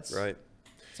of it. That's right.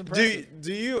 It's impressive.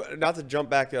 Do you not to jump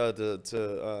back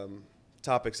to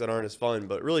topics that aren't as fun,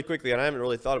 but really quickly, and I haven't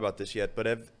really thought about this yet, but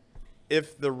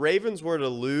if the Ravens were to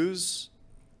lose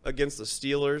against the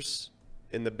Steelers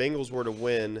and the Bengals were to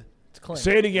win,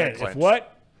 say it again. If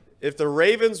what? If the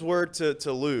Ravens were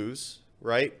to lose,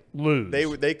 right? Lose.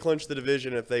 They clinch the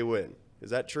division if they win. Is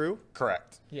that true?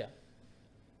 Correct. Yeah.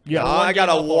 Yeah. I got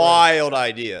a wild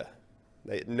idea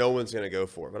that no one's going to go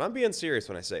for, but I'm being serious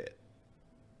when I say it.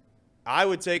 I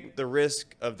would take the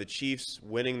risk of the Chiefs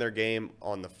winning their game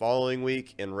on the following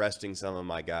week and resting some of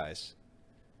my guys.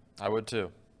 I would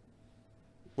too.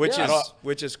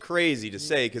 Which is crazy to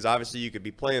say because obviously you could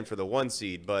be playing for the 1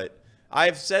 seed, but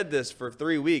I've said this for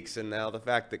 3 weeks, and now the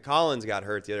fact that Collins got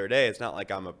hurt the other day, it's not like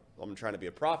I'm trying to be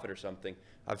a prophet or something.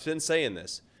 I've been saying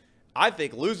this. I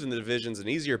think losing the division is an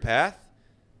easier path.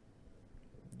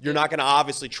 You're not going to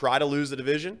obviously try to lose the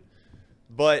division,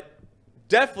 but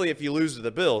definitely if you lose to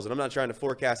the Bills, and I'm not trying to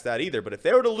forecast that either, but if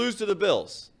they were to lose to the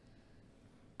Bills,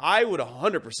 I would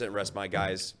 100% rest my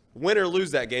guys, win or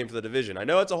lose that game for the division. I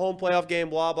know it's a home playoff game,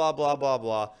 blah, blah, blah, blah,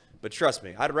 blah, but trust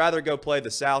me, I'd rather go play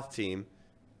the South team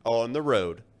on the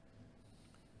road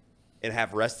and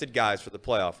have rested guys for the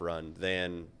playoff run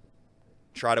than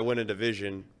try to win a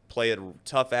division, play a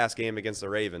tough-ass game against the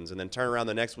Ravens, and then turn around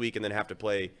the next week and then have to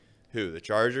play who? The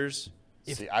Chargers?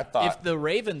 If the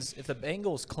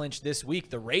Bengals clinch this week,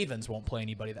 the Ravens won't play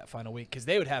anybody that final week because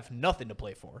they would have nothing to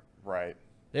play for. Right.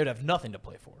 They would have nothing to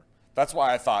play for. That's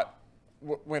why I thought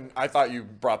when I thought you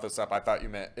brought this up, I thought you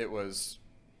meant it was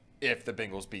if the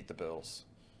Bengals beat the Bills.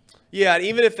 Yeah, and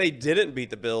even if they didn't beat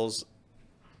the Bills,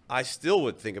 I still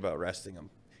would think about resting them.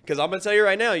 Because I'm going to tell you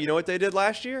right now, you know what they did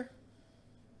last year?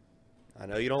 I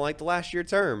know you don't like the last year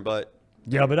term, but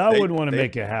yeah, but I wouldn't want to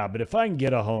make a habit. If I can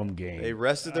get a home game, they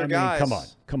rested their guys.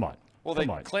 Come on. Well, they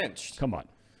clinched. Come on.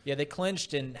 Yeah, they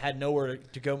clinched and had nowhere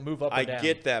to go move up or down. I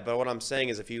get that, but what I'm saying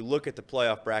is if you look at the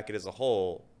playoff bracket as a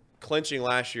whole, clinching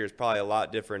last year is probably a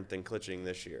lot different than clinching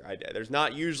this year. There's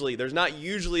not usually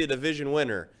a division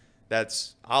winner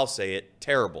that's, I'll say it,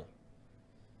 terrible.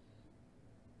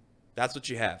 That's what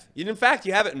you have. In fact,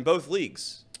 you have it in both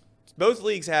leagues. Both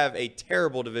leagues have a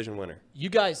terrible division winner. You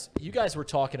guys were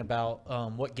talking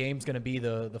about what game's going to be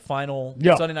the final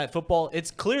Sunday Night Football.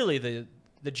 It's clearly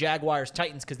the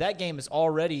Jaguars-Titans because that game is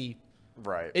already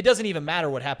right. It doesn't even matter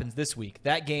what happens this week.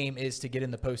 That game is to get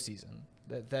in the postseason.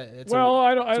 I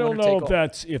don't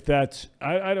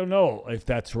know if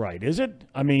that's right. Is it?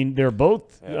 I mean, they're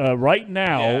both right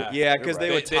now. Yeah, because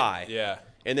they would tie. Yeah.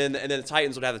 And then the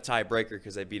Titans would have the tiebreaker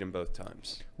because they beat them both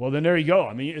times. Well, then there you go.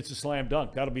 I mean, it's a slam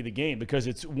dunk. That'll be the game because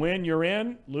it's win, you're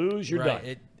in, lose, you're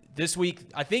done. This week,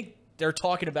 I think they're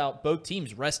talking about both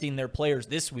teams resting their players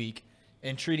this week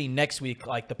and treating next week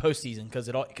like the postseason because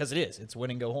it is. It's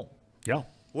win and go home. Yeah.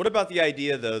 What about the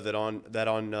idea though that on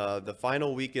the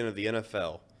final weekend of the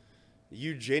NFL,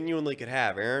 you genuinely could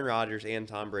have Aaron Rodgers and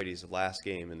Tom Brady's last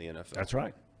game in the NFL? That's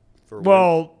right. For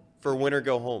win or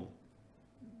go home.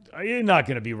 You're not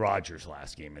going to be Rodgers'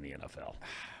 last game in the NFL.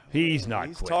 He's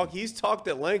not quitting. He's talked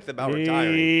at length about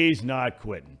retiring. He's not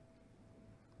quitting.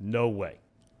 No way.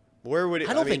 Where would it?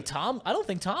 I don't think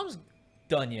Tom's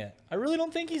done yet. I really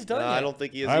don't think he's done yet. I don't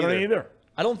think he is I don't either.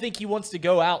 I don't think he wants to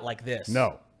go out like this.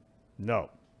 Nope. No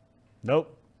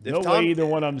way either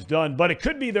one of them's done. But it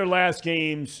could be their last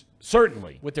games,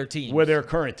 certainly. With their teams. With their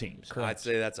current teams. Correct. I'd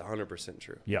say that's 100%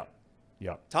 true. Yeah.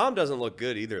 Tom doesn't look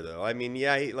good either, though. I mean,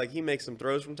 yeah, he makes some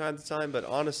throws from time to time, but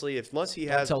honestly, unless he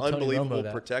has unbelievable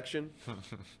protection.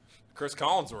 Chris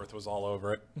Collinsworth was all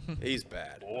over it. He's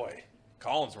bad. Boy,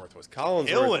 Collinsworth was killing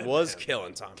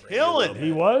Tom Brady. Killing him.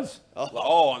 He was?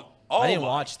 Oh, I didn't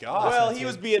watch. God. Well, he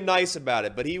was being nice about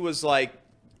it, but he was like,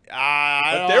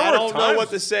 I don't know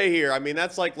what to say here. I mean,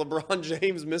 that's like LeBron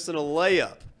James missing a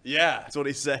layup. Yeah. That's what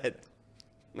he said.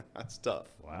 That's tough.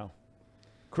 Wow.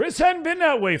 Chris hadn't been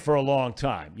that way for a long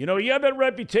time. You know, he had that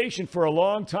reputation for a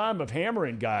long time of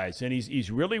hammering guys, and he's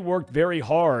really worked very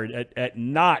hard at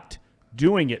not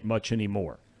doing it much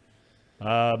anymore.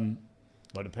 But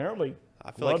apparently,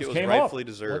 I feel like it was rightfully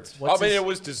deserved. It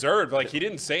was deserved. Like, he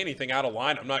didn't say anything out of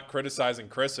line. I'm not criticizing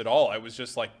Chris at all. It was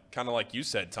just like kind of like you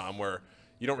said, Tom, where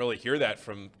you don't really hear that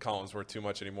from Collinsworth too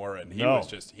much anymore. And he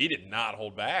he did not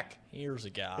hold back. Here's a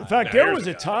guy. In fact, there was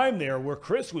a time there where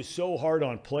Chris was so hard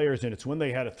on players, and it's when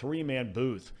they had a 3-man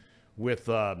booth with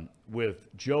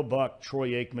Joe Buck, Troy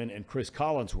Aikman, and Chris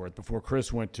Collinsworth before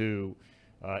Chris went to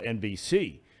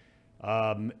NBC.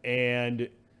 And,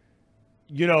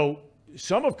 you know,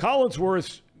 some of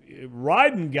Collinsworth's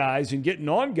riding guys and getting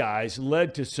on guys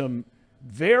led to some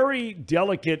very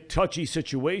delicate, touchy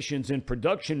situations in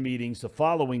production meetings the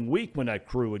following week when that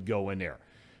crew would go in there.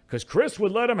 Because Chris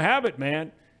would let him have it,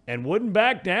 man, and wouldn't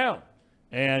back down.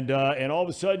 And all of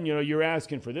a sudden, you know, you're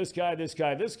asking for this guy,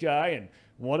 and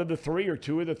one of the three or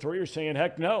two of the three are saying,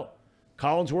 heck no.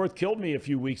 Collinsworth killed me a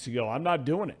few weeks ago. I'm not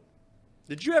doing it.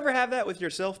 Did you ever have that with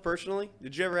yourself personally?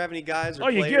 Did you ever have any guys or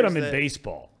you get them in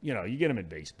baseball. You know, you get them in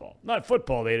baseball. Not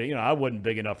football. I wasn't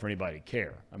big enough for anybody to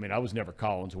care. I mean, I was never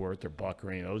Collinsworth or Buck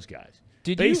or any of those guys.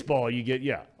 Baseball, you get,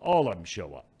 all of them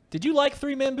show up. Did you like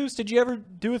 3-man boosts? Did you ever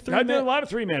do a 3-man? I did a lot of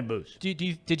 3-man boosts. Did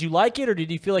you like it, or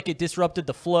did you feel like it disrupted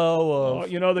the flow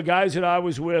of? You know, the guys that I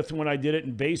was with when I did it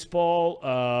in baseball,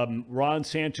 Ron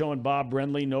Santo and Bob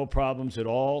Brenly, no problems at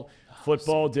all.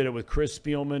 Football, did it with Chris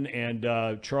Spielman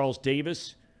and Charles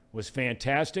Davis, was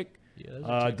fantastic.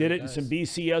 Yeah, did it in some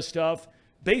BCS stuff.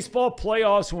 Baseball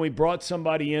playoffs, when we brought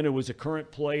somebody in who was a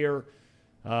current player,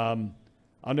 I'll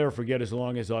never forget as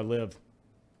long as I live.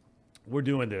 We're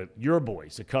doing your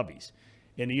boys, the Cubbies,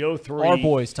 in the 03. Our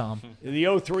boys, Tom.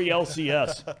 The 03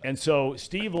 LCS. And so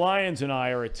Steve Lyons and I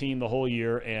are a team the whole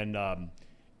year,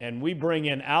 and we bring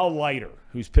in Al Leiter,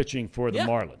 who's pitching for the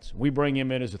Marlins. We bring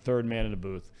him in as a third man in the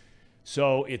booth.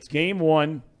 So it's game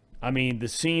one. I mean, the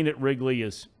scene at Wrigley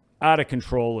is out of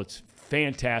control. It's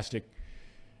fantastic.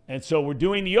 And so we're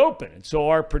doing the open. And so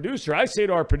I say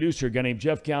to our producer, a guy named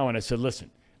Jeff Gowan, I said, listen,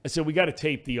 we got to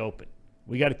tape the open.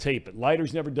 We got to tape it.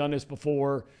 Leiter's never done this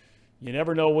before. You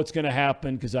never know what's going to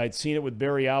happen, because I'd seen it with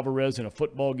Barry Alvarez in a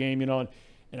football game, and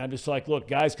I'm just like, look,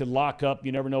 guys could lock up.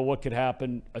 You never know what could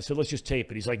happen. I said, let's just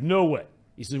tape it. He's like, no way.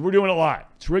 He says, we're doing it live.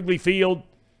 It's Wrigley Field,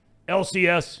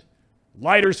 LCS.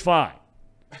 Leiter's fine.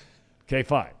 Okay,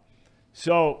 fine.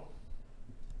 So,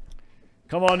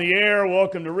 come on the air.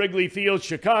 Welcome to Wrigley Field,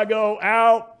 Chicago.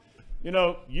 Al,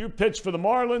 you pitched for the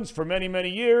Marlins for many, many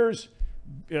years.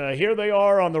 Here they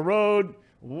are on the road.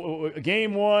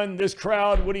 Game one, this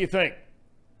crowd, what do you think?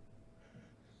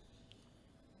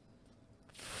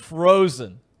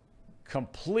 Frozen.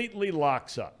 Completely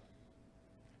locks up.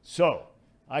 So,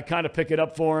 I kind of pick it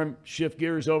up for him, shift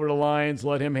gears over to Lions,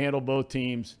 let him handle both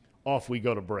teams. Off we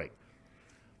go to break.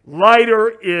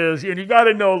 Leiter is, and you got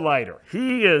to know Leiter.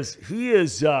 He is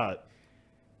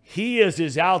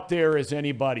as out there as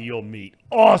anybody you'll meet.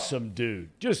 Awesome dude.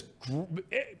 Just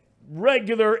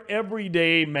regular,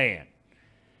 everyday man.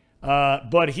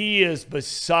 But he is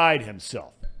beside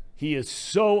himself. He is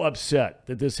so upset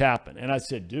that this happened. And I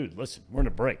said, dude, listen, we're in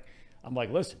a break. I'm like,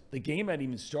 listen, the game hadn't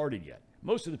even started yet.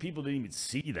 Most of the people didn't even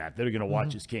see that are going to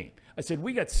watch this game. I said,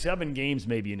 we got 7 games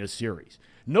maybe in this series.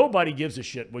 Nobody gives a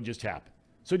shit what just happened.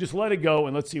 So just let it go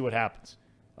and let's see what happens.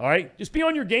 All right? Just be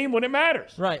on your game when it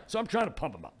matters. Right. So I'm trying to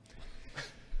pump him up.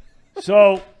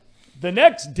 So the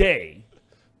next day.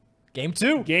 Game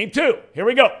 2. Here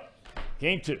we go.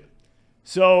 Game 2.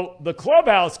 So the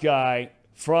clubhouse guy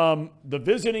from the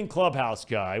visiting clubhouse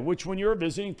guy, which when you're a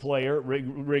visiting player at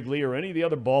Wrigley or any of the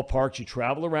other ballparks, you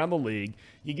travel around the league,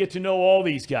 you get to know all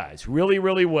these guys really,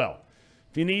 really well.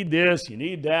 If you need this, you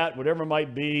need that, whatever it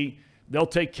might be, they'll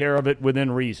take care of it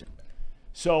within reason.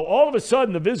 So all of a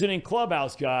sudden, the visiting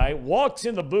clubhouse guy walks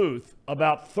in the booth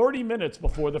about 30 minutes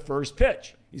before the first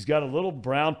pitch. He's got a little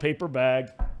brown paper bag,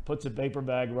 puts a paper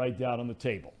bag right down on the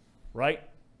table, right?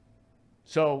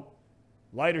 So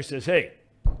Leiter says, hey,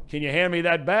 can you hand me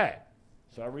that bag?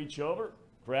 So I reach over,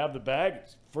 grab the bag.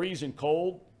 It's freezing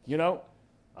cold,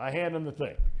 I hand him the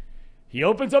thing. He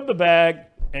opens up the bag,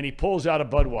 and he pulls out a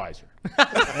Budweiser.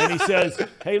 And he says,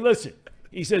 hey, listen.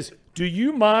 He says, do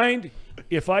you mind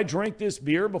if I drink this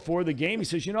beer before the game? He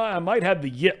says, I might have the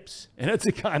yips. And that's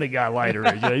the kind of guy Leiter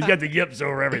is. He's got the yips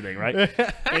over everything, right?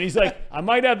 And he's like, I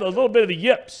might have a little bit of the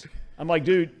yips. I'm like,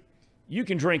 dude, you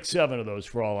can drink 7 of those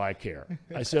for all I care.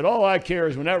 I said, all I care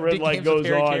is when that red light goes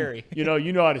on, you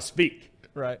know how to speak.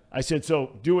 Right. I said,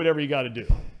 so do whatever you got to do.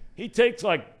 He takes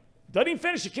doesn't even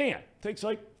finish a can. Takes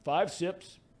 5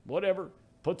 sips, whatever,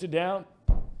 puts it down,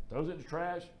 throws it in the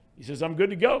trash. He says, I'm good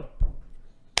to go.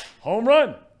 Home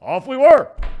run. Off we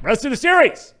were. Rest of the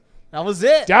series. That was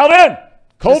it. Dialed in.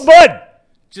 Cold Bud.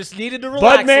 Just needed to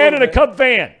relax. Bud man and a Cub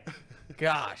fan.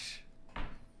 Gosh.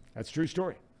 That's a true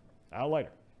story. Al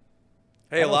Leiter.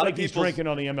 Hey, I a don't lot think of he's people drinking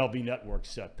on the MLB Network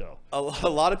set though. A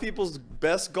lot of people's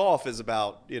best golf is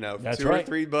about, That's 2 right. or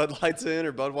 3 Bud Lights in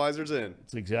or Budweiser's in.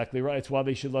 That's exactly right. That's why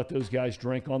they should let those guys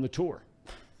drink on the tour.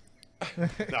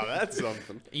 Now that's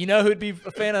something. You know who'd be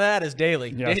a fan of that is Daly.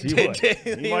 Yes, he would. Daly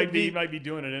He would might be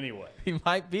doing it anyway. He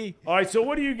might be. All right. So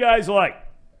what do you guys like?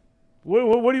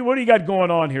 What do you got going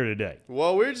on here today?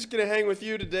 Well, we're just gonna hang with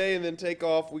you today and then take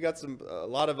off. We got a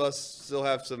lot of us still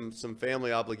have some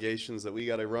family obligations that we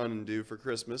got to run and do for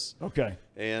Christmas. Okay.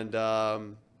 And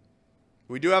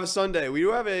we do have a Sunday. We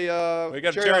do have a We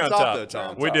got cherry on top, though,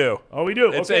 Tom. Tom. We do. Oh, we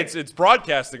do. It's, Okay. it's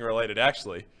broadcasting related,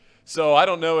 actually. So I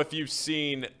don't know if you've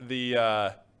seen the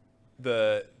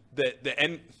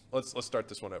end. Let's start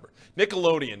this one over.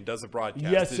 Nickelodeon does a broadcast.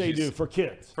 Yes, Did they you do see- for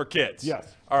kids. For kids.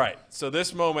 Yes. All right. So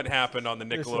this moment happened on the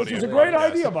Nickelodeon. Which is a great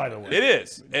broadcast. idea, by the way. It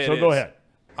is. It So go is. ahead.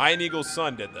 Iron Eagle's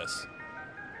son did this.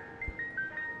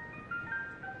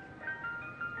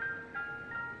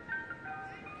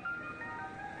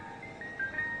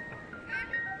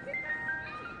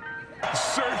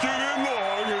 Second and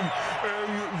long,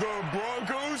 and the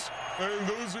Broncos, and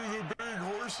those are the big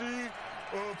horsey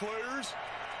players,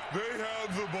 they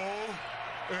have the ball,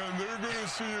 and they're going to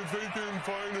see if they can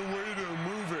find a way to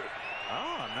move it.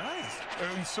 Oh, nice.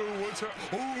 And so what's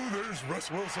happening? Oh, there's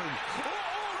Russ Wilson. Oh,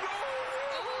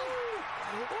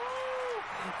 no! Oh,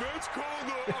 that's called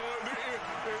an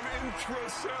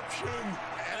interception.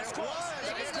 That's close.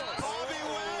 Bobby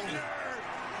Wagner.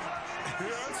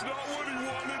 That's not what he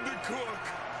wanted to cook.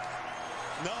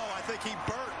 No, I think he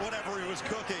burnt whatever he was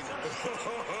cooking.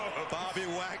 Bobby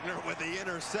Wagner with the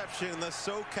interception. The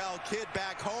SoCal kid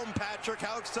back home. Patrick,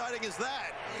 how exciting is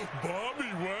that? Bobby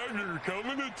Wagner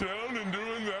coming to town and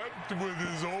doing that with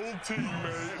his old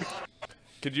teammate.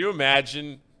 Could you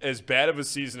imagine, as bad of a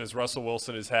season as Russell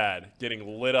Wilson has had,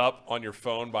 getting lit up on your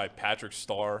phone by Patrick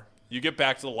Starr? You get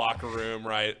back to the locker room,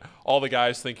 right? All the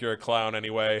guys think you're a clown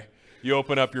anyway. You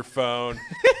open up your phone.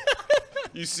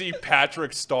 You see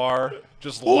Patrick Starr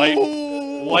just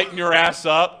lighting your ass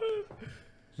up.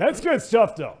 That's good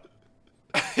stuff, though.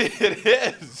 It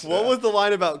is. What was the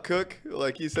line about Cook?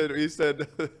 Like he said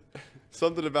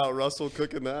something about Russell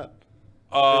cooking that.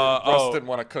 Russ didn't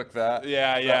want to cook that.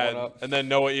 Yeah. And then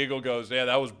Noah Eagle goes, yeah,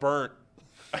 that was burnt.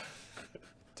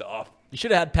 Tough. You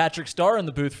should have had Patrick Starr in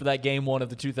the booth for that game 1 of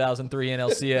the 2003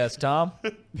 NLCS, Tom.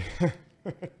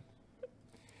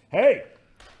 Hey,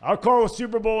 I'll call a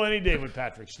Super Bowl any day with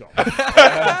Patrick Starr.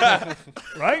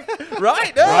 Right?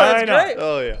 Right. No, that's great.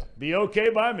 Oh, yeah. Be okay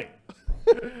by me.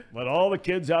 Let all the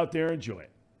kids out there enjoy it.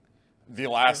 The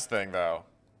last thing, though,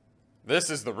 this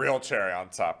is the real cherry on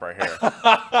top right here.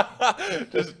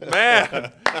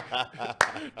 Man.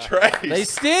 Trace. They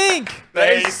stink.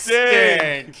 They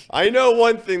stink. I know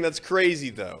one thing that's crazy,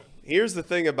 though. Here's the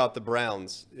thing about the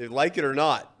Browns. Like it or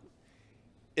not,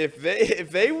 if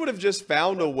they would have just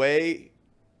found a way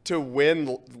to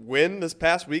win this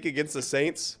past week against the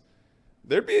Saints,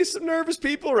 there'd be some nervous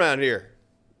people around here.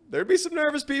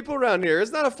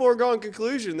 It's not a foregone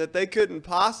conclusion that they couldn't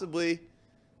possibly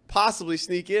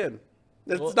sneak in.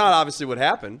 That's not obviously what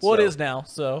happened. Well, so. it is now,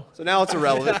 so Now it's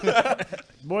irrelevant.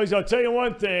 Boys, I'll tell you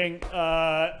one thing.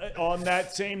 On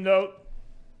that same note,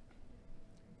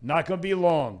 not going to be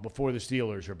long before the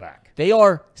Steelers are back. they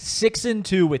are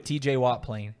 6-2 with TJ Watt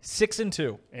playing.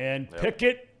 6-2. And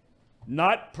Pickett,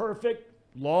 not perfect,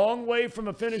 long way from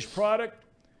a finished product.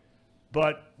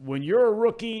 But when you're a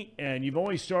rookie and you've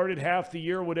only started half the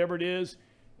year, whatever it is,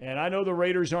 and I know the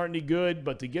Raiders aren't any good,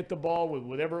 but to get the ball with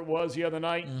whatever it was the other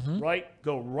night, right,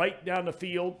 go right down the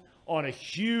field on a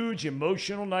huge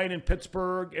emotional night in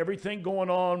Pittsburgh, everything going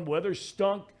on, weather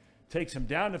stunk, takes him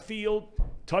down the field,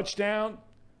 touchdown,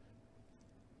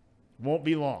 won't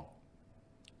be long.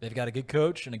 They've got a good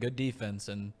coach and a good defense,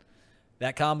 and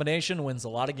that combination wins a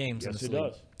lot of games in Yes, this it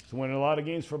league. does. It's winning a lot of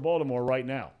games for Baltimore right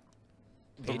now.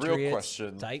 The Patriots, real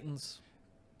question Titans.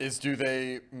 is, do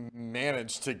they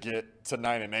manage to get to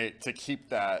 9-8 to keep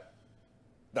that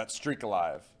streak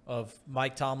alive? Of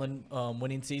Mike Tomlin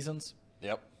winning seasons.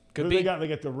 Yep. Could Who be. they got? They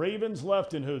got the Ravens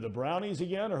left and who? The Brownies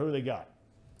again, or who they got?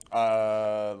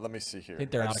 Let me see here. I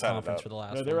think they're out of just had it conference up. for the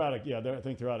last No, one. they're out of I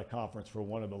think they're out of conference for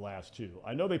one of the last two.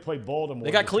 I know they played Baltimore.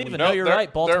 They got this Cleveland. week. No, you're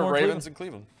right. Baltimore They're and Ravens and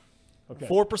Cleveland. Okay.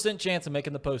 4% chance of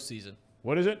making the postseason.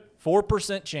 What is it?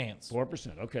 4% chance.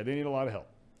 4%. Okay, they need a lot of help.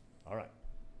 All right.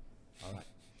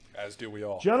 As do we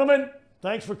all. Gentlemen,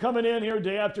 thanks for coming in here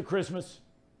day after Christmas.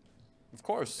 Of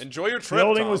course. Enjoy your The trip,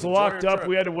 building Tom. was Enjoy locked your up. trip.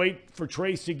 We had to wait for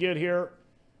Trace to get here.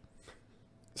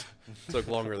 Took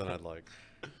longer than I'd like.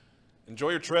 Enjoy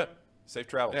your trip. Safe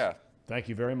travels. Yeah. Thank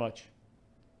you very much.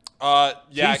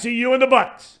 Yeah. See you in the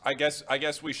Bucks. I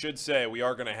guess we should say we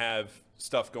are going to have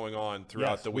stuff going on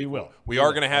throughout Yes, the week. we will. We We are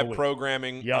will. going to have All week.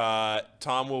 programming. Yep.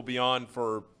 Tom will be on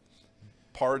for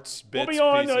parts, bits, We'll be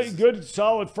on a pieces. good,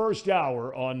 solid first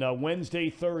hour on Wednesday,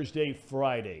 Thursday,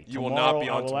 Friday. You will not be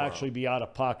on I will tomorrow. actually be out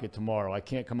of pocket tomorrow. I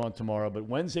can't come on tomorrow, but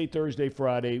Wednesday, Thursday,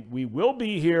 Friday, we will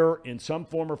be here in some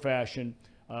form or fashion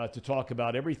to talk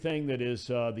about everything that is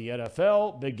the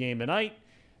NFL, big game tonight,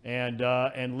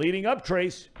 and leading up,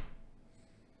 Trace.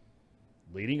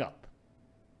 Leading up.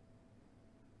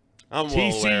 I'm well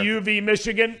TCU aware. v.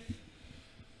 Michigan.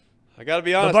 I got to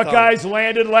be The honest. Buckeyes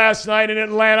landed last night in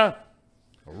Atlanta,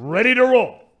 ready to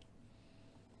roll.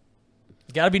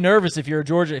 You got to be nervous if you're a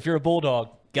Georgia, if you're a Bulldog.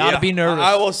 Got to be nervous.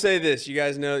 I will say this: you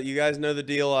guys know the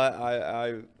deal.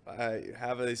 I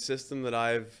have a system that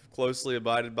I've closely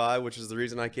abided by, which is the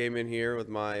reason I came in here with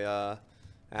my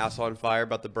ass on fire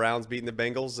about the Browns beating the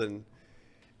Bengals, and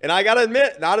I got to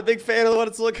admit, not a big fan of what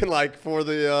it's looking like for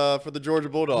the Georgia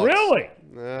Bulldogs. Really?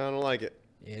 No, I don't like it.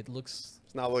 It looks.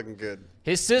 It's not looking good.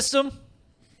 His system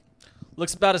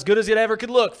looks about as good as it ever could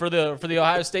look for the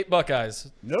Ohio State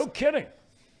Buckeyes. No kidding.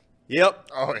 Yep.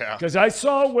 Oh, yeah. Because I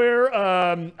saw where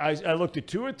I looked at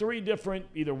 2 or 3 different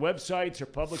either websites or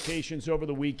publications over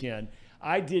the weekend.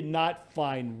 I did not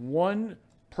find one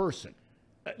person,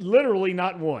 literally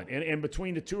not one. And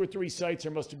between the 2 or 3 sites,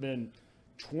 there must have been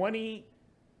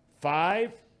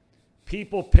 25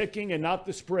 people picking, and not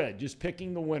the spread, just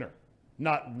picking the winner.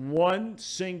 Not one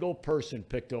single person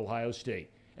picked Ohio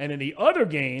State. And in the other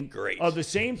game of the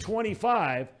same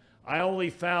 25, I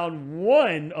only found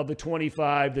one of the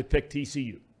 25 that picked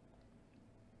TCU.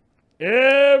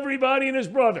 Everybody and his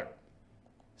brother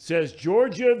says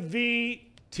Georgia v.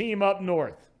 team up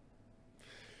north.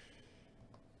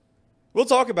 We'll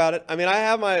talk about it. I mean, I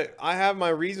have my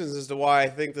reasons as to why I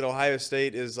think that Ohio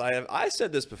State is. I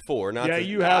said this before.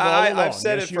 You have all along. I've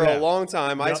said Yes, it you for a have. long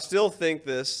time. Yep. I still think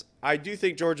this. I do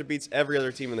think Georgia beats every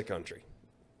other team in the country.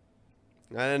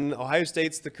 And Ohio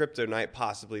State's the kryptonite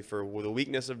possibly for the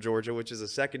weakness of Georgia, which is a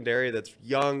secondary that's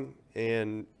young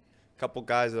and a couple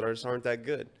guys that just aren't that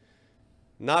good.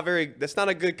 That's not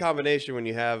a good combination when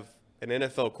you have an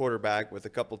NFL quarterback with a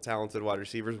couple talented wide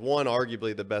receivers, one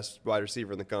arguably the best wide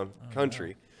receiver in the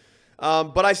country.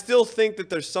 But I still think that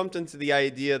there's something to the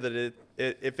idea that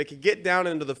if it could get down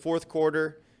into the fourth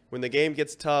quarter when the game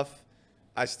gets tough,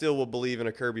 I still will believe in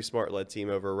a Kirby Smart-led team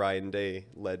over a Ryan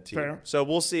Day-led team. Fair. So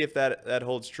we'll see if that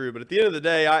holds true. But at the end of the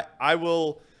day, I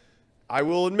will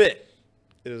admit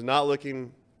it is not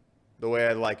looking the way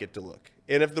I'd like it to look.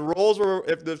 And if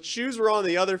the shoes were on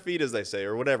the other feet, as they say,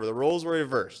 or whatever, the roles were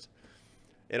reversed,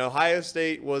 and Ohio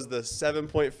State was the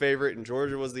 7-point favorite and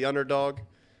Georgia was the underdog,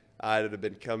 I'd have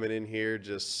been coming in here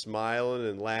just smiling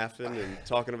and laughing and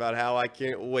talking about how I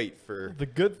can't wait for the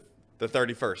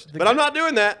 31st. But I'm not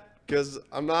doing that because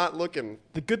I'm not looking.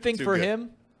 The good thing too for good. him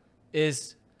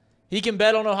is he can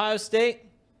bet on Ohio State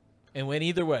and win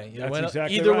either way. That's Win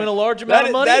exactly either right. win a large amount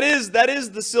of money. That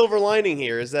is the silver lining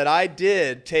here, is that I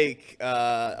did take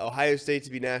Ohio State to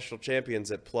be national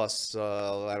champions at plus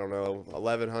I don't know,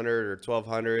 1,100 or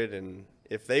 1,200, and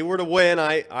if they were to win,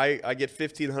 I get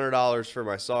 $1,500 for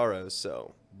my sorrows.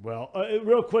 So Well,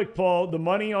 real quick, Paul, the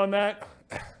money on that,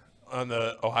 On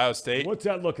the Ohio State, what's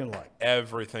that looking like?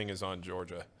 everything is on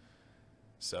Georgia.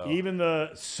 So Even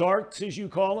the Sarks, as you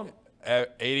call them?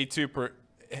 82%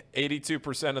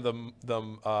 of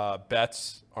the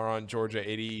bets are on Georgia.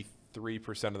 83%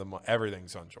 of them,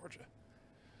 everything's on Georgia.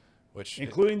 Which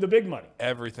Including the big money.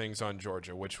 everything's on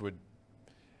Georgia, which would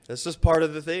that's just part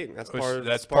of the thing. That's part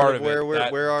of it.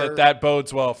 where our that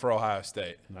bodes well for Ohio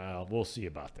State. Well, we'll see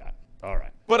about that. All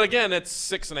right. But again, it's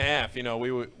 6.5. You know,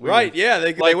 we right. Yeah,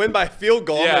 they win by field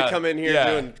goal. Yeah, and they come in here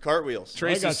doing cartwheels.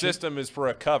 Trace's system is for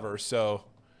a cover, so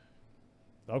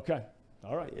Okay.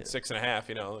 All right. 6.5.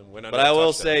 You know, and win But I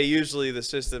will say, usually the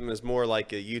system is more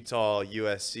like a Utah,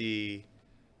 USC,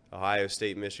 Ohio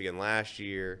State, Michigan last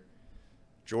year,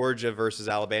 Georgia versus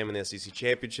Alabama in the SEC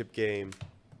championship game.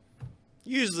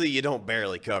 Usually you don't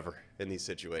barely cover in these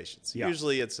situations. Yeah.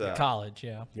 Usually it's college,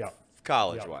 yeah. Yeah.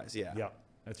 college-wise, yeah. Yeah.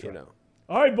 That's right. You know.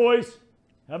 All right, boys.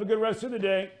 Have a good rest of the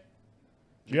day.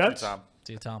 Gents, Tom.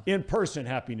 See you, Tom. in person,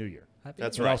 Happy New Year.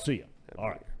 That's And right. I'll see you. All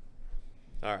right.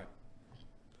 All right.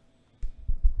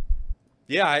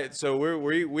 Yeah, so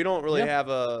we don't really have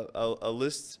a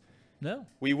list. No.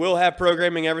 We will have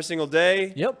programming every single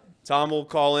day. Yep. Tom will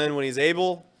call in when he's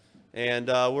able, and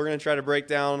we're going to try to break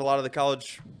down a lot of the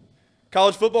college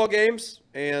football games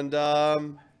and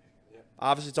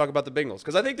obviously talk about the Bengals,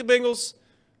 because I think the Bengals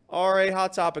are a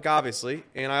hot topic, obviously,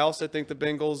 and I also think the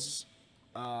Bengals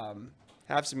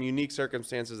have some unique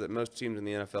circumstances that most teams in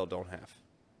the NFL don't have.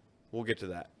 We'll get to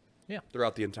that. Yeah.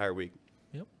 Throughout the entire week.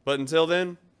 Yep. But until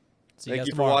then, See you Thank guys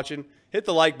you for tomorrow. watching. Hit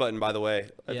the like button, by the way.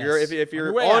 If Yes. you're On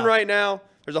your way on out. right now,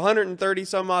 there's 130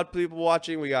 some odd people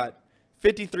watching. We got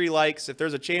 53 likes. If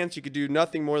there's a chance, you could do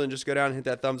nothing more than just go down and hit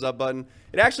that thumbs up button.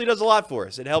 It actually does a lot for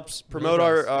us. It helps promote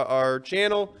our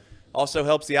channel. Also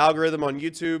helps the algorithm on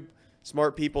YouTube.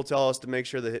 Smart people tell us to make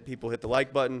sure that people hit the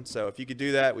like button. So if you could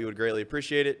do that, we would greatly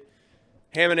appreciate it.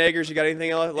 Ham and Eggers, you got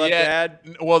anything else left to add?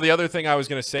 Well, the other thing I was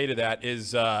going to say to that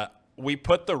is we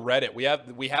put the Reddit. We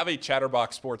have a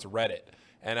Chatterbox Sports Reddit,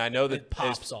 and I know that It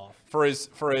pops off. for as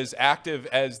active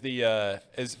as the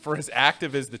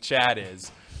chat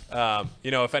is.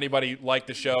 If anybody liked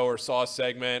the show or saw a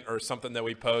segment or something that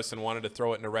we post and wanted to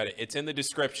throw it into Reddit, it's in the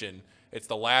description. It's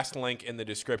the last link in the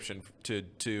description to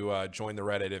join the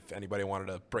Reddit if anybody wanted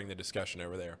to bring the discussion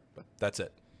over there. But that's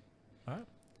it. All right.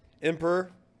 Emperor,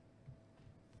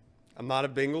 I'm not a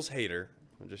Bengals hater.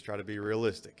 I'm just trying to be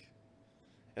realistic.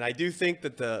 And I do think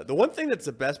that the one thing that's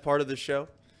the best part of this show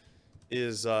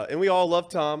is, and we all love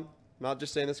Thom. I'm not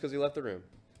just saying this because he left the room,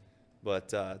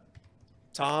 but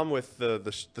Thom with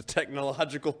the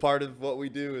technological part of what we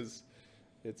do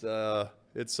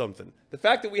it's something. The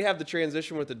fact that we have the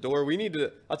transition with the door,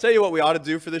 I'll tell you what we ought to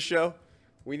do for this show.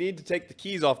 We need to take the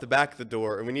keys off the back of the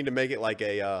door, and we need to make it like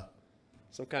a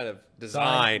some kind of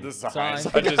design. Sign.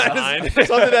 Something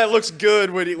that looks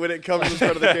good when it comes in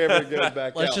front of the camera and goes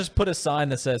back Let's out. just put a sign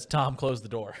that says "Tom, close the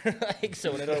door."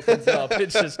 So when it opens up,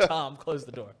 it's just "Tom, close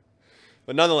the door."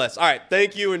 But nonetheless, all right.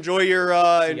 Thank you. Enjoy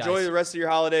guys. the rest of your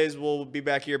holidays. We'll be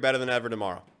back here better than ever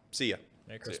tomorrow. See ya.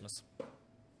 Merry Christmas.